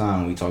this all the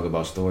time when we talk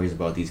about stories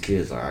about these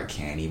kids. Like, I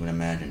can't even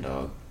imagine,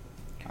 dog.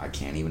 I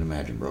can't even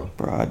imagine, bro.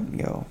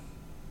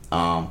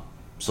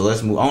 So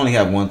let's move. I only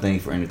have one thing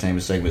for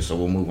entertainment segment, so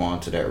we'll move on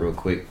to that real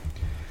quick.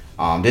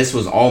 This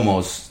was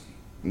almost,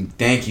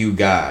 thank you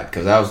God,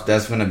 because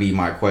that's going to be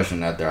my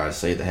question after I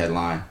say the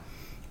headline.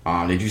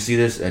 Did you see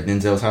this at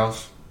Denzel's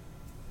house?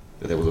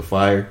 That there was a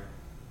fire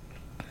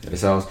at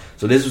his house.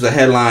 So this was a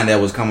headline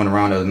that was coming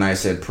around the other night. It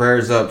said,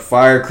 prayers up,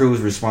 fire crews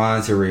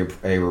respond to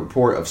a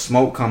report of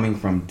smoke coming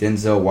from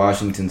Denzel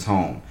Washington's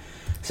home.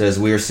 It says,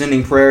 we are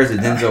sending prayers to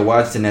Denzel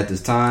Washington at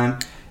this time.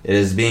 It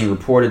is being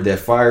reported that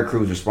fire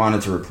crews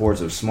responded to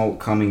reports of smoke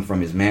coming from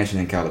his mansion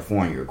in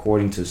California.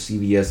 According to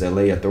CBS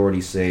LA,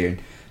 authorities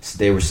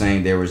they were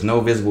saying there was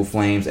no visible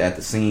flames at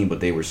the scene, but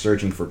they were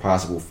searching for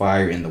possible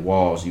fire in the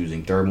walls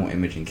using thermal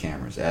imaging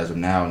cameras. As of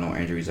now, no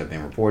injuries have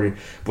been reported.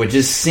 But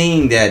just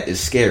seeing that is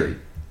scary.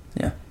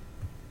 Yeah.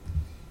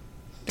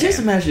 Just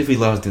imagine if we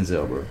lost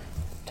Denzel, bro.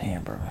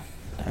 Damn, bro.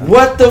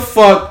 What the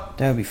fuck?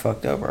 That would be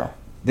fucked up, bro.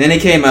 Then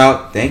it came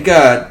out, thank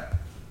God.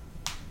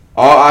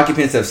 All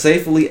occupants have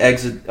safely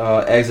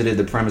exited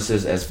the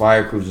premises as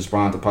fire crews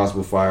respond to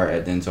possible fire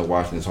at Denzel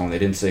Washington's home. They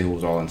didn't say who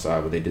was all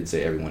inside, but they did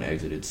say everyone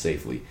exited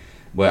safely.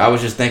 But I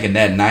was just thinking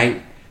that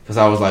night, Because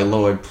I was like,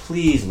 Lord,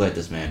 please let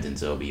this man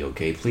Denzel be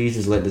okay. Please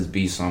just let this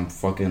be some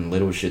fucking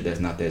little shit that's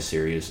not that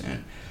serious.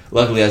 And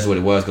luckily that's what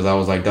it was, because I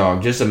was like,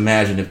 dog, just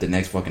imagine if the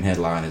next fucking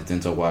headline is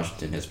Denzel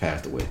Washington has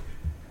passed away.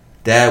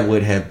 That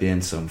would have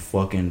been some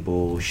fucking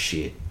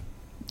bullshit.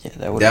 Yeah,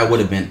 that would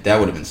have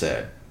been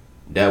sad.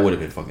 That would have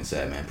been fucking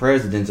sad, man.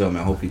 Prayers to Denzel,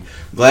 man.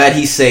 Glad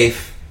he's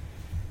safe.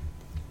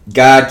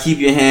 God, keep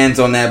your hands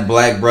on that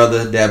black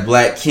brother, that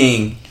black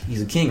king.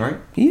 He's a king, right?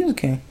 He is a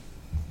king.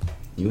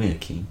 You ain't a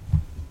king.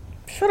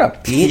 Shut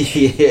up,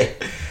 bitch. Yeah.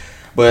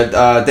 But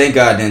thank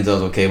God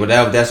Denzel's okay. But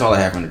that's all I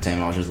have for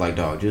entertainment. I was just like,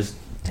 dog,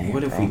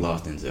 what if we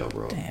lost Denzel,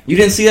 bro? Damn. You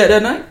didn't see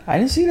that night? I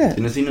didn't see that.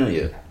 Didn't see none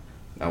yet.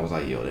 I was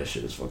like, yo, that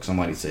shit is fuck.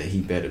 Somebody said he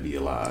better be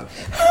alive.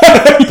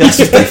 That's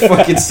what they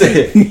fucking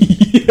said.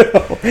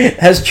 Yo,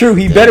 that's true.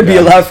 He better be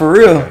alive for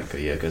real.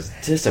 Yeah, because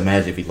just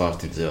imagine if he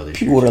lost Denzel this year.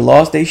 People would have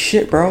lost their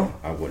shit, bro.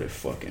 I would have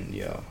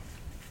fucking,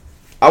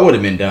 I would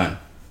have been done.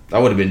 I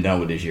would have been done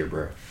with this year,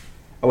 bro.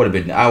 I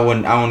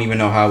don't even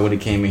know how I would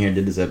have came in here and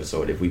did this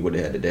episode if we would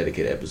have had to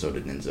dedicate an episode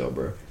to Denzel,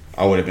 bro.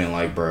 I would have been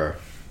like, bro,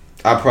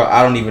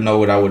 I don't even know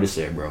what I would have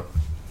said, bro.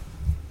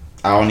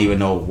 I don't even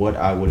know what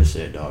I would have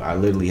said, dog. I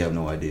literally have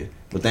no idea.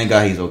 But thank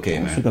God he's okay,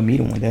 man. I should go meet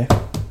him one day.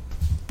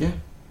 Yeah.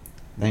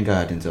 Thank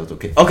God Denzel's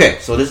okay. Okay,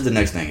 so this is the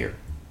next thing here.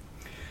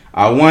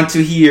 I want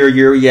to hear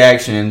your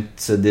reaction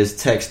to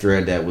this text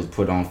thread that was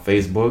put on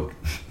Facebook.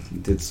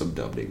 Did some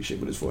dumb nigga shit,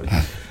 but it's funny.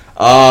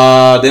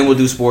 Then we'll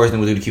do sports, then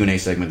we'll do the Q&A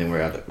segment,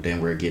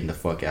 then we're getting the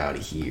fuck out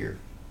of here.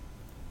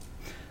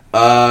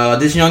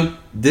 This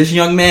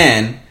young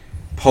man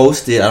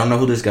posted, I don't know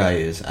who this guy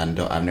is.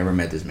 I've never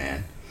met this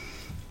man.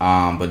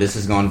 But this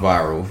has gone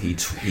viral.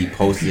 He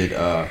posted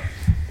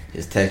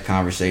his text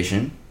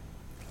conversation.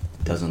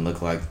 Doesn't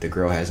look like the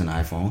girl has an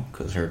iPhone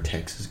because her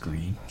text is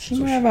green. She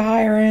might have a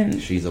higher end.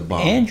 She's a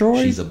bum.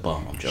 Android. She's a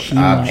bum. I'm joking.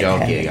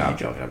 I'm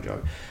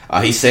joking.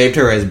 He saved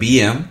her as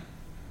BM.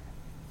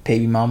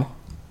 Baby mama.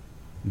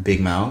 Big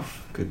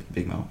mouth. Good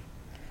big mouth.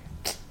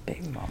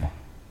 Baby mama.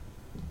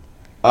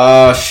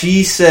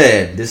 She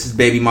said, this is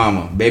baby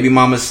mama. Baby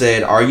mama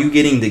said, are you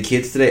getting the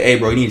kids today? Hey,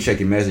 bro, you need to check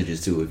your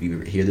messages too. If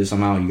you hear this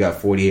somehow, you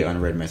got 48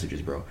 unread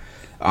messages, bro.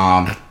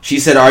 She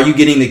said, are you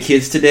getting the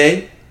kids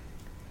today?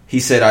 He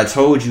said, I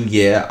told you,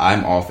 yeah,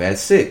 I'm off at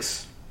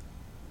 6.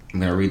 I'm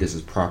going to read this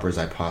as proper as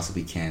I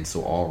possibly can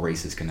so all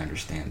races can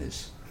understand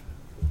this.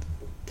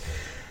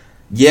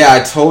 Yeah, I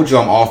told you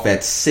I'm off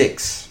at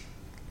 6.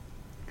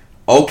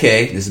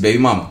 Okay, this is baby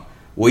mama.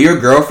 Will your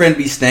girlfriend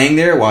be staying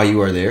there while you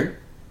are there?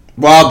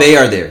 While they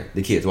are there,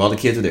 while the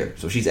kids are there.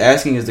 So she's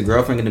asking, is the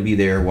girlfriend going to be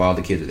there while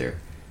the kids are there?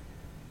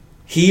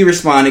 He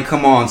responded,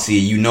 come on, C,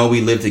 you know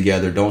we live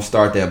together. Don't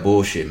start that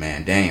bullshit,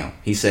 man. Damn.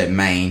 He said,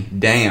 man,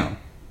 damn.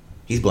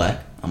 He's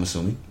black, I'm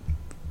assuming.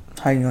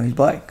 How you know he's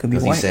black? Could be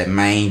white. He said,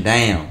 man,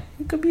 damn.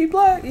 He could be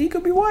black. He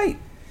could be white.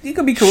 He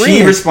could be Korean.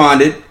 She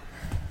responded,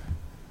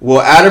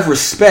 well, out of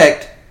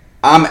respect,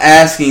 I'm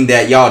asking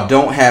that y'all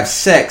don't have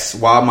sex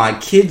while my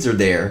kids are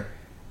there.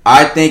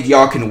 I think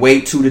y'all can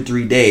wait 2 to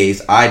 3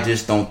 days. I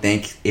just don't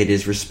think it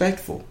is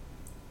respectful.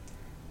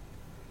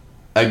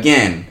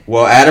 Again,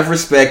 well, out of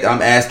respect,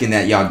 I'm asking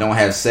that y'all don't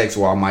have sex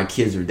while my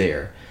kids are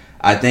there.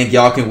 I think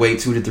y'all can wait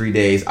 2 to 3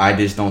 days. I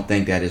just don't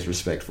think that is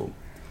respectful.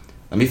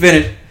 Let me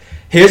finish.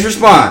 His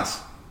response.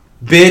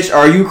 Bitch,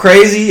 are you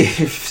crazy?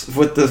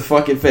 With the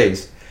fucking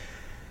face.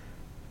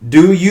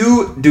 Do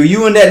you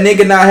and that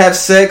nigga not have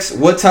sex?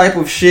 What type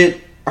of shit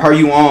are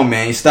you on,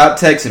 man? Stop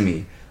texting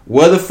me.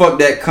 Where the fuck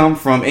that come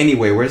from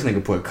anyway? Where's this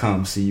nigga put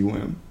come,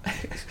 C-U-M?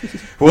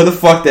 Where the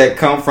fuck that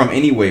come from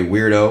anyway,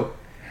 weirdo?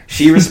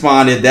 She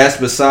responded, that's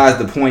besides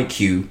the point,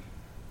 Q.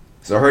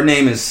 So her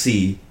name is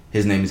C.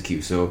 His name is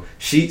Q. So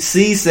C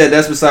said,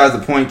 that's besides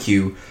the point,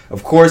 Q.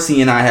 Of course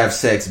he and I have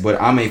sex, but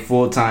I'm a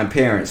full-time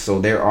parent, so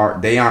they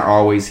aren't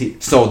always here.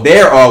 So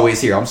they're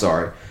always here, I'm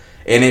sorry.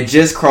 And it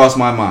just crossed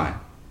my mind.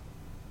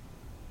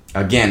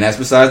 Again, that's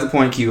besides the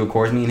point, Q. Of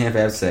course me and him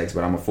have sex,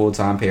 but I'm a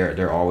full-time parent.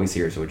 They're always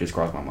here, so it just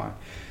crossed my mind.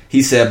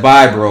 He said,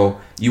 bye,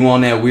 bro. You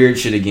on that weird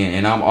shit again,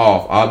 and I'm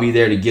off. I'll be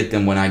there to get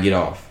them when I get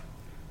off.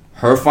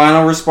 Her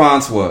final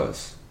response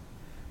was,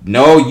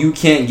 no, you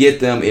can't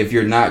get them if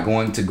you're not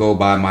going to go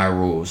by my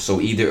rules.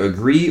 So either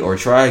agree or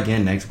try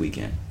again next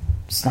weekend.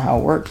 That's not how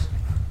it works.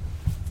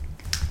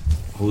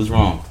 Who's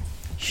wrong?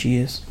 She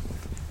is.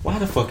 Why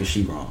the fuck is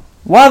she wrong?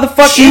 Why the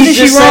fuck She's is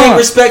she just wrong? saying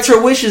respect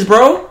her wishes,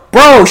 bro.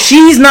 Bro,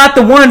 she's not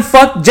the one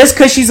fuck just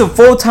because she's a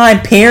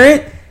full-time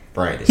parent.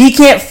 Right. He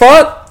can't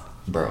fuck?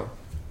 Bro.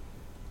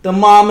 The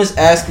mom is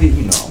asking,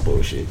 you know,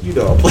 bullshit. You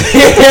know, Yo, I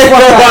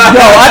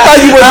thought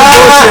you wasn't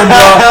bullshitting,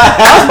 bro.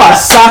 I was about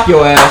to sock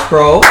your ass,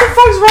 bro. What the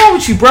fuck's wrong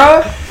with you,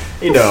 bro?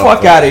 You know,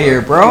 fuck out of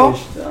here, bro.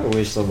 I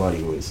wish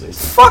somebody would say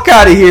something. Fuck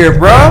out of here,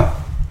 bro.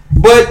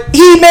 But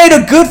he made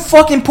a good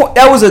fucking point.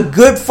 That was a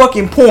good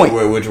fucking point.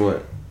 Wait, which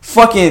one?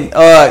 Fucking,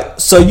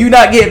 so you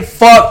not getting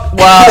fucked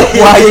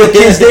while your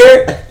kid's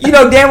there? You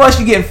know damn well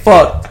she getting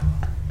fucked.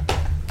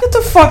 Get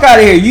the fuck out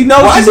of here. You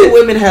know why do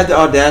women have the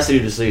audacity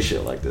to say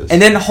shit like this?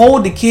 And then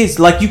hold the kids.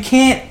 Like, you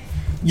can't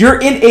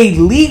You're in a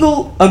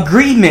legal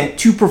agreement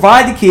to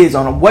provide the kids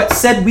on a what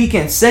said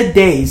weekend, set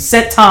days,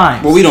 set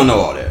times. Well, we don't know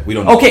all that. We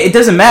don't know. Okay, it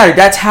doesn't matter.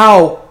 That's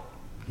how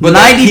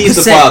 90%. He's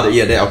the father.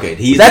 Yeah,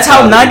 That's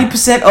how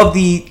 90% of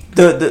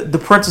the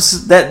parental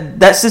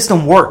that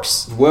system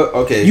works. Well,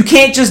 okay. You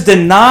can't just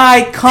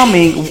deny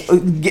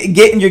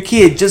getting your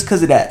kid just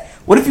because of that.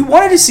 What if you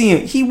wanted to see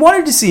him? He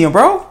wanted to see him,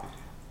 bro.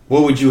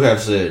 What would you have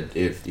said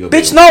if your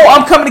bitch? No,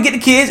 I'm coming to get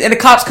the kids, and the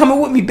cops coming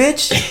with me,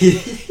 bitch.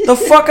 The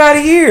fuck out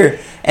of here.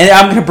 And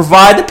I'm gonna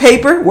provide the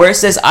paper where it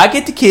says I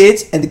get the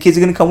kids, and the kids are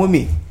gonna come with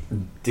me.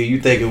 Do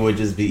you think it would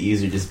just be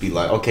easier, just be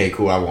like, okay,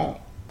 cool, I won't?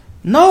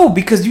 No,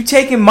 because you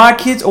taking my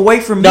kids away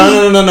from me.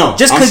 No.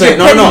 Just because you're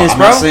petting this, I'm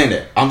bro. not saying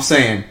that. I'm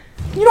saying,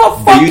 you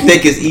know, do you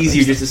think it's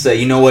easier just to say,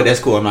 you know what, that's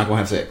cool, I'm not gonna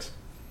have sex.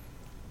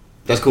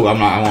 That's cool,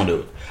 I won't do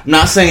it. I'm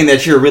not saying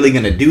that you're really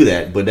gonna do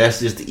that, but that's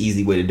just the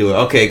easy way to do it.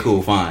 Okay,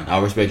 cool, fine.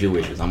 I'll respect your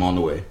wishes. I'm on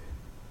the way.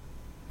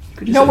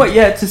 You know what?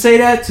 Yeah, to say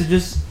that to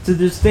just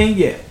think,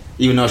 yeah.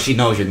 Even though she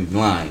knows you're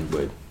lying,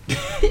 but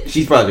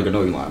she's probably gonna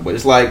know you're lying. But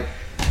it's like,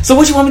 so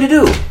what you want me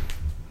to do?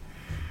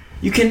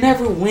 You can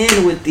never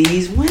win with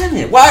these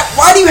women.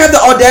 Why do you have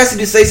the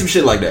audacity to say some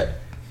shit like that?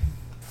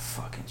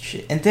 Fucking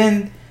shit. And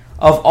then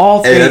of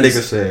all things, that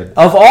nigga said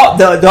of all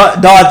the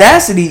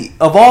audacity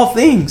of all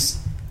things.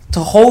 To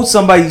hold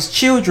somebody's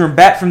children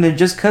back from them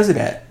just because of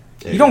that.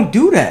 Hey, you don't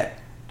do that.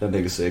 That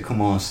nigga said,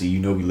 come on, see, you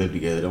know we live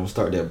together. Don't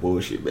start that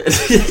bullshit, man.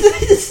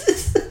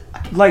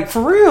 Like,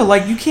 for real.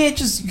 Like, you can't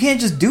just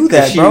do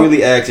that, bro. She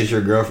really asks, is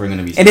your girlfriend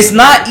going to be... And it's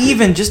not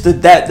even just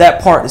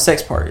that part, the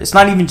sex part. It's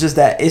not even just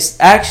that. It's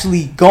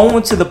actually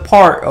going to the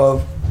part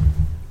of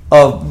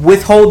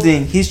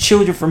withholding his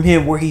children from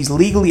him where he's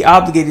legally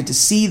obligated to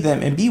see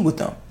them and be with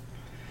them.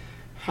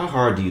 How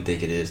hard do you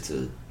think it is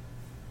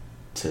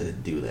to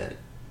do that?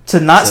 To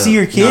not see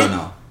your kid?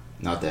 No,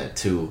 not that.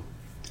 To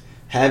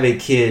have a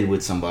kid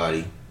with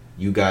somebody,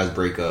 you guys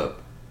break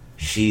up,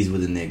 she's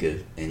with a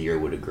nigga, and you're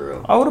with a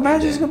girl. I would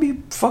imagine it's going to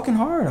be fucking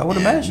hard. I would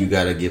imagine. You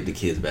got to give the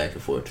kids back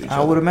and forth to each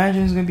other. I would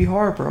imagine it's going to be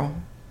hard, bro.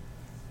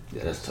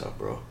 Yeah, that's tough,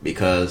 bro.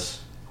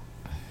 Because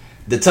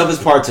the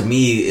toughest part to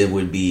me, it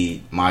would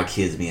be my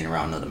kids being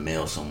around another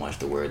male so much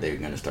to where they're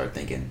going to start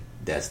thinking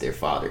that's their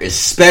father.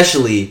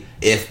 Especially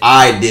if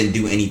I didn't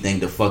do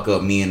anything to fuck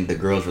up me and the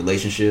girl's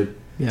relationship.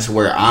 Yeah. To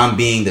where I'm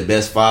being the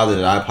best father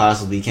that I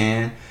possibly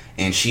can,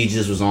 and she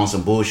just was on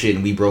some bullshit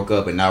and we broke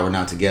up and now we're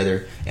not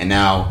together, and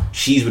now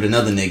she's with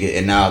another nigga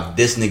and now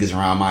this nigga's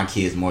around my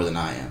kids more than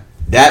I am.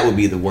 That would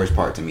be the worst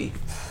part to me.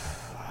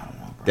 I don't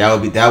know,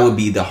 bro. That would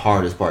be the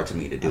hardest part to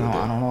me to do.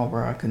 I don't know,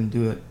 bro. I couldn't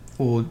do it.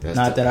 Well, that's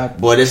not that I.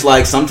 But it's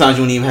like sometimes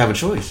you don't even have a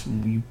choice.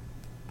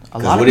 A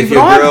lot what of if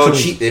your girl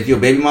if your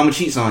baby mama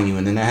cheats on you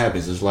and then that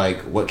happens? It's like,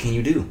 what can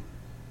you do?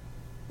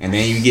 And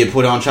then you get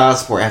put on child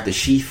support after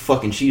she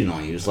fucking cheated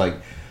on you. It's like,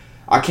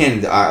 like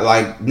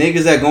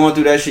niggas that going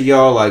through that shit,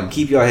 y'all, like,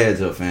 keep your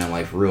heads up, fam,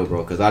 like, for real,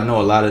 bro. Because I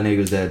know a lot of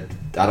niggas that,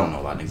 I don't know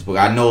a lot of niggas, but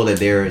I know that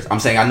there's a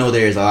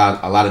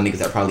lot of niggas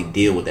that probably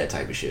deal with that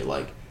type of shit,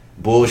 like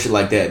bullshit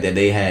like that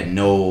they had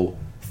no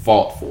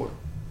fault for.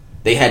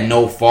 They had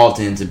no fault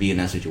in to be in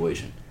that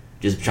situation.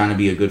 Just trying to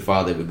be a good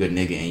father of a good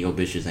nigga, and your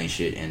bitches ain't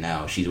shit, and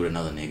now she's with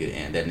another nigga,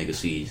 and that nigga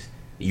sees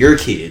your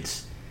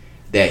kids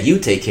that you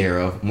take care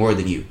of more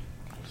than you.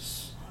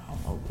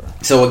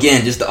 So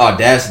again, just the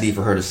audacity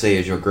for her to say,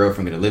 is your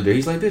girlfriend gonna live there?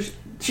 He's like, bitch,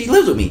 she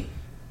lives with me.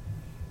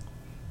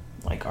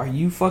 Like, are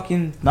you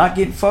fucking not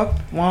getting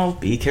fucked? Well,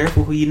 be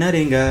careful who you nut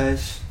in,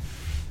 guys.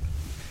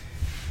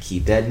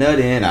 Keep that nut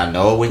in. I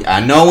know when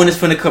it's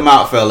finna come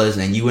out, fellas,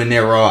 and you in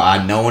there raw.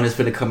 I know when it's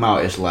finna come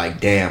out. It's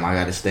like, damn, I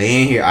gotta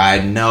stay in here. I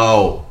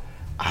know.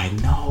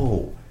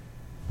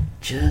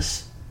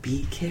 Just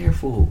be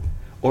careful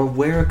or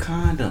wear a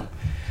condom.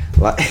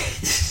 Like,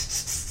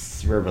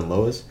 Reverend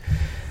Lois.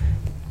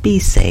 Be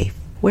safe.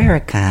 Wear a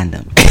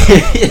condom.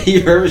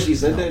 You heard what she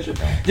said that shit?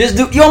 Just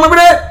do. You don't remember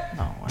that?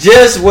 No.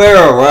 Just wear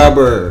a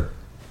rubber.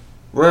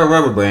 Wear a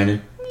rubber,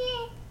 Brandon.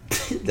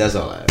 That's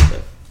all I have to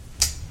say.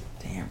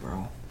 Damn,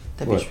 bro.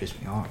 That bitch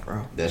pissed me off,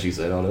 bro. That she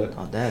said all that?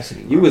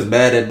 Audacity, bro. You was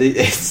mad at the...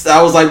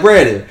 I was like,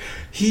 Brandon,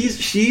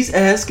 she's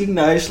asking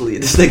nicely.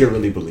 This nigga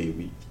really believed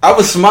me. I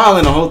was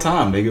smiling the whole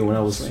time, nigga, when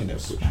I was saying that.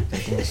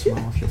 That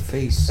smile off your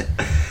face.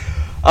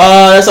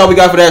 That's all we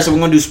got for that. So we're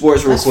gonna do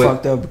sports real quick. That's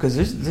fucked up because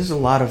there's a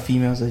lot of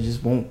females that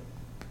just won't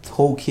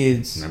hold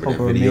kids over that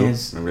video? a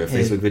man's Remember that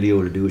head. Facebook video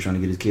where the dude was trying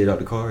to get his kid out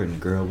the car and the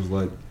girl was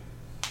like,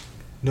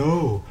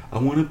 "No, I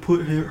want to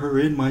put her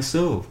in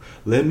myself.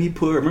 Let me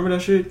put her." Remember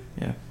that shit?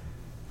 Yeah.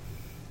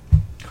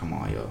 Come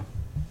on, yo.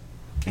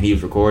 And he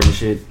was recording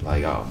shit.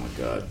 Like, oh my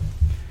god.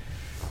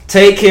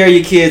 Take care of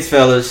your kids,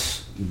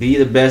 fellas. Be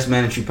the best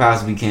man that you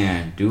possibly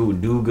can.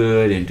 Do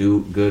good, and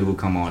do good will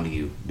come on to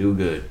you. Do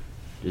good.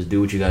 Just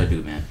do what you gotta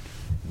do, man.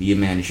 Be a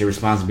man. It's your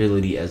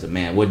responsibility as a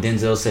man. What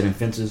Denzel said in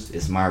Fences,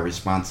 it's my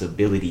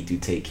responsibility to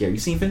take care. You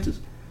seen Fences?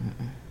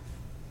 Mm-mm.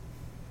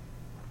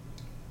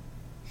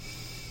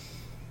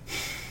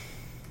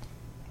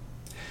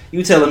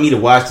 You telling me to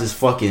watch this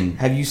fucking...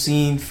 Have you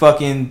seen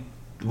fucking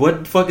What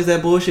the fuck is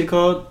that bullshit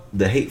called?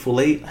 The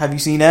Hateful Eight? Have you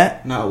seen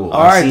that? No, well,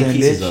 All I've right seen then,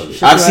 pieces bitch. of it.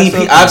 Shut your ass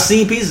up, I've then.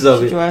 seen pieces of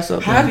Shut it. your ass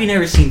up, How then. have you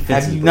never seen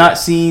Fences? Have you bro? not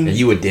seen? And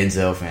you a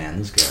Denzel fan?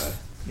 This guy.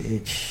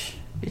 Bitch,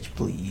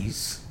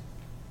 please.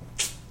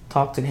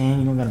 Talk to the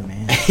hand. You don't got a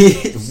man.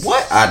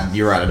 What?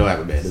 You're right. I don't have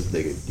a man. This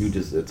nigga, you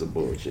just it's a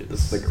bullshit.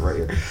 This nigga right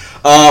here.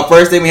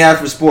 First thing we have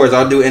for sports.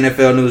 I'll do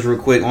NFL news real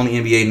quick. Only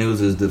NBA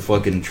news is the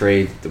fucking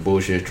trade, the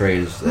bullshit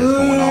trades that's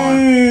going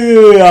on.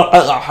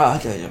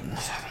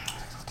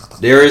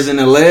 There is an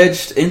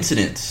alleged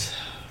incident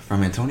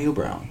from Antonio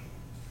Brown.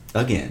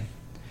 Again,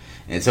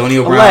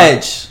 Antonio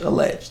Brown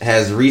Alleged.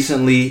 has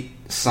recently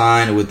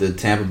signed with the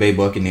Tampa Bay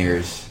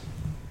Buccaneers.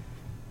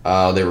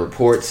 The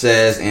report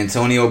says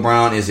Antonio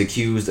Brown is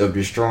accused of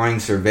destroying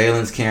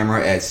surveillance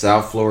camera at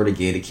South Florida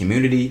gated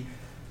community,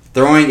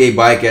 throwing a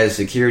bike at a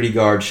security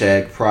guard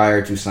shack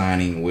prior to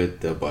signing with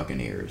the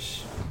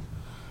Buccaneers.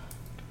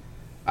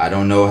 I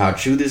don't know how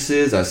true this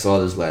is. I saw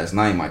this last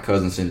night. My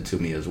cousin sent it to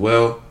me as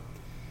well.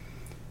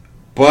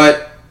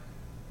 But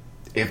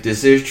if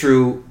this is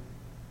true,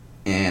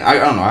 and I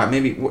don't know,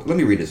 maybe let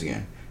me read this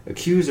again.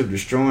 Accused of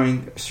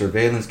destroying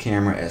surveillance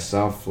camera at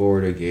South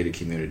Florida gated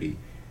community,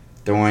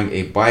 throwing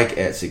a bike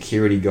at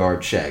security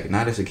guard shack.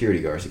 Not a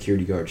security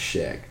guard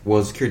shack.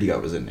 Well, security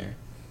guard was in there.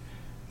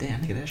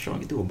 Damn, nigga, that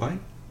strong. You threw a bike?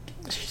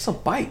 It's just a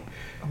bike.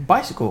 A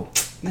bicycle.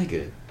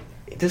 Nigga,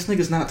 this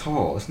nigga's not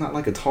tall. It's not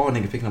like a tall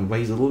nigga picking up a bike.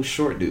 He's a little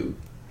short dude.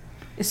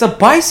 It's a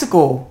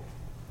bicycle.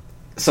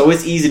 So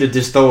it's easy to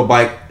just throw a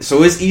bike.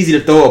 So it's easy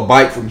to throw a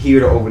bike from here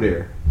to over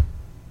there.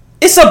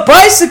 It's a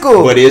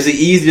bicycle. But is it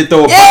easy to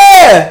throw a bike?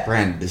 Yeah.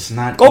 Brandon, it's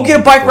not. Go get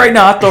a bike right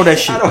now. I'll throw that I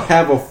shit. don't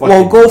have a fucking.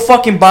 Well, go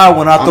fucking buy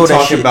one. I'll throw that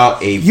talking shit.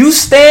 about a. You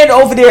stand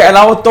over there and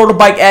I will throw the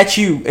bike at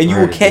you and you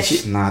will catch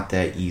It's it. not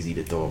that easy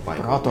to throw a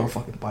bike. Bro, I'll throw a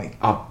fucking bike.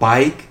 A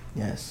bike?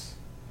 Yes.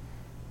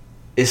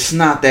 It's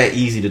not that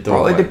easy to throw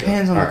Bro, a it bike.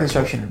 depends on All the right.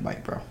 construction of the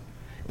bike, bro.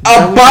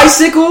 A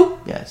bicycle?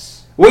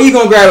 Yes. Where you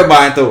gonna grab it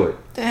by and throw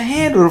it? The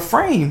handle, the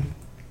frame.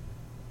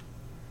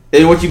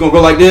 And what, you gonna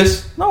go like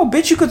this? No,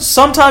 bitch,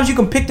 sometimes you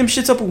can pick them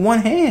shits up with one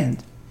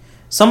hand.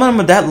 Some of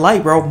them are that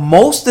light, bro.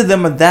 Most of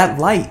them are that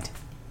light.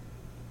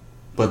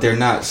 But they're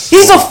not.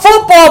 He's a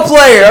football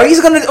player.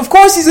 Of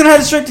course he's gonna have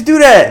the strength to do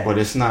that. But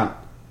it's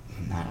not.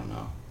 I don't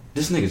know.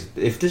 This nigga's.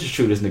 If this is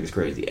true, this nigga's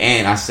crazy.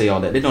 And I say all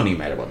that. It don't even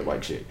matter about the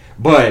bike shit.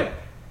 But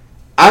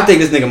I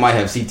think this nigga might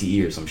have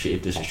CTE or some shit.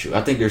 If this is true,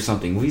 I think there's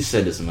something. We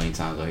said this a million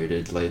times out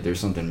here. There's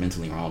something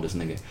mentally wrong with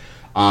this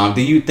nigga.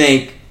 Do you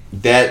think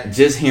that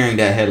just hearing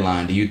that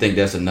headline, do you think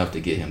that's enough to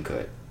get him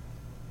cut?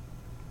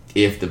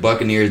 If the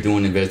Buccaneers doing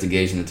an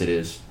investigation into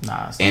this,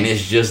 Nah, and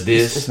it's just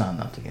this, it's not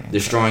enough to get him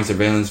destroying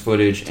surveillance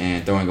footage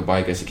and throwing a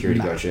bike at security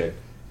guard check.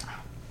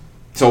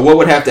 So what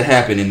would have to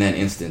happen in that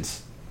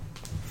instance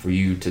for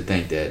you to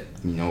think that,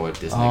 you know what,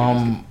 this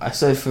nigga I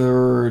said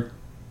for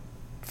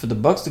the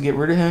Bucks to get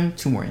rid of him,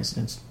 2 more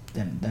incidents.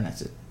 Then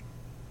that's it.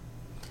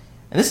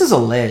 And this is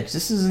alleged.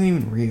 This isn't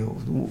even real.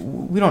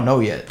 We don't know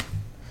yet.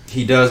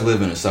 he does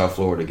live in a South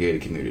Florida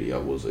gated community. I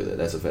will say that.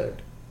 That's a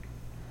fact.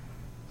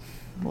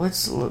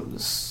 Let's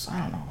I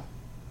don't know.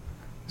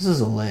 This is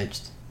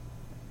alleged.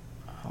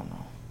 I don't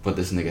know. But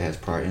this nigga has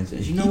prior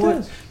incidents. You know He what?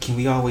 does. Can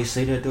we always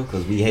say that though?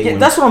 Because we hate. Yeah, when,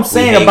 that's what I'm we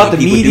saying hate about the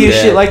when people media do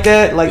that. shit like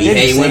that. Like We they be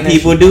hate when saying that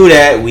people shit. do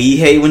that. We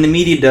hate when the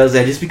media does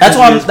that. Just because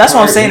That's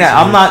why I'm saying that.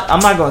 I'm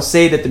incidents. not gonna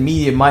say that the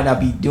media might not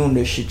be doing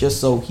this shit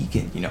just so he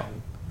can,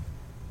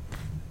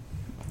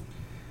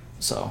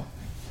 So,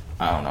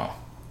 I don't know.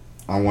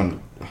 I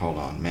want to hold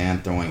on.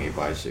 Man throwing a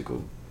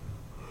bicycle.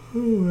 Oh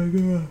my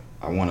god.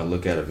 I want to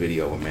look at a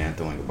video of a man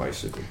throwing a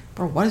bicycle.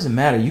 Bro, why does it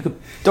matter? You could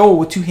throw it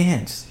with 2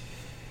 hands.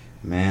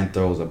 Man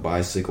throws a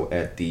bicycle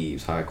at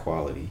thieves. High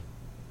quality.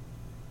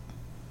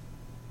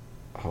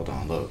 Hold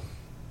on, look.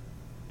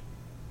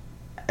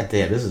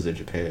 Damn, this is in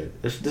Japan.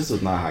 This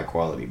is not high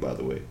quality, by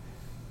the way.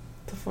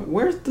 The fuck?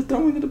 Where's the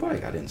throwing of the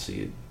bike? I didn't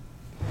see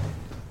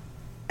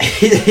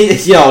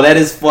it. Yo, that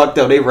is fucked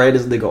up. They ran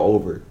this nigga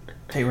over.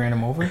 They ran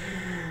him over?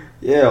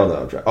 Yeah, hold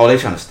up. Oh, they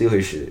trying to steal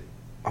his shit.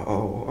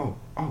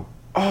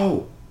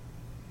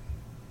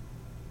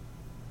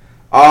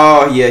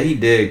 Oh, yeah, he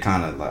did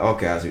kind of like.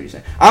 Okay, I see what you're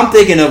saying. I'm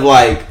thinking of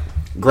like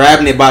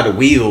grabbing it by the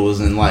wheels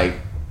and like,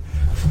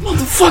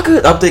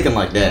 motherfucker. I'm thinking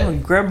like that. Oh, you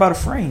grab by the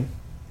frame.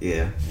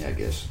 Yeah, I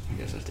guess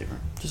that's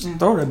different. Just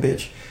throw that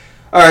bitch.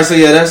 All right, so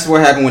yeah, that's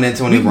what happened with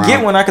Antonio You can Brown.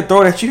 get one, I could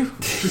throw it at you.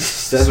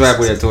 That's what happened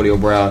with Antonio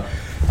Brown.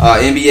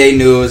 NBA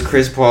news: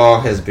 Chris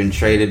Paul has been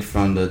traded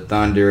from the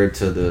Thunder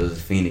to the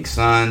Phoenix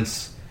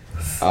Suns.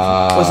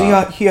 Was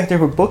he out there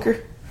with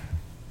Booker?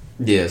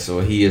 Yeah, so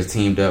he is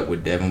teamed up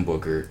with Devin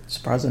Booker.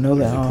 Surprised I know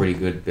It's that. a pretty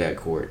good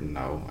backcourt.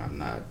 No, I'm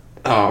not.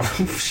 Oh,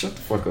 shut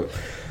the fuck up.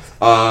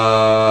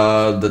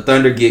 The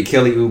Thunder get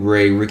Kelly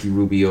Oubre, Ricky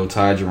Rubio,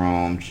 Ty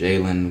Jerome,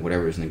 Jalen,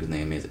 whatever his nigga's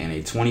name is, and a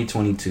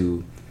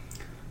 2022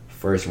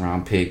 first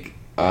round pick.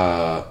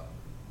 The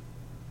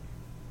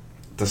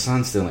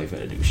Suns still ain't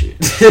finna do shit.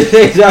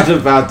 They're not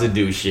about to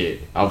do shit.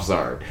 I'm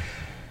sorry.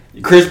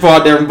 Chris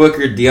Paul, Devin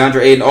Booker,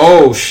 DeAndre Ayton.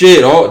 Oh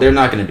shit! Oh, they're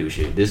not gonna do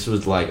shit. This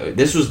trade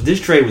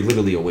was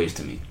literally a waste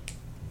to me.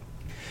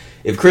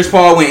 If Chris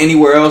Paul went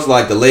anywhere else,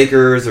 like the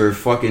Lakers or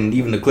fucking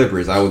even the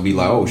Clippers, I would be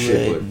like, oh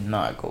shit. Would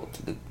not go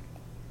to the.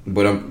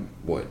 But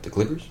what, the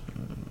Clippers?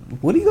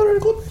 Would he go to the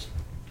Clippers?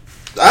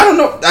 I don't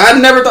know. I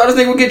never thought this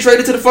nigga would get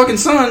traded to the fucking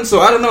Suns, so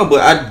I don't know.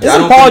 But I Isn't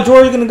don't Paul think,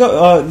 George gonna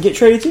go get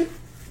traded too?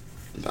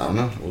 I don't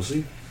know. We'll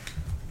see.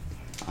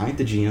 I ain't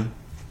the GM.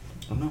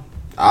 I don't know.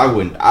 I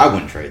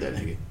wouldn't trade that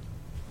nigga.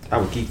 I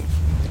would keep him.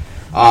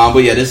 But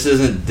yeah, this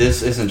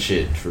isn't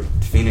shit for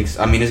Phoenix.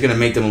 I mean, it's gonna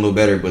make them a little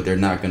better, but they're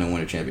not gonna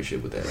win a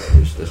championship with that.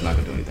 That's not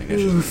gonna do anything.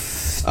 That's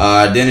just,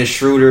 Dennis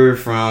Schroeder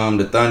from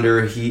the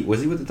Thunder. Was he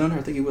with the Thunder?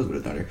 I think he was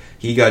with the Thunder.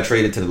 He got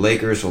traded to the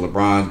Lakers, so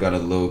LeBron's got a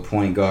little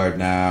point guard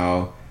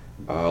now.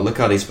 Look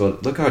how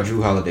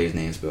Drew Holiday's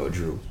name spelled.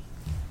 Drew.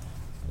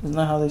 Isn't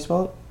that how they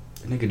spell it?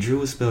 The nigga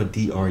Drew is spelled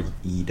Drew.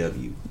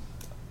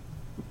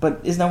 But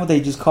isn't that what they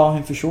just call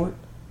him for short?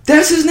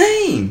 That's his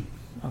name.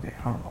 Okay,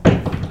 I don't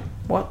know.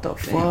 What the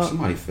Damn, fuck?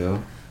 somebody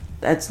fell.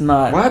 That's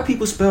not. Why do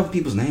people spell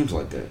people's names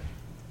like that?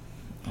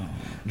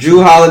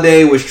 Drew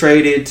Holiday was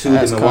traded to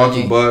That's the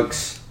Milwaukee Kaji.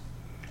 Bucks.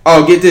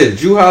 Oh, get this.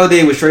 Drew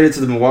Holiday was traded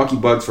to the Milwaukee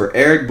Bucks for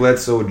Eric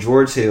Bledsoe,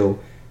 George Hill,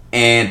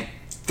 and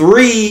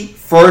 3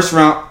 first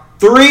round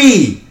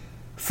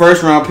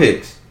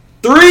picks.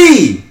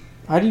 3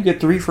 How do you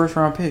get 3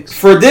 first-round picks?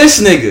 for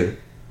this nigga.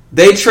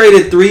 They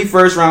traded 3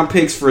 first round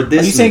picks for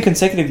this. Are you saying nigga.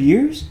 consecutive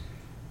years?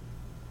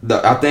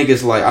 I think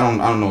it's like I don't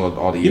know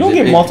all the years. You don't It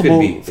get could multiple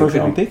be. It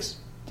first-round could be. picks,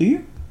 do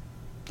you?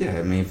 Yeah,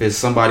 I mean, if it's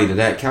somebody to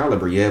that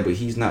caliber, yeah, but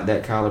he's not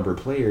that caliber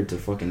player to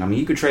fucking. I mean,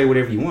 you could trade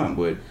whatever you want,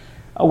 but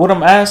What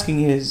I'm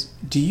asking is,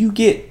 do you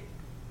get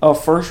a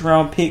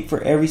first-round pick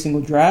for every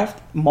single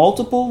draft?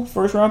 Multiple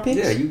first-round picks?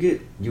 yeah,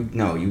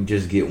 you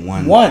just get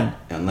one. One.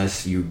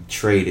 Unless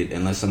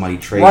somebody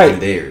trades Right.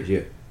 theirs,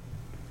 yeah.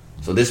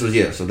 So this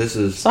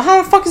is So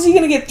how the fuck is he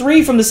going to get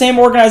 3 from the same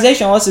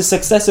organization unless it's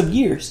successive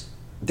years?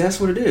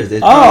 that's what it is.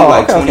 It's Oh, probably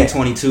like okay.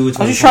 2022, I was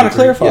just trying to 2023.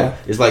 clarify. Yeah,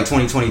 it's like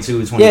 2022,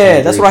 2023.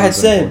 Yeah, that's what I had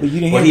said, 2024. but you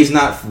didn't But hear he's me.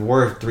 not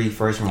worth 3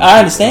 first round. I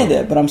understand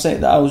that, but I'm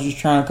saying that I was just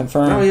trying to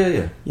confirm. Oh yeah.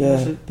 Yeah,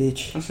 That's it.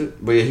 bitch. That's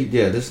it. But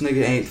yeah, this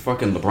nigga ain't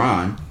fucking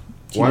LeBron.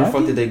 He Why the might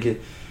fuck be. did they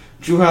get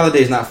Drew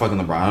Holiday's not fucking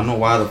LeBron? I don't know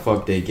why the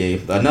fuck they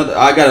gave another.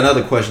 I got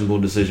another questionable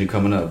decision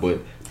coming up, but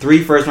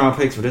 3 first round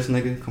picks for this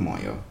nigga. Come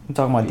on, yo. I'm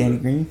talking about Danny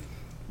Green.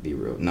 Be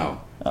real. No.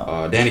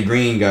 Oh. Danny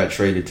Green got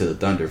traded to the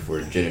Thunder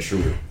for Dennis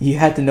Schroeder. You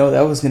had to know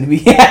that was going to be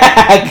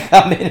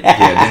coming. In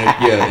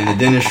the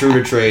Dennis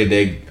Schroeder trade,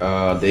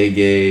 they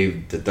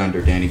gave the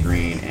Thunder Danny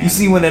Green. And You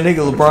see when that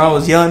nigga LeBron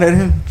was yelling at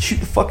him, shoot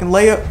the fucking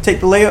layup, take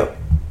the layup.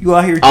 You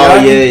out here Oh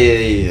jogging?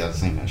 yeah. I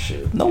seen that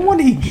shit. No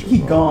wonder he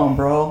gone,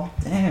 bro.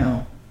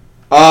 Damn.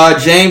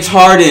 James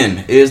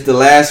Harden is the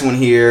last one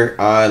here.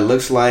 It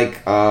looks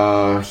like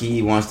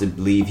he wants to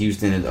leave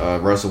Houston.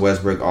 Russell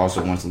Westbrook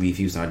also wants to leave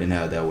Houston. I didn't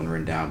have that one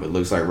written down, but it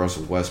looks like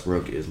Russell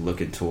Westbrook is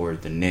looking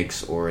towards the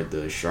Knicks or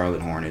the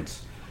Charlotte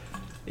Hornets.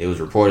 It was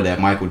reported that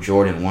Michael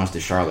Jordan wants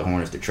the Charlotte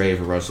Hornets to trade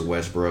for Russell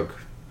Westbrook.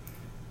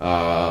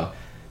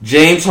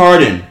 James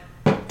Harden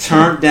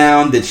turned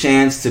down the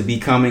chance to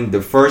becoming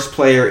the first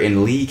player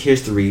in league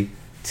history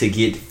to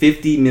get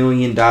 $50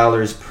 million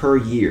per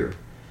year.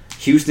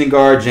 Houston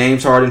guard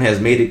James Harden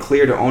has made it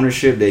clear to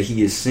ownership that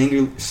he is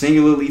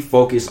singularly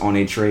focused on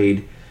a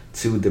trade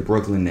to the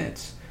Brooklyn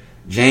Nets.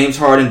 James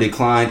Harden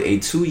declined a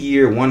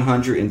 2-year,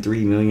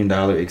 $103 million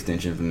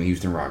extension from the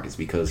Houston Rockets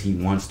because he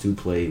wants to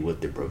play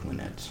with the Brooklyn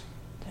Nets.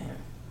 Damn.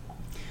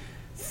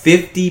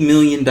 $50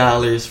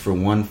 million for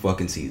one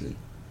fucking season.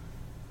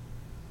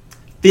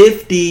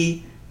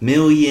 $50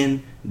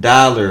 million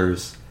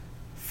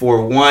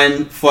for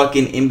one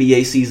fucking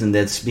NBA season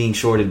that's being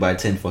shorted by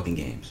 10 fucking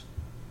games.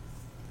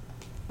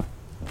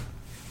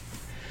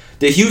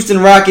 The Houston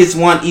Rockets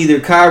want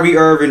either Kyrie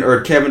Irving or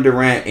Kevin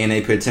Durant in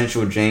a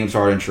potential James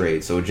Harden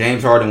trade. So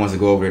James Harden wants to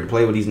go over there to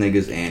play with these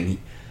niggas, and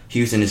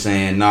Houston is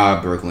saying, nah,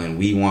 Brooklyn,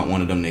 we want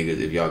one of them niggas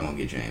if y'all gonna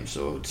get James.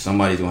 So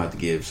somebody's gonna have to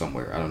give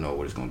somewhere. I don't know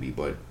what it's gonna be,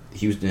 but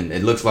Houston,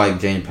 it looks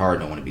like James Harden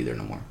don't want to be there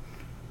no more.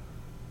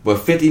 But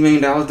 $50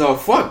 million, dog,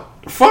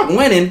 fuck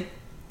winning.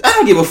 I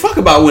don't give a fuck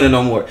about winning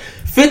no more.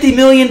 $50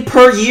 million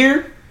per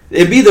year?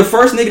 It'd be the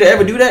first nigga to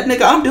ever do that,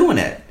 nigga. I'm doing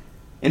that.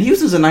 And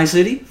Houston's a nice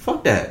city.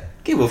 Fuck that.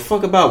 Give a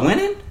fuck about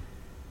winning?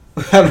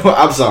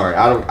 I'm sorry.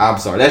 I'm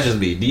sorry. That's just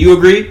me. Do you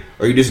agree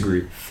or you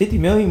disagree? 50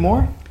 million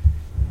more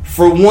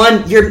For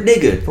 1 year,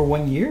 nigga. for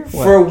 1 year?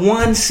 What? For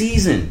one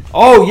season.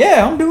 Oh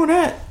yeah, I'm doing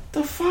that.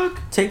 The fuck?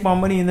 Take my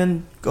money and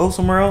then go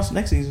somewhere else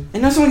next season.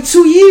 And that's only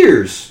 2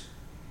 years.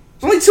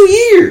 It's only 2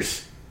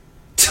 years.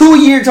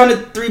 2 years,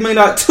 $103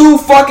 million. 2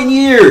 fucking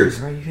years.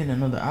 Bro, you hitting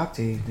another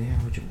octave there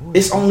with your boy.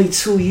 It's only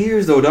 2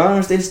 years though, dog. I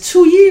understand. It's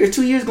 2 years.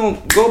 2 years gonna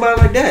go by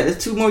like that.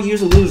 That's 2 more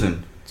years of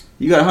losing.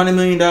 You got $100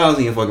 million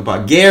in your fucking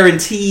pocket.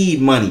 Guaranteed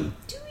money.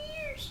 2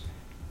 years.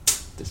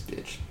 This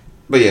bitch.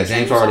 But yeah,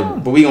 James Harden.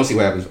 But we gonna see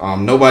what happens.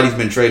 Nobody's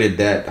been traded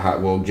that high.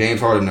 Well,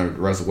 James Harden or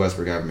Russell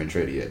Westbrook haven't been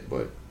traded yet.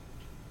 But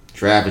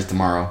draft is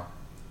tomorrow.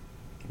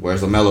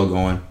 Where's LaMelo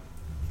going?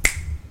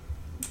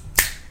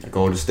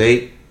 Golden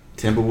State,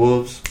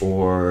 Timberwolves,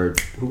 or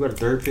who got a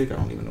third pick? I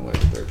don't even know what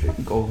the third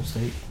pick. Golden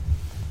State.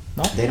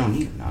 No. They don't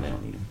need him. No, they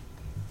don't need him.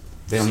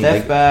 They don't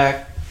Steph need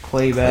back,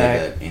 Clay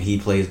back. and he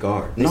plays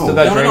guard. They No, still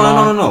got no,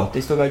 Draymond. no.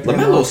 They still got Draymond.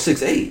 LaMelo's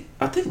 6'8".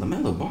 I think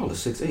LaMelo Ball is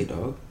 6'8",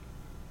 dog.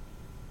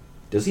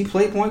 Does he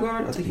play point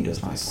guard? I think he does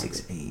play Not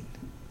point guard. 6'8".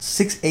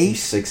 6'8"?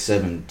 He's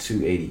 6'7",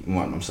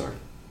 281. I'm sorry,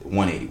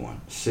 181.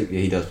 Yeah,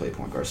 he does play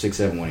point guard.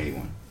 6'7",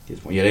 181.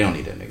 Yeah, they don't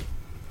need that nigga.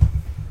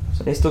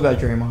 So they still got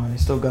Draymond. They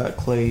still got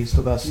Clay.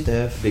 Still got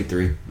Steph. Big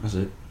three. That's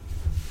it.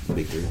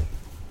 Big three.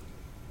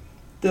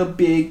 The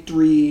big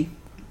three.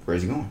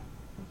 Where's he going?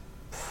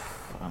 I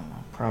don't know.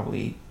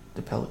 Probably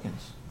the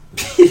Pelicans.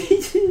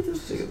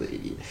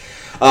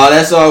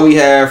 That's all we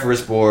have for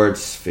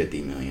sports.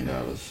 $50 million.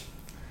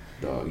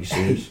 Dog, you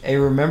serious? Hey,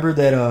 remember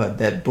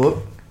that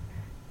book?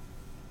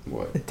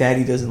 What?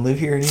 Daddy Doesn't Live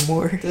Here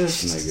Anymore?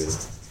 This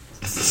nigga.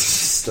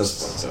 That's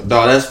fucked up.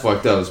 Dog, that's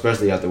fucked up,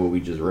 especially after what we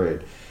just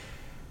read.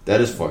 That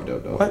is fucked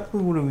up, dog.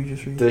 What did we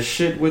just read? The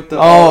shit with the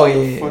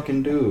yeah.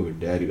 fucking dude.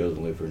 Daddy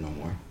doesn't live here no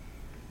more.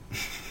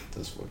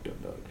 That's fucked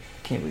up, dog.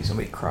 Can't believe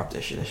somebody cropped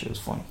that shit. That shit was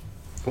funny.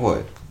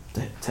 What?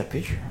 That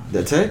picture.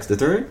 The text? The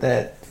third?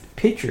 That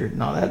picture.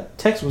 No, that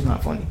text was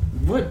not funny.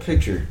 What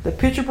picture? The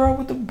picture, bro,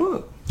 with the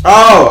book.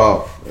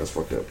 Oh, that's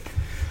fucked up.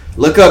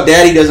 Look up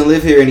Daddy Doesn't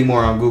Live Here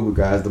Anymore on Google,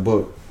 guys. The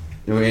book.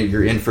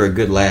 You're in for a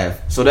good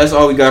laugh. So that's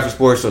all we got for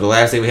sports. So the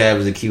last thing we have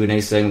is a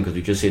Q&A segment because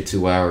we just hit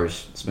 2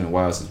 hours. It's been a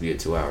while since we hit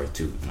 2 hours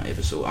too in an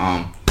episode.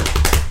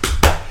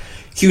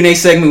 Q&A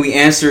segment. We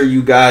answer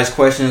you guys'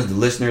 questions, the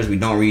listeners. We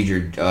don't read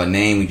your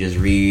name. We just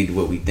read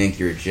what we think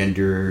your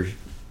gender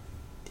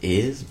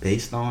is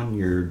based on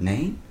your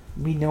name.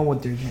 We know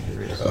what their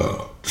gender is.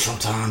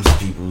 Sometimes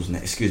people's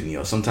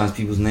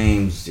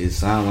names it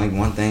sound like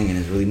one thing and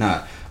it's really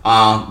not.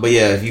 But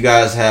yeah, if you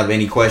guys have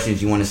any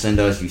questions you want to send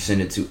us, you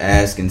send it to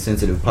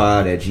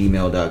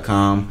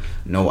askinsensitivepod@gmail.com.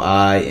 No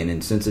I and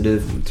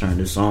insensitive. We turn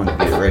this on and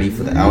get ready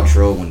for the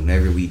outro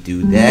whenever we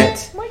do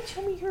that. My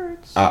tummy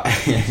hurts.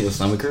 Your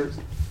stomach hurts?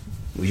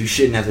 Was you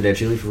shitting after that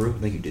chili for real? I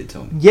think you did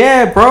tell me.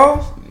 Yeah,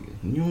 bro.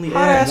 You only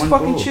Hot had ass one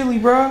fucking bowl. chili,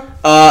 bro.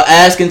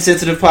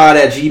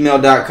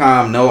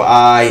 askinsensitivepod@gmail.com. No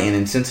I and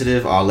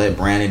insensitive. I'll let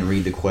Brandon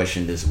read the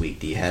question this week.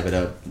 Do you have it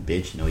up,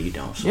 bitch? No, you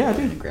don't. So Yeah, I do.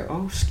 Brandon grab.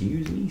 Oh,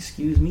 excuse me.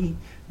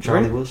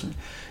 Charlie Ready? Wilson.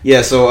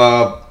 Yeah.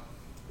 So,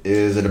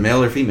 is it a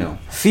male or female?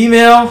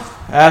 Female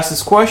asked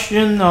this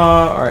question.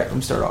 All right, let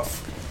me start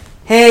off.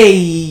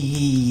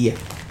 Hey,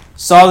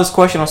 saw this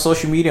question on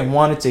social media and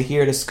wanted to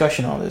hear a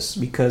discussion on this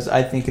because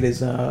I think it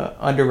is an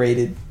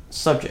underrated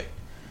subject.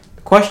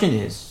 The question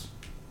is,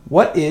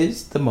 what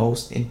is the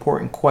most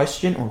important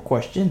question or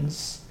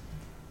questions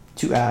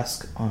to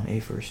ask on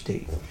a first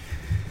date?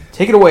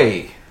 Take it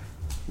away.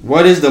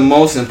 What is the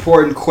most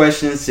important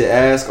questions to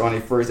ask on a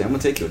first date? I'm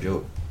gonna take your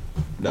joke.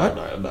 No,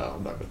 I'm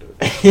not gonna do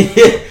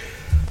it.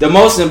 The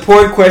most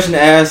important question to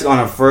ask on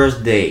a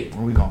first date.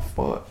 Where we gonna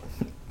fuck?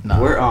 Nah,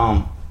 Where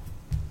don't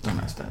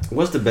ask that.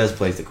 what's the best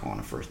place to go on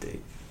a first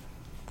date?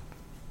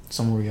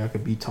 Somewhere y'all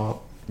could be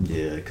taught.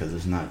 Yeah, because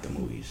it's not the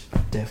movies.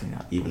 Definitely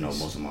not. Even though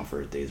movies. most of my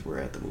first dates were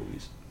at the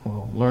movies.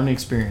 Well, learn the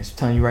experience. I'm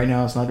telling you right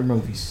now, it's not the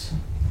movies.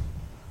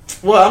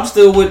 Well, I'm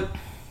still with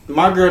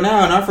my girl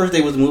now, and our first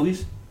date was the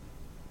movies.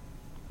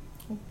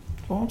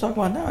 Well, I'm talking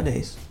about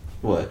nowadays.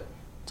 What? I'm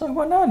talking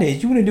about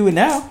nowadays. You wouldn't do it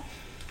now.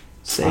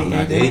 Say I'm not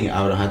anything. dating.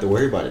 I don't have to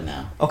worry about it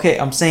now. Okay,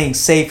 I'm saying,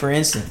 say for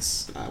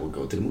instance. I would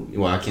go to the movie.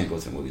 Well, I can't go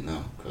to the movies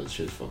now because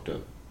shit's fucked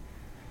up.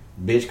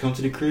 Bitch, come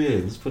to the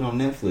crib. Let's put on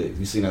Netflix.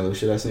 You seen that little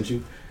shit I sent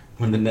you?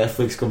 When the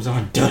Netflix comes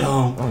on,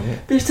 da-dum. Oh yeah,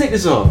 Bitch, take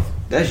this off.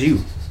 That's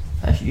you.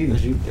 that's you.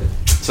 That's you.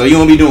 So you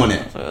won't be doing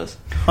that. Huh?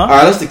 All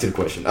right, let's stick to the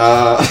question.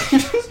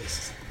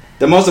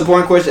 The most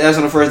important question to ask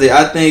on the first date,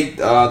 I think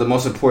the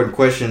most important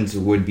questions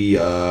would be,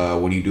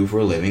 what do you do for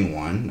a living?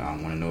 One, I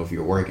want to know if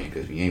you're working,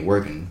 because if you ain't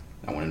working,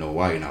 I want to know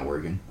why you're not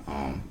working,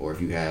 or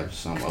if you have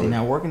some They're other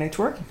not working, they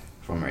twerking.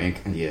 from your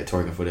income. Yeah,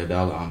 twerking for that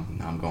dollar,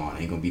 I'm gone.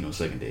 Ain't gonna be no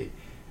second date.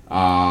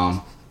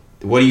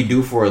 What do you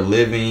do for a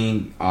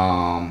living?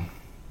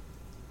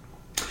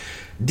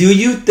 Do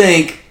you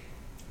think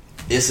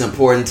it's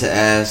important to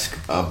ask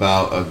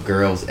about a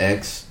girl's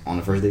ex on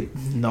the first date?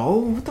 No,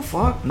 what the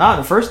fuck? Not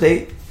the first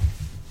date.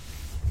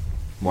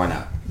 Why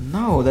not?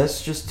 No,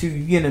 that's just to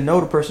you getting to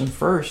know the person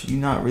first. You're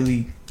not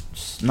really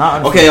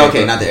not Okay,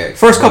 not the ex.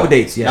 First couple But-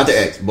 dates, yes. Not the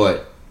ex,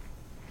 but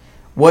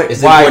What?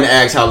 it's Why? important to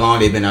ask how long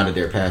they've been out of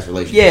their past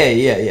relationship.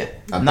 Yeah. I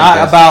think Not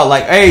that's- about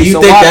like, hey, You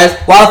so think why,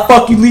 that's- why the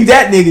fuck you leave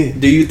that nigga?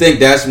 Do you think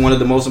that's one of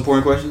the most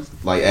important questions?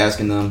 Like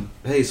asking them,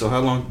 hey, so how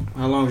long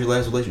was your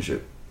last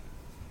relationship?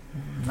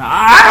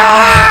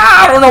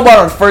 I don't know about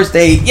on the first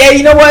date. Yeah,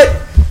 you know what?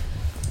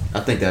 I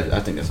think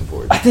that's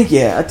important. I think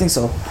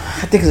so.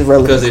 I think it's a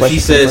relevant Because if question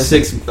she for the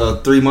said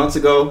first 3 months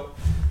ago,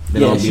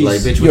 then Yeah, I'll be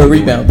like, she's- bitch, what you're a you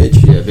rebound, doing?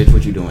 bitch. Yeah, bitch,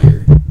 what you doing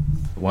here?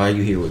 Why are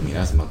you here with me?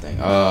 That's my thing.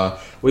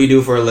 What do you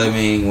do for a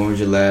living? When was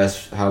your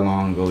last? How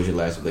long ago was your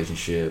last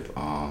relationship?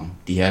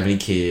 Do you have any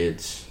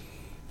kids?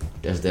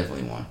 That's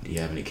definitely one. Do you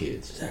have any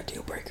kids? Is that a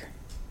deal breaker?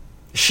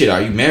 Shit,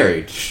 are you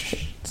married?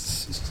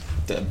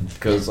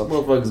 Because some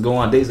motherfuckers go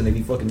on dates and they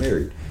be fucking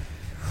married.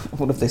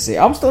 What if they say,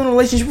 I'm still in a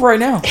relationship right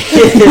now?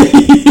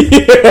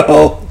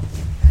 Yo,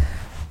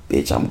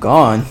 bitch, I'm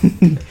gone.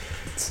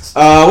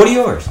 What are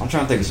yours? I'm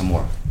trying to think of some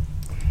more.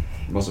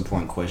 Most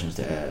important questions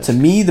to ask. To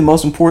me, the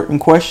most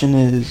important question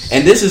is...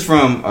 And this is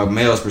from a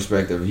male's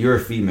perspective. You're a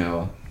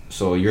female,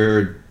 so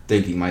your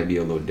thinking might be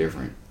a little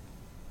different.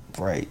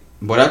 Right.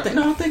 But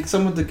I think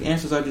some of the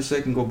answers I just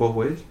said can go both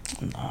ways.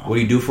 Nah. What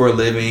do you do for a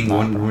living?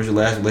 When was your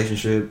last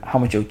relationship? How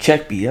much your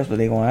check be? That's what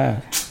they gonna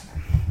ask.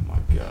 Oh my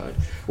God.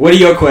 What are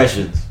your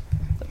questions?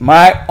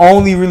 My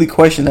only really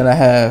question that I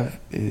have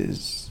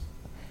is,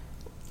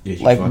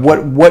 like,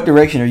 what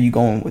direction are you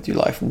going with your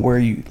life? Where are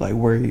you, like,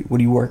 what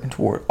are you working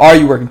toward? Are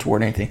you working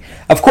toward anything?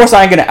 Of course,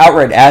 I ain't gonna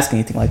outright ask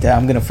anything like that.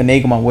 I'm gonna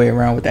finagle my way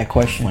around with that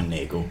question.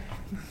 Finagle.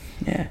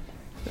 Yeah.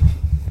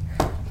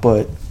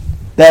 But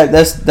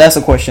that's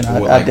a question.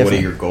 I definitely. What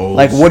are your goals?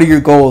 Like, what are your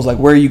goals? Like,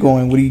 where are you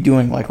going? What are you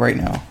doing? Like right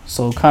now.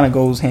 So it kind of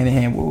goes hand in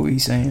hand with what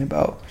he's saying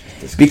about.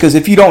 Because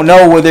if you don't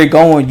know where they're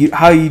going,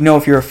 how do you know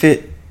if you're a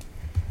fit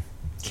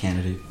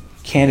candidate?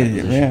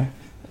 Yeah.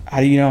 How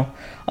do you know?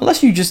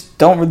 Unless you just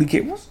don't really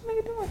care. What's the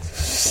nigga doing?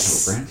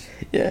 Friends?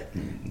 Yeah.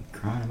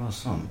 Crying about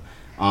something.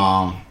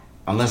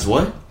 Unless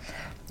what?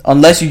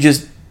 Unless you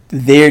just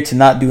there to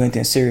not do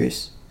anything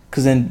serious.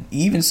 Because then,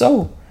 even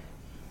so,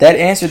 that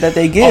answer that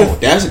they give. Oh,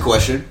 that's a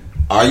question.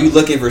 Are you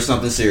looking for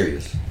something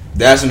serious?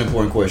 That's an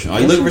important question. Are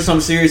you looking for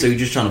something serious, or are you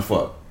just trying to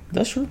fuck?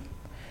 That's true.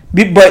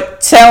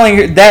 But telling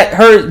her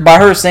that by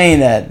her saying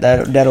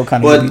that'll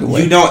kind of give you the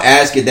way. You don't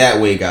ask it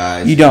that way,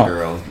 guys. You don't.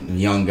 Girls,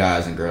 young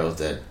guys and girls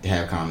that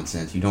have common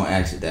sense. You don't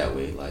ask it that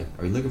way. Like,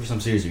 are you looking for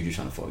something serious, or are you just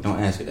trying to fuck? Don't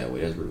ask it that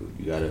way. That's rude.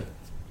 You gotta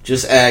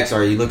just ask.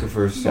 Are you looking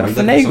for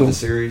something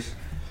serious?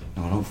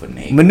 No, don't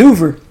finagle.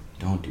 Maneuver.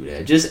 Don't do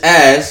that. Just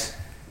ask.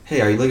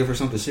 Hey, are you looking for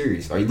something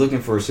serious? Are you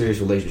looking for a serious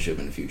relationship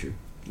in the future?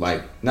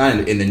 Like,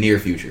 not in the near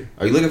future.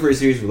 Are you looking for a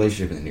serious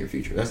relationship in the near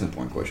future? That's an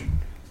important question.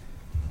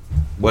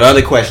 What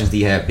other questions do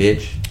you have,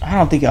 bitch? I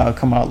don't think I'll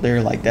come out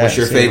there like that. What's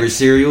your favorite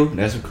cereal?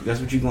 That's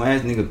what you gonna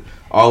ask, nigga.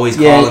 Always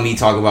calling me,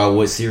 talk about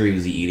what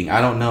cereals he eating.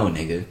 I don't know,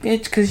 nigga.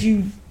 Bitch, cause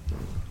you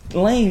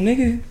lame,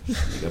 nigga.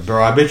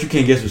 Bro, I bet you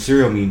can't guess what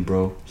cereal mean,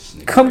 bro.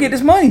 Come get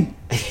this money.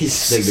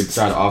 This nigga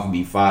try to offer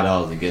me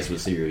 $5 to guess what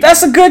cereal.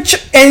 That's a good,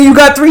 and you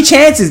got 3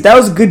 chances. That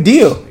was a good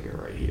deal. This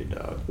nigga right here,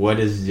 dog. What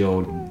is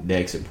your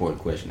next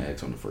important question to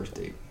ask on the first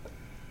date?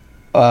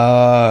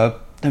 Let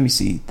me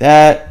see.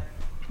 That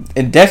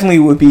it definitely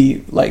would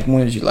be like,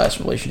 when was your last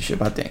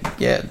relationship? I think.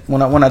 Yeah.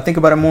 When I think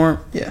about it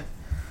more, yeah.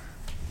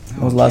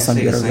 When was the last time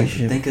you had a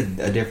relationship? Think of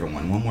a different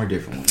one. One more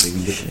different one. So we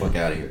can get the fuck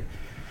out of here.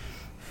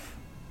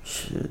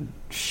 Shit.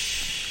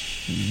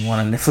 You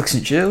want a Netflix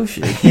and chill?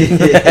 Shit.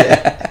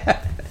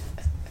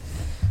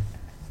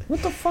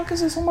 What the fuck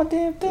is this on my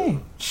damn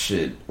thing?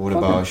 Shit. What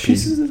fucking about shit?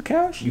 Pieces of the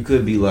couch? You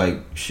could be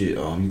like, shit.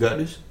 You got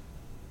this?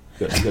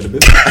 You got a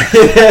bill?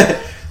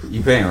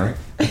 You paying, right?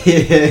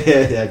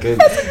 Yeah, good.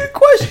 That's a good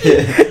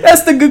question.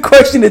 That's the good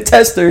question to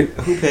test her.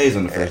 Who pays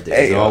on the first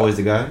date? Is it always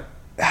the guy?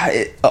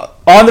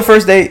 On the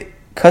first date,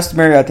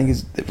 customary, I think,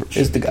 is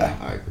the guy.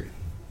 I agree.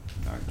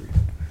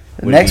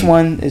 The next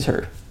one is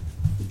her.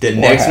 The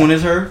next one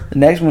is her? The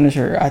next one is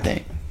her, I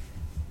think.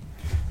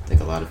 I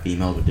think a lot of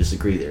females would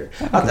disagree there.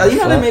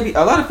 Maybe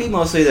a lot of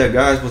females say that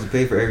guys supposed to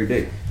pay for every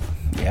date.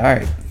 Yeah, all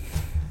right.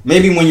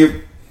 Maybe when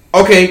you're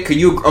look.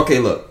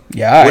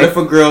 Yeah, all right. What if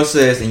a girl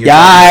says, and you're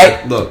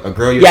look, a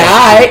girl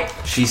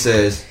she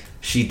says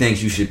she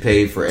thinks you should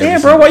pay for every.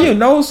 Damn, bro, why your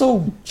nose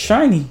so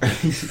shiny?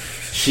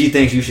 She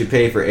thinks you should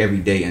pay for every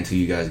date until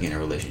you guys get in a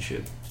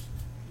relationship.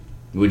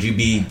 Would you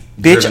be?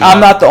 Bitch, I'm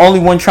not the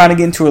only one trying to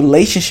get into a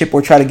relationship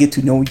or try to get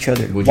to know each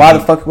other. Why the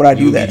fuck would I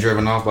do that? You be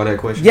driven off by that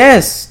question?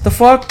 Yes, the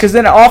fuck? Because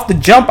then off the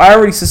jump, I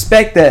already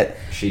suspect that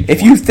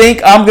if you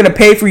think I'm gonna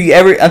pay for you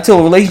until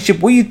a relationship,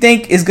 what do you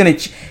think is gonna?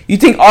 You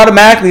think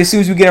automatically as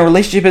soon as we get in a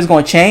relationship, it's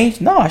gonna change?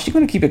 No, she's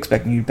gonna keep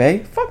expecting you to pay.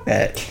 Fuck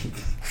that.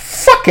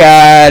 Fuck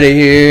out of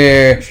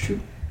here. That's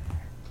true.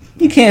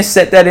 You can't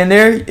set that in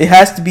there. It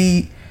has to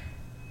be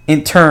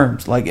in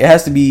terms. Like, it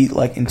has to be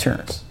like in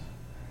terms.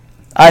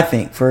 I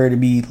think for her to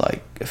be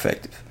like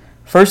effective.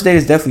 First date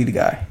is definitely the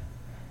guy.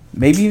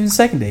 Maybe even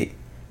second date.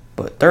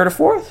 But third or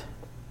fourth?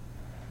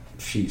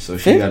 She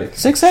got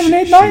 6, 7,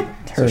 8, 9.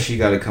 So she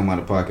got to come out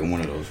of pocket one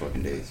of those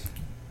fucking days.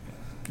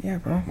 Yeah,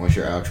 bro. What's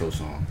your outro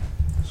song?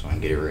 So I can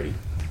get it ready.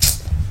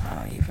 I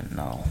don't even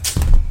know.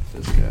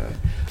 This guy.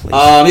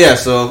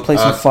 So play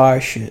some fire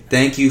shit.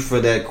 Thank you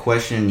for that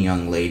question,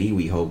 young lady.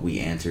 We hope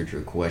we answered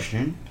your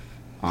question.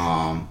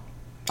 I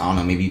don't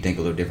know, maybe you think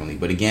a little differently.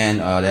 But again,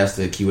 that's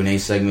the Q&A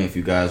segment. If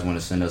you guys want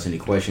to send us any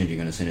questions, you're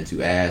going to send it to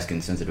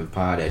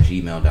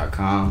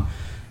askinsensitivepod@gmail.com.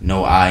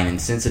 No I in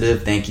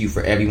insensitive. Thank you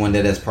for everyone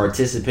that has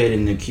participated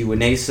in the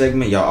Q&A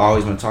segment. Y'all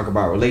always want to talk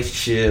about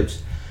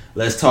relationships.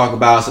 Let's talk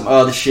about some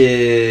other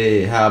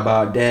shit. How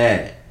about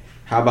that?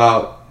 How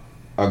about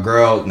a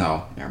girl?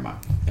 No, never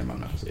mind. I'm not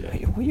going to say that.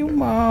 Where your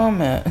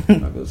mom at?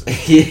 I'm not going to say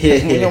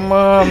it. Where your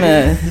mom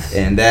at?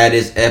 And that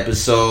is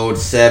episode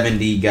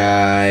 70,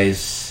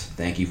 guys.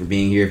 Thank you for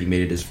being here. If you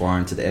made it this far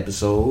into the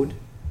episode,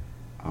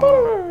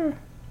 don't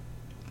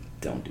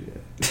do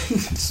that.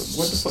 So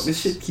what the fuck?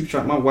 This shit keeps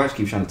trying. My wife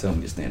keeps trying to tell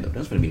me to stand up.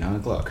 That's gonna be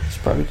 9:00. It's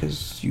probably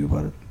because you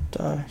about to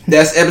Die.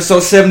 That's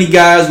episode 70,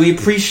 guys. We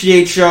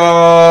appreciate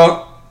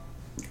y'all.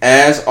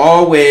 As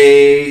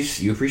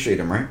always, you appreciate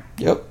them, right?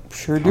 Yep,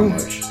 sure do.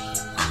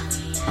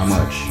 How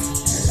much?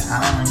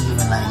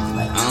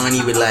 I don't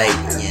even like.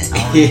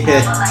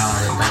 Yeah.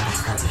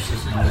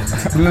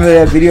 Remember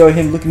that video of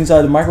him looking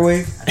inside the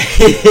microwave?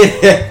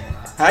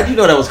 How'd you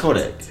know that was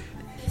Kodak?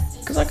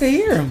 Because I could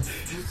hear him.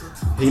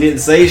 He didn't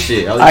say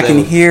shit. I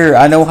can hear.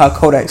 I know how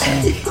Kodak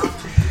sounds.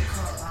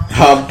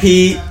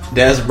 Pete,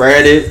 that's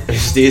Brandon.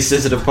 It's the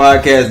Insensitive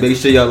Podcast. Make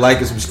sure y'all like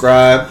and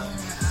subscribe.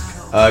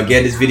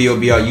 Again, this video will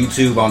be on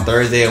YouTube on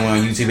Thursday, and we're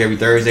on YouTube every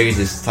Thursday.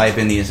 Just type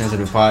in the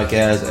Insensitive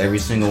Podcast. Every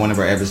single one of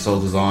our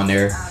episodes is on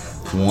there,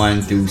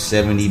 1 through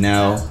 70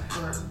 now.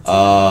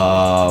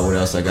 What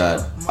else I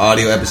got?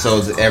 Audio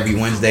episodes every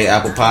Wednesday.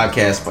 Apple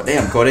Podcasts. But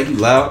damn, Kodak, you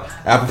loud.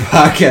 Apple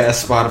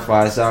Podcasts,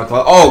 Spotify,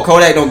 SoundCloud. Oh,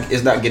 Kodak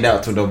is not getting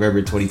out till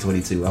November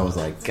 2022. I was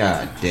like,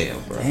 God damn,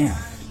 bro. Damn.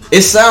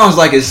 It sounds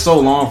like it's so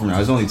long from now.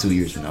 It's only 2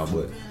 years from now,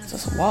 but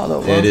That's a while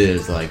though, bro. it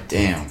is like,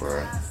 damn,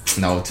 bro.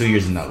 No, 2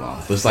 years is not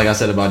long. Just like I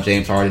said about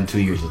James Harden, 2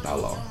 years is not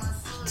long.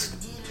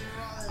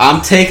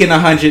 I'm taking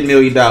 $100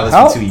 million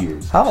in 2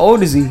 years. How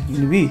old is he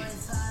going to be?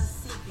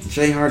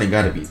 James Harden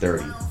got to be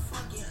 30.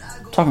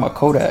 Talking about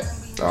Kodak.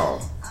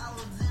 Oh,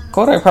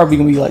 Kodak probably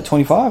going to be like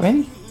 25,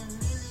 ain't he?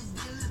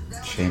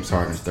 James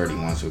Harden's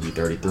 31, so he'll be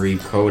 33.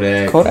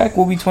 Kodak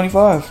will be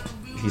 25.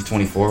 He's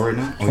 24 right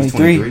now. Oh,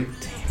 23. He's 23.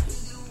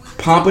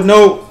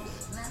 Pompano.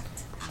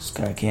 This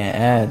guy can't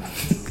add.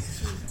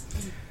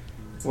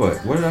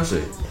 What did I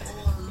say?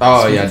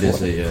 Oh yeah, I did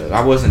say yeah.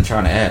 I wasn't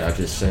trying to add. I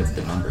just said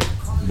the number.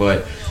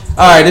 But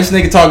all right, this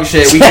nigga talking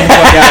shit. We get the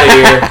fuck out of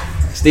here.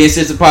 It's the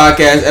Insensitive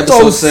Podcast,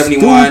 episode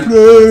 71.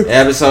 Stupid.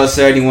 Episode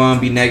 71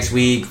 be next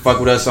week. Fuck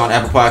with us on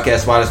Apple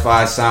Podcasts,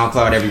 Spotify,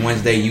 SoundCloud every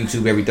Wednesday,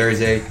 YouTube every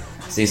Thursday.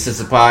 It's the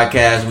Insensitive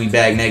Podcast. We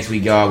back next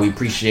week, y'all. We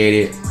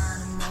appreciate it.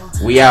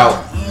 We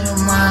out.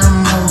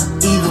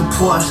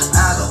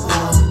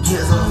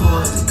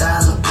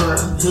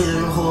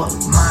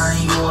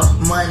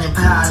 Money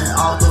piling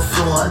off the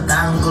floor,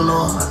 down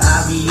galore,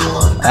 I be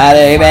yours. I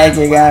lay back,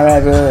 you got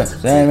right good.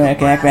 Say, man,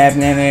 can't crap,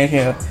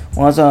 man,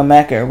 want some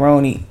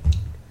macaroni.